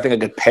dinner? I think I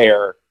could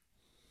pair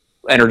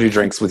energy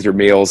drinks with your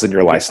meals and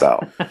your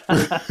lifestyle.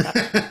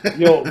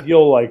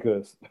 You'll like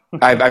this.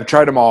 I've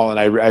tried them all, and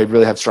I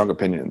really have strong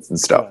opinions and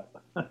stuff.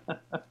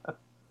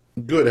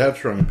 Good, have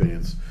strong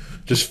opinions.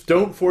 Just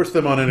don't force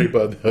them on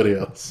anybody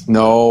else.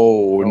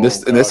 No, in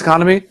this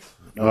economy.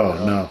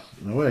 Oh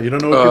no way! You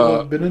don't know what people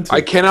have been into.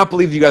 I cannot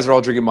believe you guys are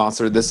all drinking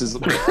Monster. This is.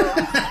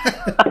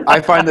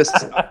 I find this,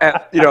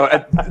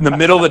 in the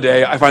middle of the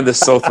day. I find this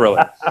so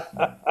thrilling.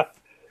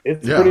 I'm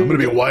going to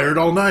be wired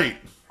all night.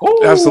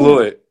 Ooh.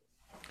 Absolutely.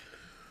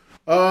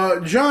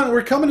 John,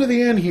 we're coming to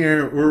the end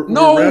here. We're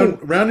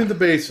rounding the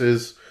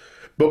bases.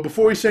 But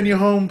before we send you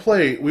home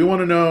plate, we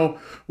want to know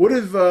what do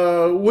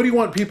you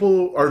want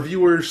our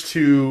viewers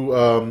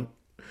to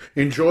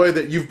enjoy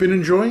that you've been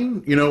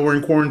enjoying? We're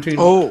in quarantine.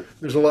 Oh,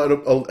 there's a lot of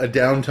a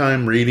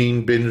downtime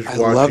reading, binge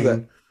watching. I love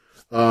that.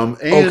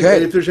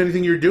 If there's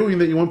anything you're doing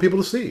that you want people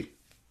to see.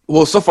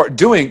 Well, so far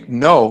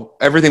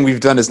everything we've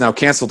done is now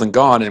canceled and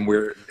gone, and we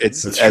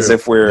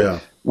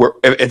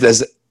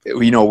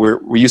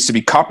used to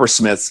be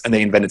coppersmiths and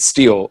they invented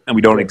steel and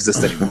we don't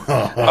exist anymore.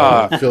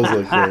 It feels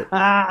like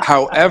that.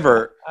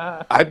 However,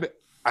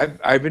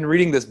 I've been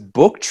reading this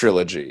book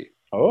trilogy.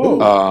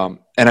 Oh.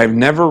 And I've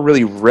never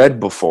really read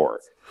before.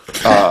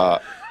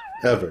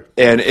 Ever.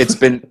 And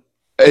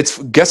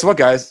guess what,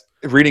 guys?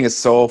 Reading is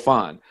so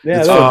fun. Yeah,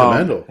 it's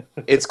fundamental.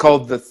 It's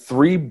called The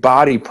 3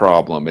 Body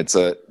Problem. It's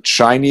a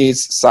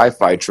Chinese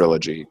sci-fi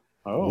trilogy.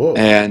 Oh.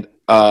 And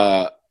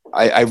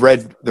I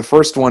read the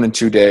first one in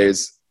 2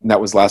 days. And that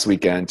was last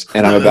weekend,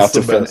 and I'm about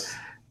to finish.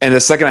 And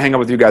the second I hang out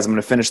with you guys, I'm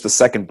going to finish the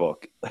second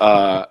book.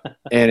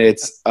 And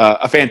it's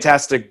a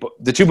fantastic book.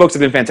 The 2 books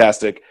have been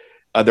fantastic.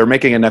 They're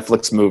making a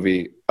Netflix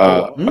movie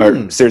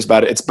or series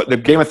about it. But the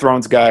Game of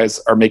Thrones guys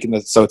are making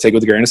this, so take it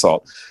with a grain of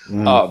salt.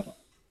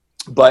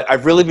 But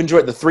I've really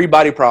enjoyed The 3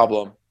 Body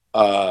Problem.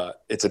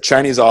 It's a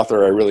Chinese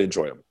author. I really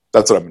enjoy him.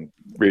 That's what I've been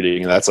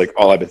reading, and that's like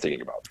all I've been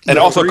thinking about. And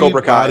also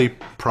Cobra Kai.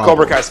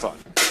 Cobra Kai's fun.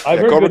 I've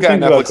heard Cobra good Kai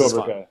things about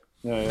Cobra Kai.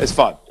 Yeah. It's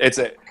fun.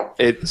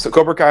 So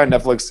Cobra Kai on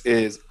Netflix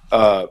is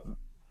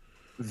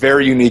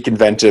very unique,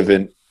 inventive,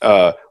 and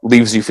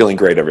leaves you feeling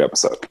great every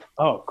episode.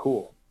 Oh,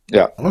 cool.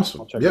 Yeah,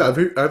 awesome. Yeah,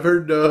 I've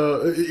heard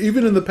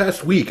even in the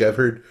past week, I've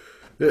heard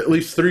at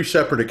least 3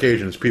 separate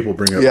occasions people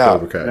bring up Yeah.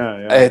 Cobra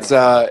Kai.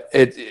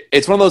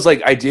 It's one of those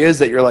like ideas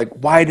that you're like,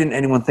 why didn't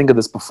anyone think of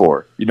this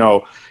before? You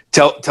know,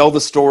 tell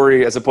the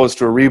story as opposed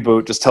to a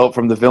reboot. Just tell it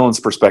from the villain's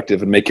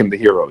perspective and make him the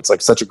hero. It's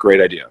like such a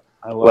great idea.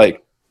 I love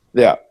it.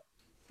 Yeah.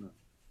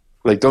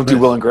 Like, don't do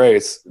Will and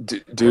Grace.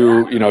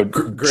 Do you know,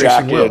 Grace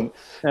Jack and Will.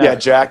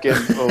 and Jack and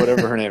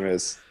whatever her name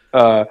is.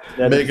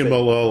 Megan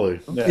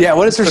Mullally. Yeah,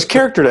 what is her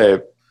character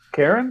name?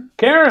 Karen.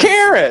 There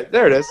it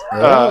is.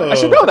 I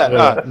should know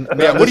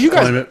that. What do you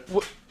guys?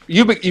 What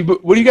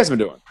do you guys been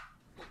doing?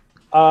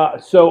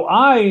 So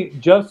I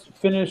just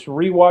finished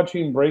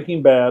rewatching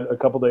Breaking Bad a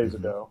couple days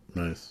ago.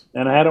 Nice.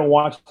 And I hadn't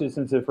watched it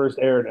since it first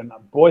aired. And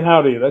boy,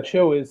 howdy, that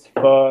show is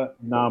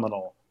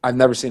phenomenal. I've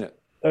never seen it.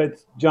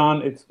 It's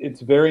John.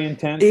 It's very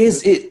intense.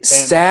 Is it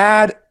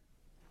sad?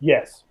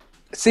 Yes.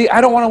 See,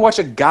 I don't want to watch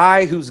a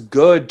guy who's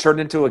good turn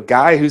into a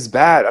guy who's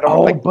bad. I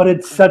don't. But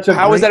it's such a.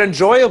 How is that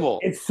enjoyable?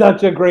 It's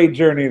such a great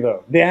journey,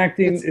 though. The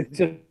acting, it's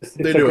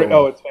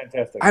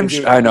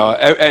fantastic. I know.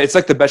 It's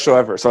like the best show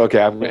ever. So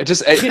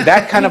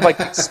that kind of like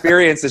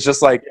experience is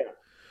just like,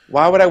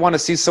 why would I want to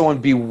see someone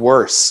be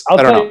worse? I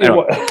don't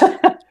know.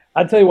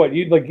 I'll tell you what.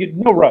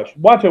 No rush.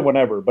 Watch it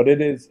whenever. But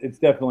it's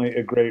definitely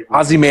a great.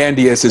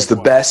 Ozymandias is the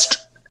best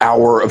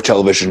hour of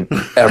television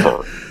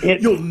ever.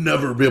 You'll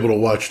never be able to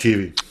watch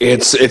TV.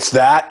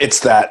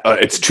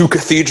 It's 2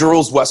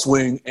 cathedrals, West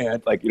Wing,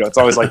 and it's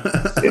always like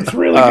it's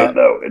really good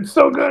though. It's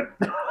so good.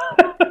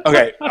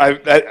 Okay,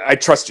 I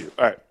trust you.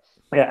 All right.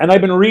 Yeah, and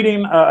I've been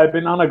reading. I've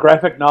been on a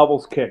graphic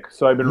novels kick,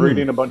 so I've been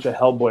reading a bunch of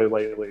Hellboy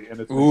lately,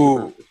 and it's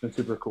been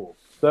super cool.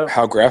 So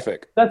how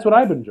graphic? That's what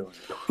I've been doing.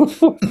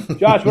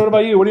 Josh, what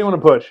about you? What do you want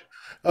to push?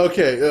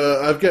 Okay,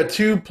 I've got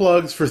 2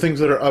 plugs for things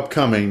that are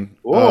upcoming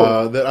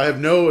that I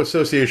have no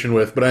association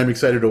with, but I'm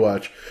excited to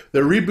watch.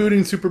 They're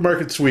rebooting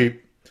Supermarket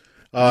Sweep.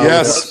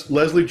 Yes.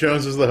 Leslie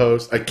Jones is the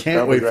host. I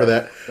can't wait for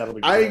that.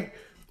 I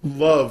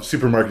love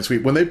Supermarket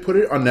Sweep. When they put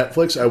it on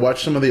Netflix, I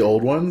watched some of the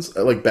old ones,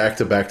 like back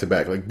to back to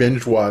back, like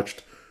binge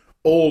watched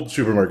old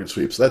Supermarket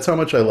Sweeps. That's how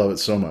much I love it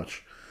so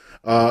much.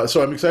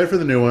 So I'm excited for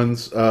the new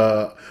ones.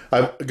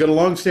 I've got a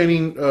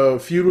long-standing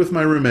feud with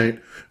my roommate.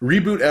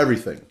 Reboot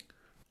everything.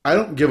 I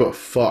don't give a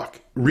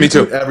fuck.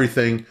 Reboot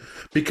everything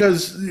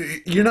because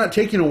you're not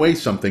taking away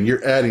something.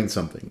 You're adding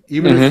something.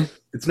 Even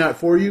if it's not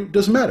for you,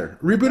 doesn't matter.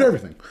 Reboot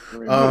everything.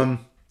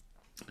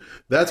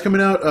 That's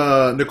coming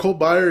out. Nicole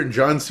Byer and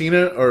John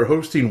Cena are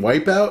hosting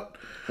Wipeout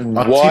on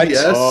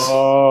TBS.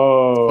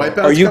 Oh.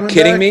 Are you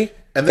kidding me?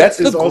 And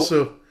that's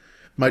also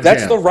my jam.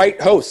 That's the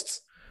right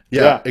hosts.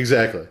 Yeah,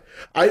 exactly.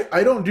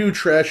 I don't do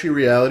trashy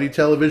reality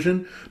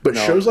television, but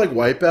shows like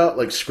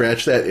Wipeout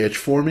scratch that itch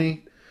for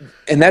me.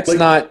 And that's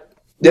not...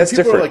 That's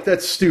people different. Are like,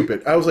 that's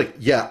stupid. I was like,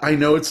 yeah, I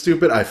know it's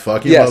stupid. I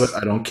fucking love it.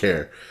 I don't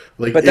care.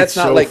 But that's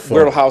not like fun.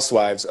 Real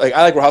Housewives. I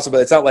like Real Housewives, but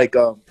it's not like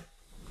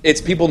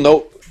it's people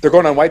know they're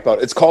going on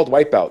Wipeout. It's called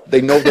Wipeout. They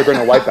know they're going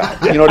to wipe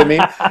out. You know what I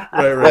mean?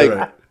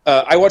 Right.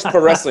 I watch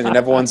pro wrestling and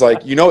everyone's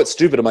like, it's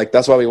stupid. I'm like,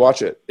 that's why we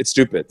watch it. It's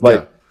stupid.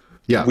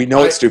 Yeah. We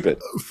know it's stupid.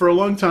 For a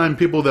long time,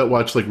 people that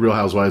watch Real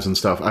Housewives and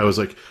stuff, I was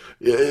like,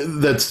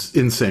 that's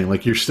insane.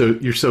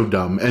 You're so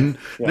dumb. And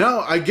now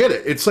I get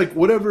it. It's like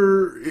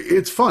whatever.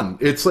 It's fun.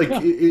 It's like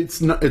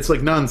it's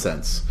like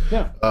nonsense.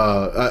 Yeah.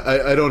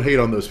 I don't hate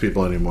on those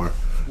people anymore.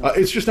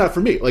 It's just not for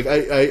me.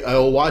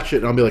 I'll watch it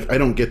and I'll be like, I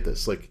don't get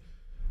this.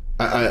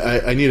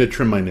 I need to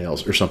trim my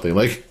nails or something.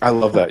 I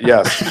love that.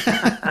 Yes.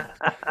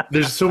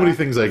 There's so many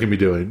things I can be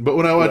doing. But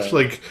when I watch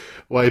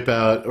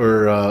Wipeout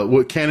or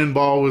what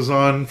Cannonball was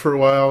on for a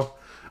while,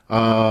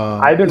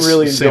 I've been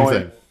really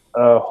enjoying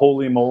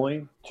Holy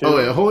Moly. Too. Oh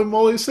yeah, Holy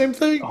Moly, same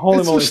thing.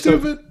 Holy Moly, so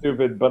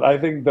stupid. But I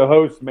think the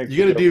host makes.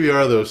 You got to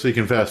DVR though, so you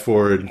can fast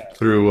forward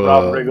through.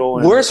 Rob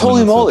Riggle. Where's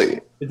Holy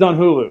Moly? It's on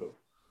Hulu.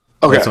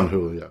 Okay, it's on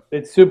Hulu. Yeah,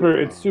 it's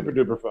super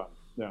duper fun.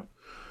 Yeah.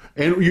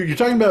 And you're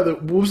talking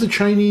about what was the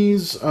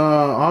Chinese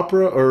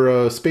opera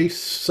or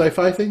space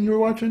sci-fi thing you were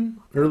watching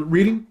or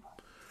reading?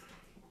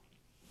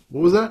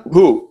 What was that?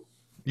 Who?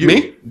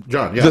 Me?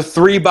 John, yeah. The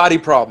 3-Body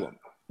Problem.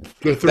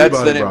 The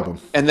 3-Body Problem.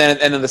 And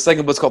then the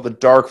second book's called The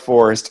Dark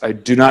Forest. I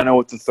do not know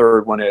what the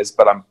third one is,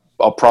 but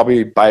I'll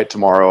probably buy it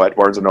tomorrow at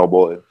Barnes &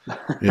 Noble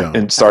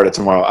and start it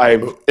tomorrow.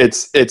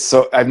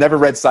 I've never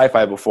read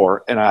sci-fi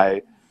before, and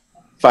I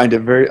find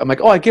it I'm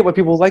like, I get why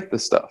people like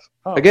this stuff.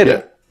 I get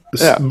it.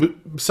 Yeah.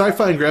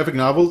 Sci-fi and graphic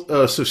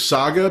novels. So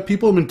Saga,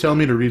 people have been telling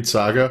me to read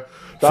Saga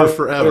for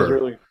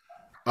forever.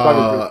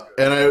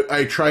 And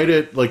I tried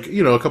it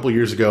a couple of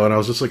years ago, and I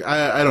was just like,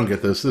 I don't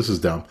get this. This is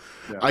dumb.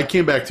 Yeah. I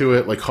came back to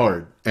it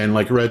hard and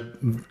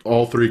read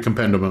all 3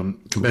 compendiums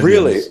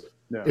really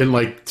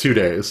in 2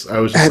 days. I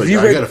was just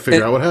I got to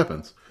figure out what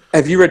happens.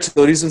 Have you read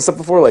trilogies and stuff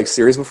before,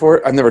 series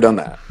before? I've never done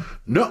that.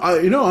 No,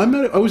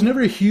 I was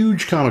never a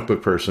huge comic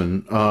book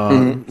person.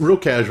 Real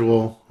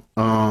casual.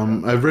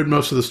 I've read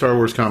most of the Star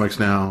Wars comics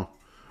now,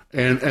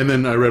 and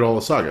then I read all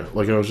the Saga. I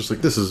was just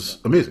like, this is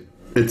amazing.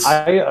 It's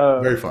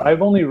very fun.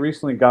 I've only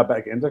recently got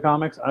back into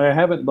comics. I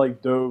haven't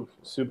dove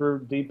super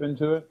deep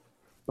into it,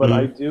 but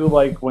I do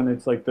when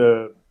it's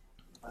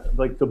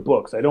the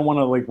books. I don't want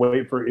to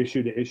wait for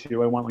issue to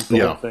issue. I want the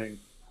whole thing.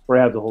 where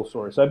I have the whole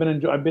story. So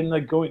I've been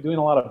like doing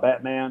a lot of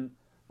Batman.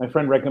 My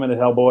friend recommended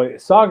Hellboy.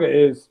 Saga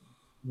is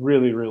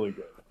really, really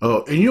good.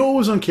 Oh, and you know what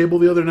was on cable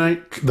the other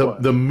night?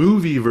 The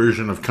movie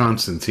version of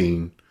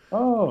Constantine.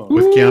 Oh.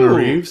 With Keanu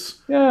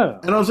Reeves. Yeah.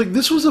 And I was like,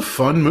 this was a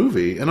fun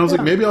movie. And I was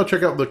like, maybe I'll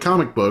check out the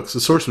comic books, the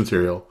source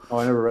material. Oh,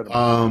 I never read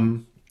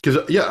them. Because,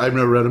 I've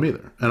never read them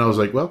either. And I was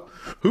like, well,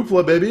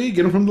 hoopla, baby.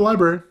 Get them from the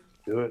library.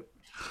 Do it.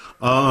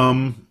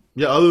 Other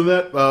than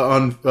that,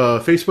 on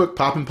Facebook,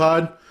 Poppin'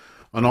 Pod.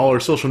 On all our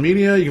social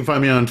media, you can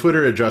find me on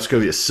Twitter at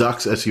Joscovia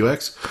Sucks,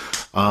 SUX.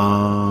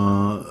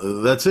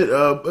 That's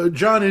it.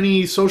 John,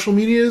 any social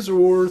medias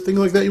or thing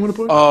like that you want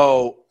to put?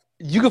 Oh,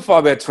 you can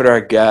follow me on Twitter, I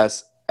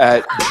guess,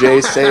 at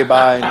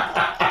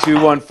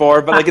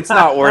jsabine214. But like, it's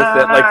not worth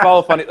it. Like,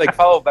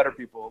 follow better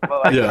people.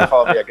 But like, you can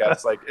follow me, I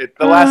guess. Like,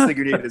 the last thing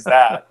you need is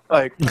that.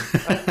 Like,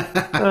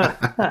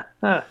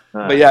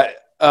 but yeah,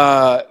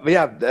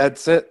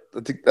 that's it.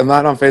 I'm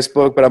not on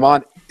Facebook, but I'm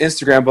on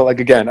Instagram. But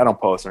like, again, I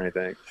don't post or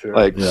anything. Sure.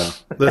 Like, yeah,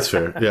 that's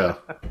fair. Yeah.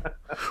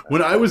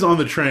 When I was on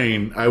the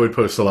train, I would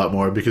post a lot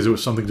more because it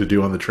was something to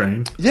do on the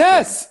train.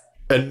 Yes.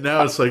 And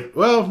now it's like,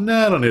 well,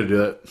 I don't need to do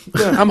that.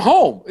 Yeah, I'm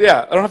home.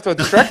 Yeah, I don't have to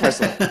distract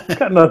myself.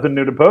 Got nothing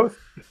new to post.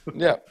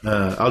 Yeah.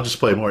 I'll just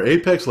play more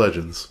Apex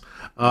Legends.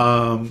 We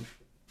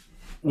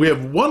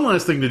have one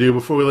last thing to do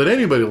before we let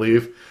anybody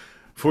leave,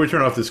 before we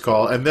turn off this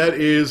call, and that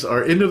is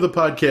our end of the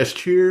podcast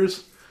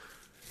cheers.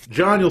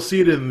 John, you'll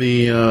see it in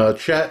the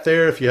chat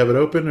there if you have it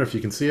open or if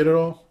you can see it at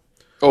all.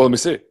 Oh, let me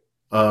see.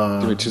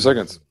 Give me 2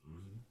 seconds.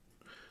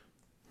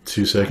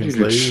 2 seconds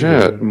later.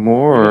 Chat I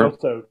more.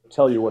 also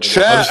tell you what it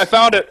Chat, I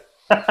found it.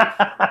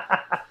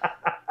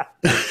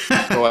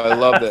 Oh, I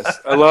love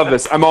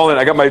this. I'm all in.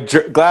 I got my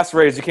glass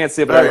raised. You can't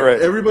see it, but I have it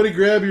raised. Everybody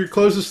grab your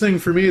closest thing.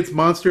 For me, it's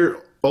Monster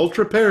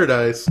Ultra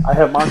Paradise. I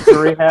have Monster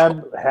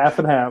Rehab half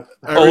and half.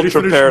 I already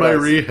Ultra finished Paradise.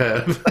 my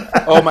rehab.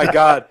 Oh my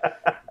god.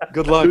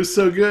 Good luck. It was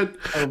so good.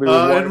 And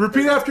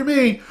repeat after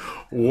me.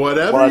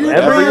 Whatever your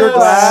your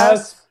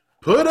glass,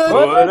 put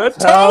a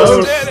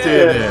toast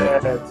in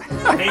it.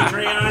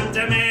 Patreon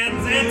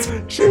demands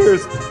it.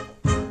 Cheers.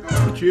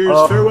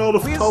 Cheers. Farewell to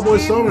Tallboy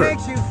Summer.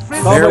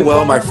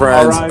 Farewell, my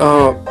friends. Right.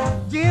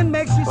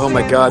 Oh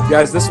my god.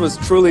 Guys, this was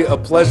truly a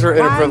pleasure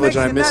and a privilege,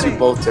 and I miss you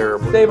both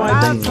terribly. Dave,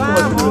 thank you so much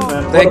for doing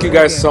that. Thank you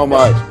guys so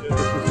much. This was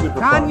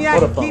super fun.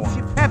 What a fun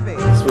one.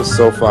 This was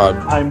so fun.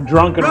 I'm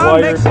drunk and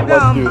wired, so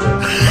let's do this.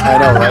 I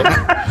know, right?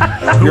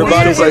 Your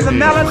body's like,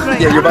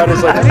 your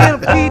body's like,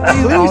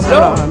 please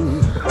don't.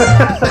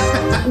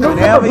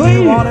 Whenever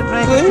you want to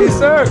drink, Please,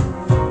 sir.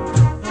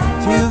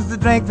 choose the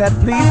drink that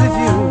pleases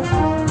you.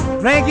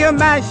 Drink your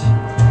mash,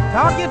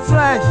 talk your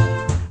trash.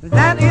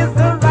 That is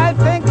the right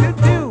thing to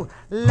do.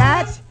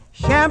 Latch,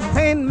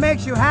 champagne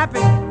makes you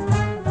happy.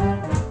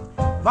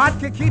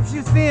 Vodka keeps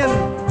you thin.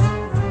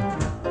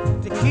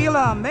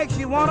 Tequila makes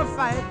you want to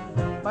fight.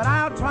 But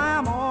I'll try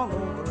 'em all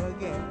over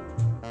again.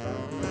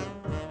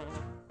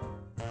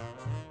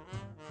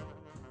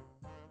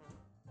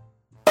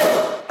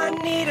 I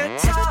need a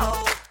time.